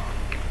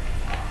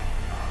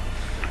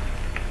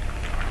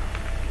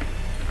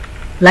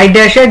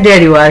 LightDasher,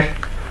 there you are.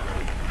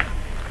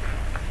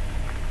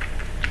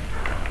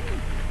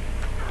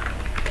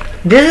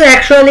 This is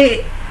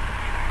actually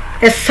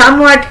a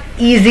somewhat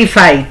easy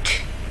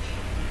fight.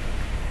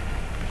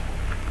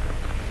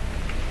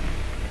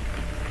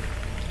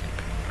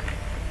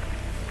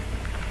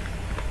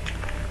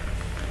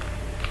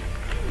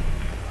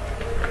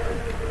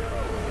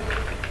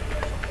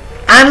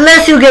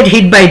 Unless you get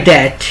hit by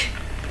that.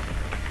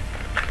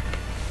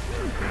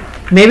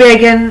 Maybe I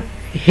can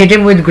hit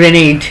him with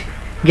grenade,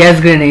 gas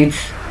grenades.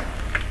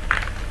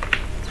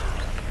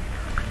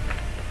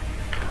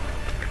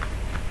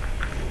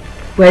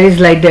 Where is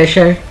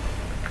LightDasher?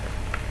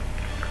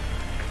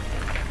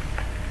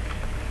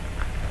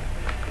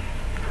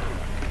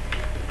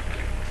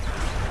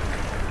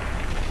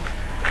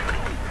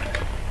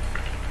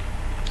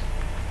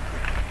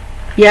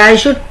 Yeah, I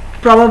should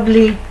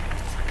probably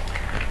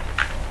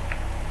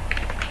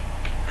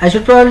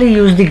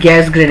use the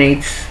gas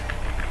grenades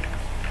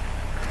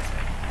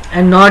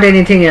and not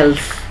anything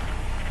else.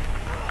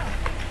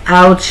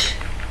 Ouch.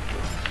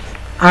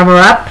 Armor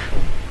up.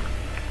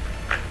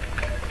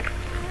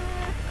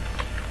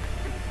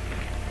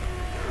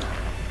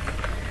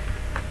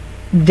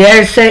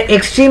 There's an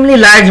extremely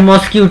large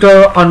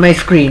mosquito on my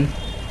screen.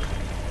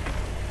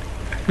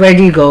 Where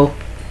do you go?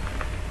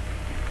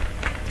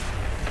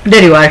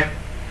 There you are.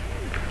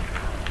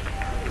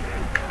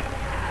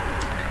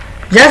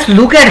 Just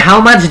look at how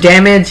much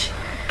damage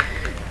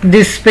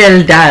this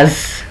spell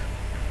does.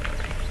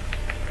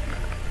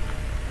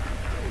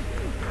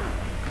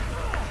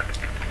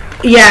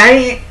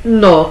 Yeah,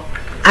 no,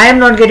 I am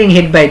not getting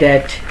hit by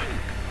that.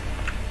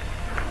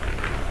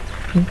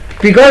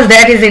 Because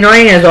that is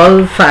annoying as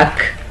all fuck.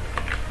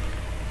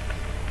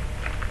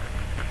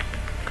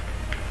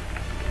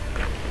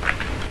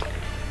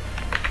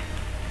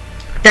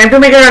 Time to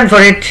make a run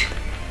for it.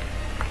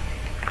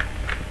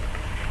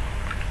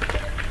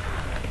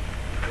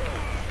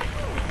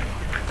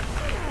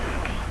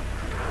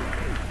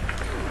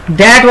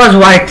 That was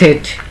worth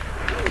it.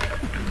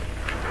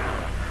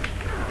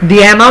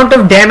 The amount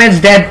of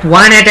damage that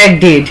one attack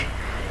did,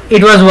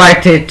 it was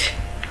worth it.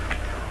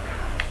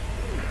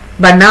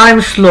 But now I'm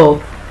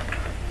slow.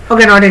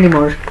 Okay, not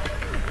anymore.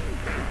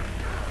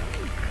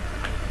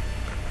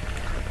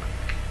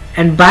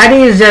 And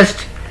Buddy is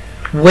just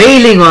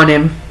wailing on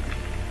him.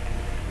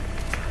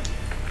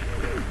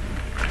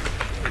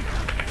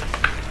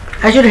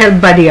 I should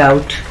help Buddy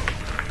out.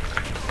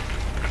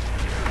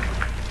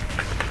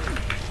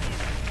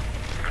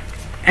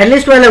 At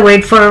least while I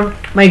wait for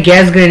my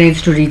gas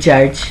grenades to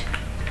recharge.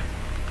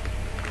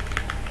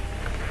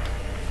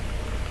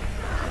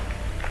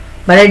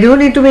 But I do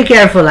need to be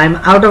careful. I'm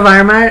out of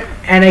armor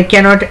and I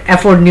cannot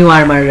afford new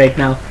armor right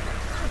now.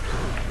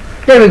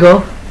 There we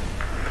go.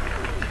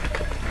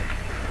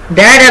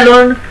 That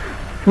alone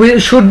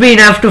should be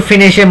enough to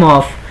finish him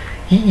off.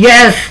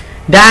 Yes!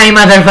 Die,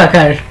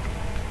 motherfucker!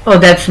 Oh,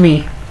 that's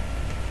me.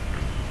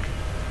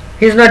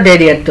 He's not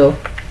dead yet though.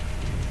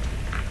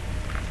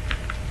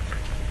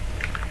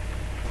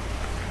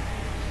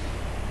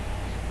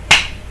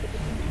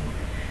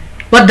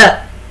 What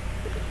the?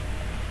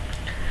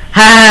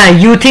 Ha!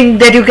 You think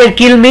that you can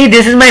kill me?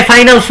 This is my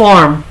final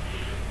form.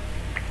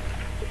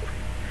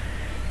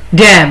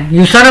 Damn,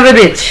 you son of a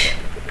bitch.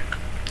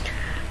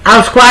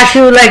 I'll squash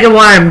you like a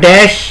worm,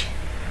 Dash.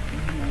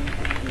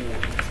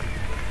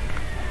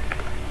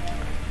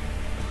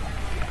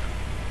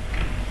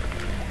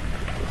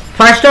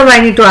 First off, I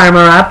need to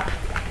armor up.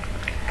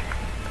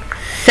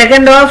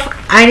 Second off,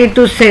 I need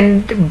to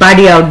send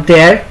Buddy out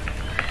there.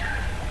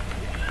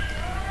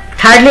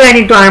 Thirdly, I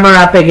need to armor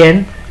up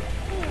again.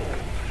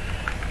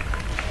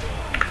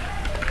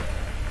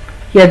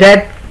 Yeah,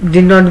 that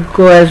did not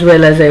go as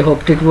well as I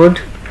hoped it would.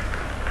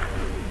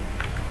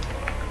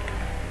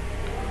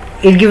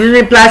 It gives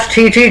me plus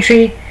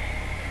 333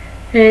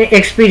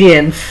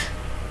 experience.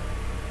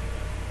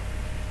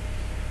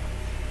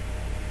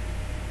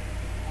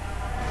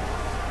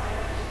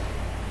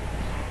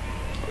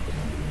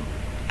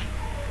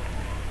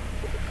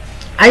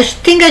 I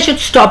think I should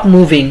stop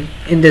moving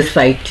in this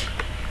fight.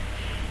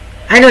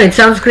 I know it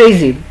sounds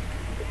crazy,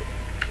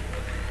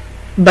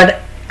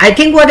 but I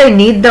think what I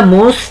need the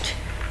most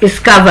is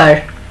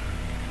cover.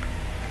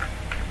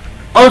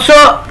 Also,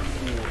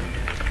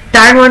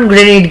 turn one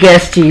grenade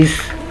gas cheese.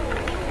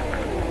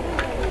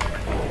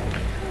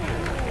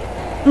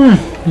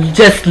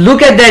 Just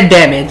look at that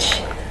damage.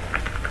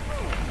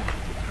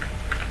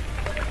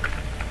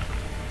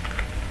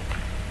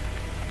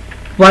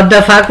 What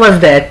the fuck was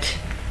that?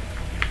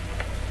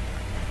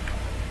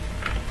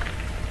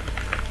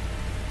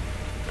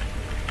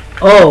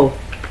 Oh,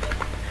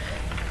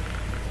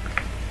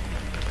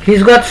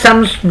 he's got some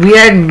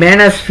weird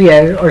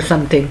manosphere or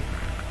something.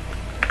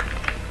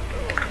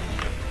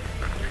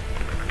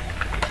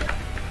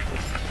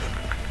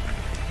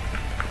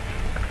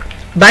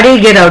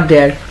 Buddy, get out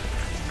there.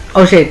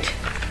 Oh shit.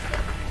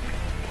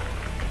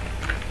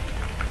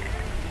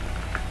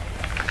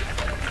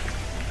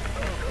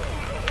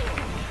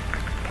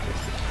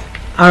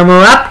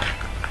 Armor up.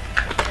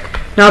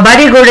 Now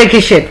buddy, go wreck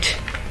his shit.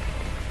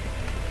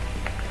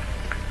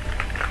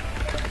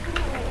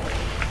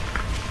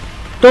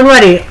 Don't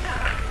worry.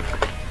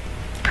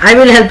 I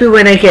will help you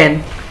when I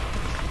can.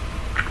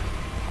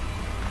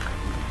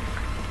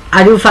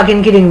 Are you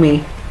fucking kidding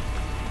me?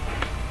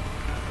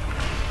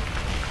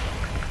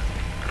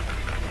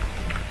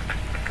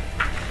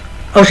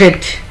 Oh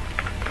shit.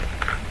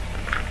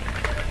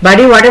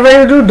 Buddy,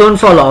 whatever you do, don't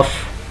fall off.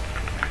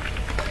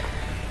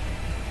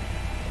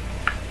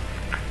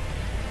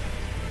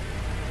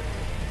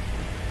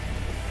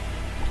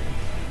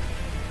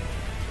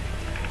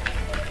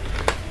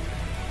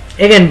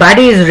 Again,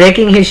 buddy is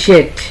wrecking his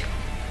shit.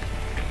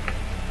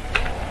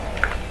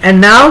 And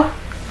now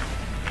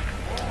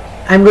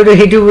I'm going to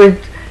hit you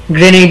with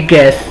grenade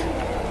gas.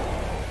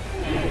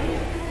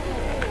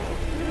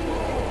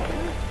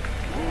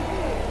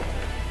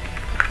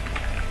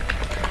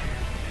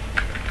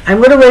 I'm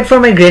going to wait for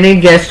my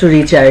grenade gas to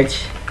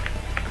recharge.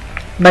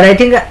 But I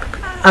think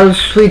I'll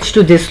switch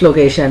to this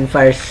location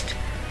first.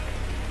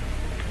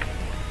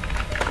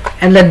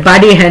 And let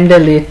buddy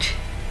handle it.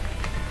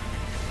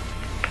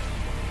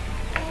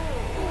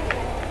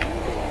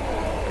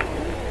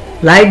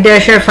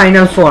 LightDasher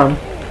final form.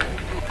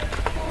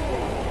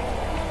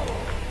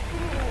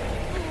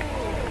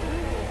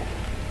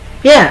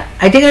 Yeah,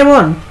 I think I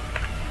won.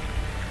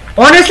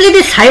 Honestly,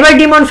 this Cyber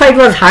Demon fight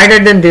was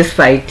harder than this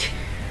fight.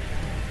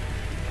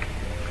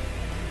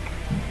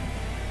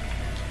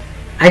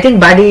 I think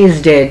Buddy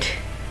is dead.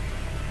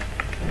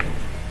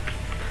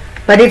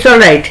 But it's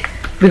alright,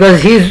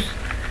 because he's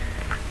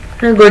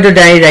going to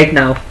die right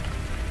now.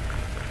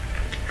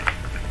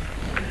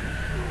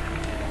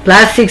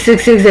 Plus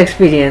 666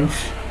 experience.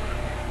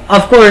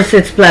 Of course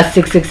it's plus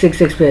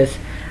 666 experience.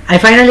 I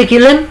finally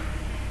kill him?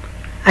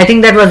 I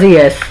think that was a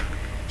yes.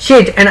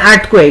 Shit, an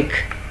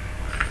earthquake.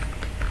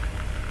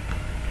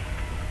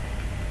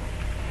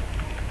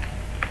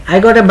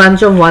 I got a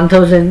bunch of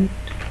 1000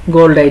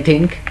 gold, I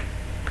think.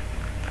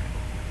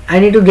 I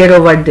need to get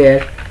over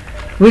there.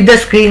 With the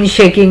screen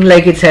shaking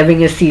like it's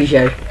having a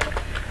seizure.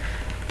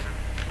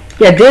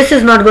 Yeah, this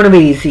is not going to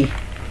be easy.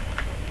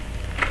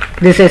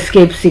 This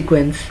escape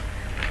sequence.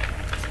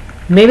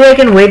 Maybe I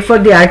can wait for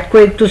the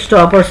earthquake to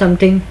stop or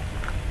something.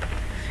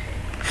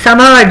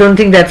 Somehow I don't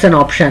think that's an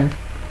option.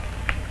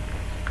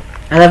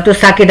 I'll have to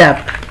suck it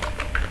up.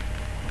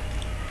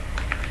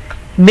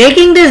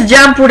 Making this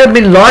jump would have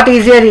been a lot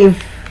easier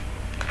if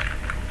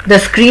the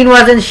screen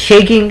wasn't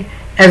shaking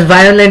as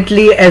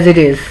violently as it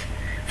is.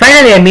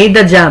 Finally, I made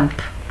the jump.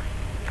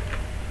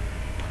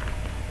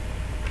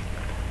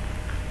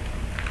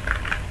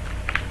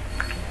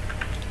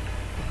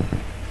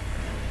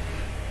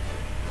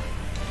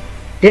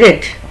 Did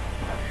it?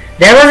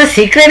 There was a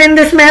secret in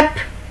this map?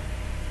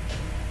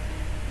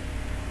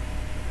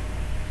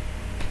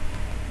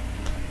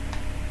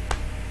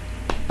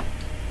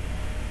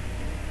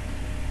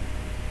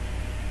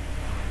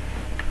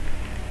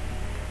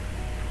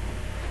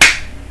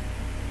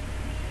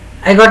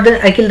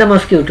 I killed the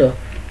mosquito.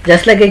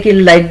 Just like I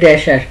killed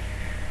LightDasher.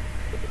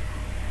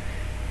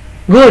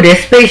 Good, a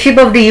spaceship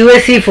of the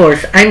US Sea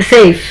Force. I'm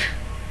safe.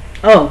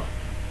 Oh.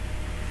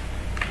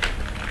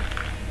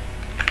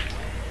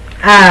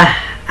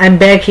 Ah, I'm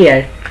back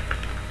here.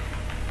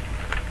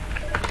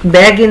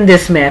 Back in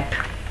this map.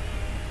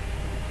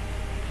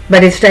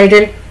 But it's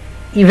titled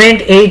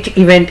Event 8,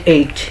 Event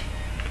 8.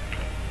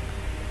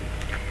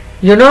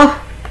 You know,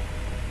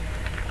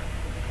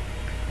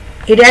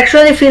 it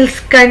actually feels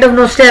kind of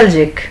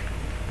nostalgic.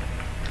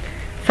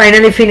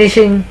 Finally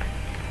finishing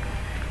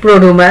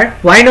Prodoomer.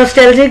 Why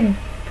nostalgic?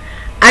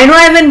 I know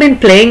I haven't been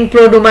playing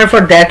Prodoomer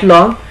for that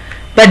long,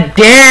 but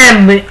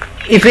damn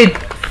if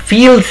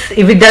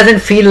it doesn't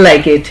feel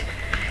like it.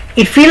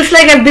 It feels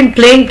like I've been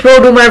playing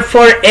Prodoomer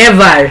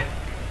forever.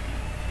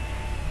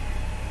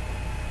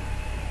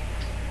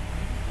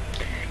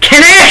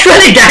 Can I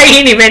actually die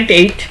in Event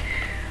 8?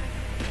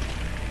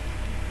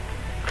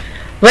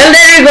 Well,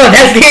 there you go.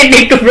 That's the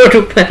ending to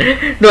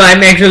Prodoomer. No,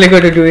 I'm actually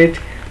going to do it.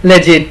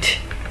 Legit.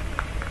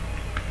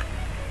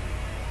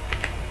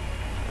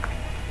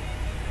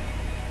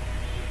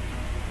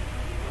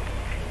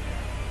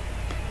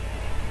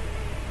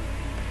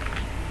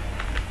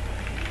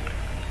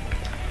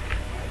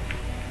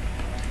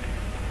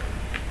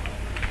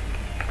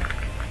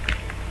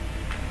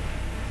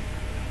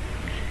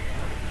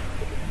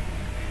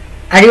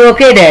 Are you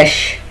okay,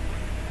 Dash?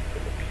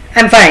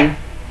 I'm fine.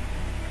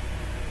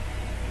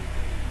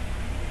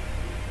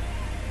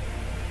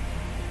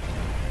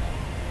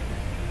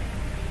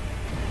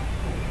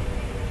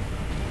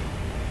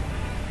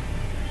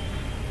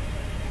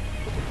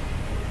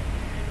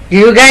 Do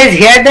you guys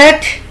hear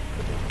that?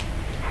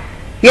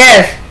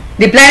 Yes,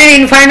 the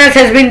planet Infernus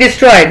has been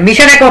destroyed.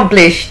 Mission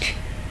accomplished.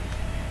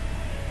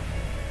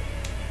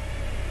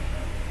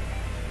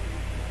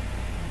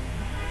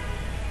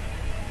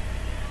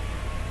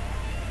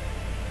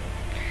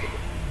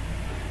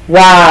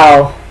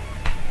 Wow.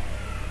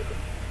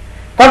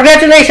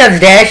 Congratulations,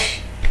 Dash.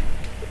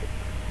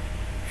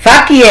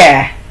 Fuck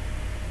yeah.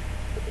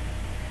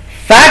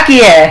 Fuck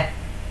yeah.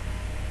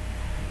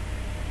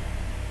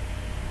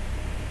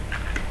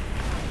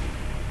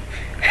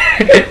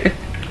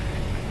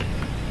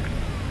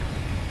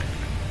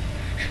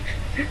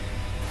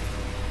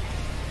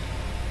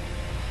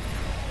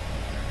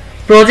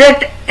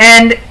 Project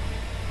and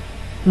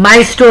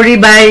My Story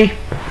by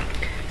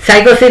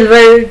Psycho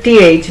Silver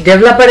TH,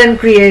 developer and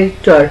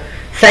creator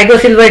Psycho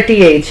Silver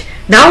TH.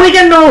 Now we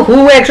can know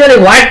who actually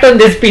worked on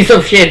this piece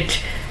of shit.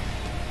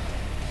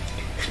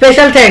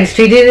 Special thanks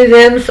 3D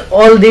Realms,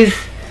 all these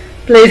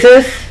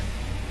places.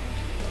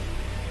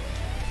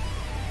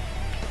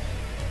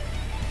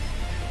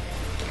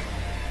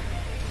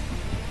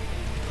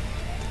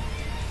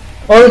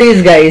 All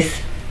these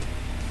guys.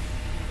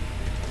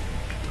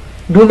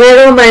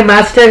 Dumero, my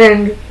master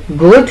and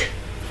good.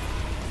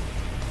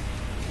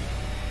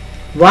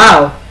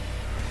 Wow.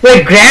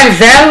 Wait,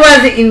 Gravzal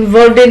was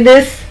involved in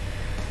this?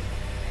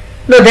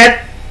 No,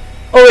 that...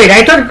 Oh wait,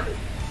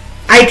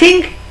 I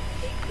think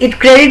it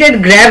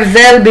credited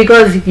Gravzal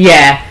because,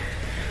 yeah,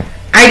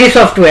 ID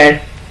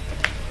Software.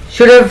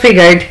 Should have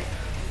figured.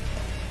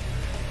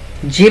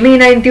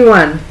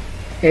 Jimmy91.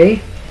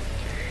 Okay.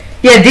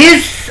 Yeah,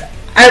 these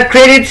are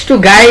credits to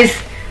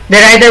guys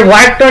that either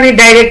worked on it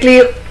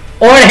directly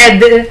or had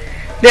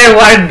their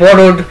work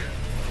borrowed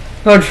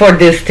for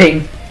this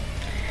thing.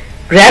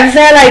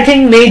 Gravzal, I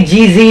think, made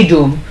GZ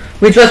Doom,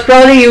 which was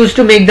probably used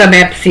to make the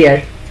maps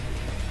here.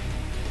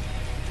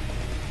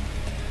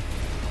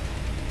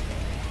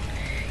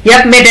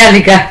 Yep,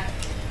 Metallica.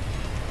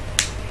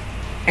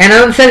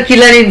 Announcer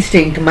Killer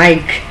Instinct,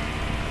 Mike.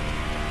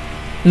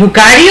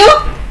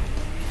 Lucario?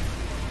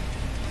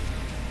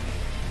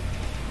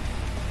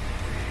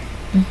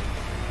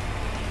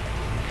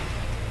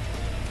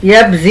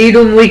 Yep,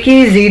 ZDoom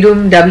Wiki,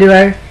 ZDoom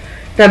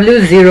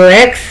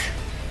W0X.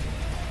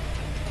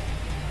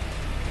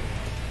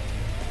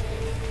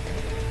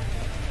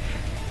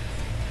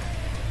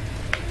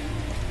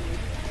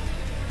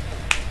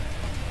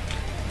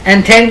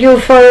 And thanks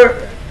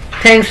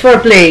for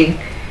playing.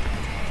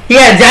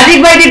 Yeah,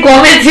 judging by the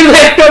comments you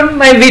left on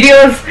my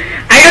videos,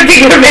 I don't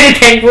think you're very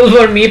thankful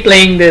for me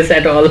playing this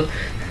at all.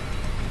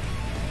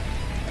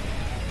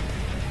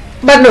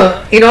 But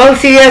no, in all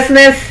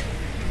seriousness,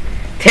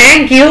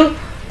 thank you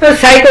to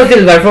Psycho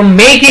Silver for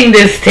making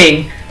this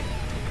thing.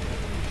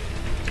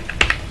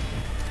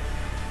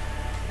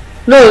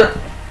 No,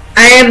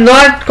 I am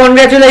not.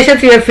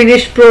 Congratulations, you have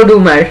finished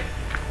Prodoomer.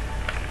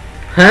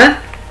 Huh?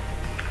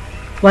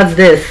 What's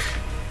this?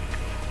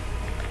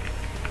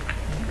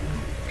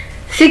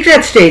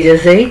 Secret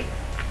stages, eh?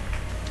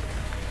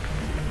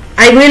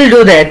 I will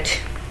do that.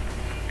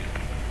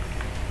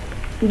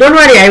 Don't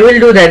worry, I will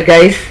do that,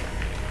 guys.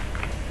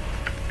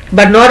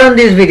 But not on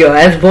this video,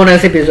 as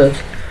bonus episodes.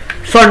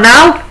 For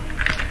now,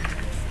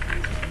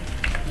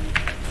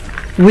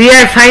 we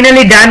are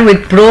finally done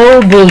with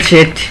pro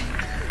bullshit.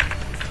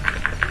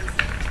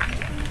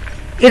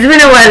 It's been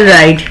a wild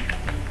ride.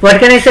 What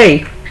can I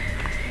say?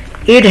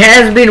 It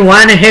has been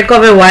one heck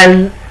of a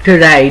wild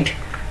ride.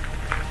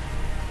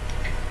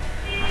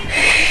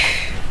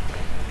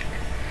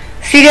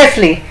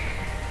 Seriously,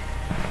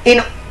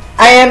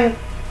 I am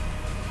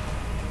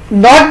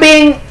not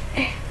being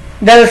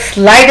the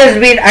slightest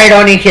bit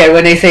ironic here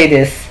when I say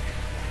this.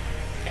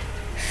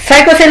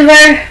 Psycho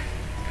Silver,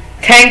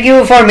 thank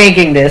you for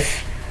making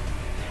this.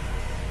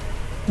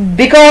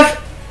 Because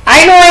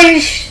I know I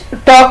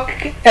talk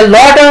a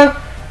lot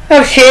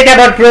of shit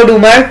about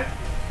Prodoomer,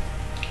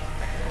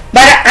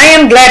 but I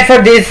am glad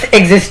for this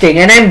existing,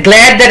 and I am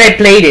glad that I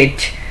played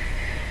it.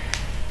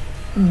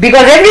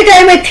 Because every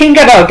time I think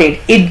about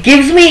it, it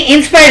gives me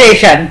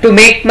inspiration to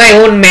make my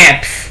own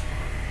maps.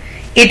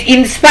 It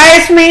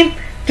inspires me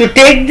to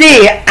take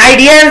the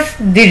ideas,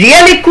 the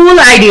really cool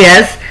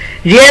ideas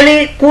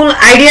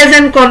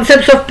and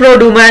concepts of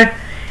Prodoomer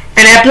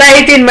and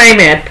apply it in my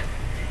map.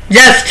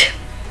 Just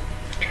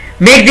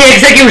make the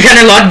execution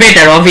a lot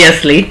better,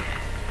 obviously.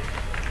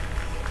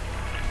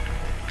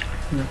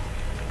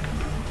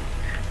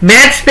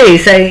 Mat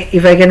space,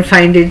 if I can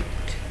find it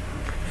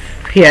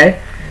here.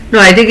 No,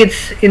 I think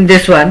it's in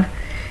this one.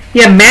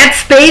 Yeah, mat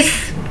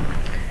space.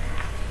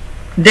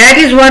 That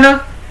is one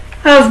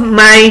of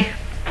my.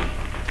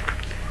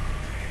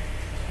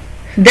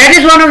 That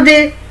is one of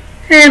the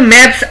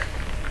maps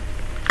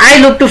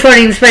I look to for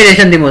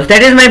inspiration the most.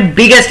 That is my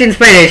biggest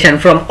inspiration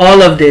from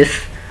all of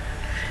this.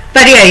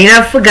 But yeah,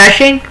 enough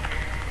gushing.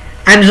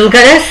 I'm Zulk,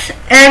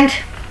 and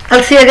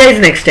I'll see you guys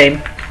next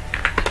time.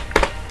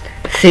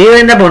 See you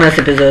in the bonus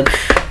episodes.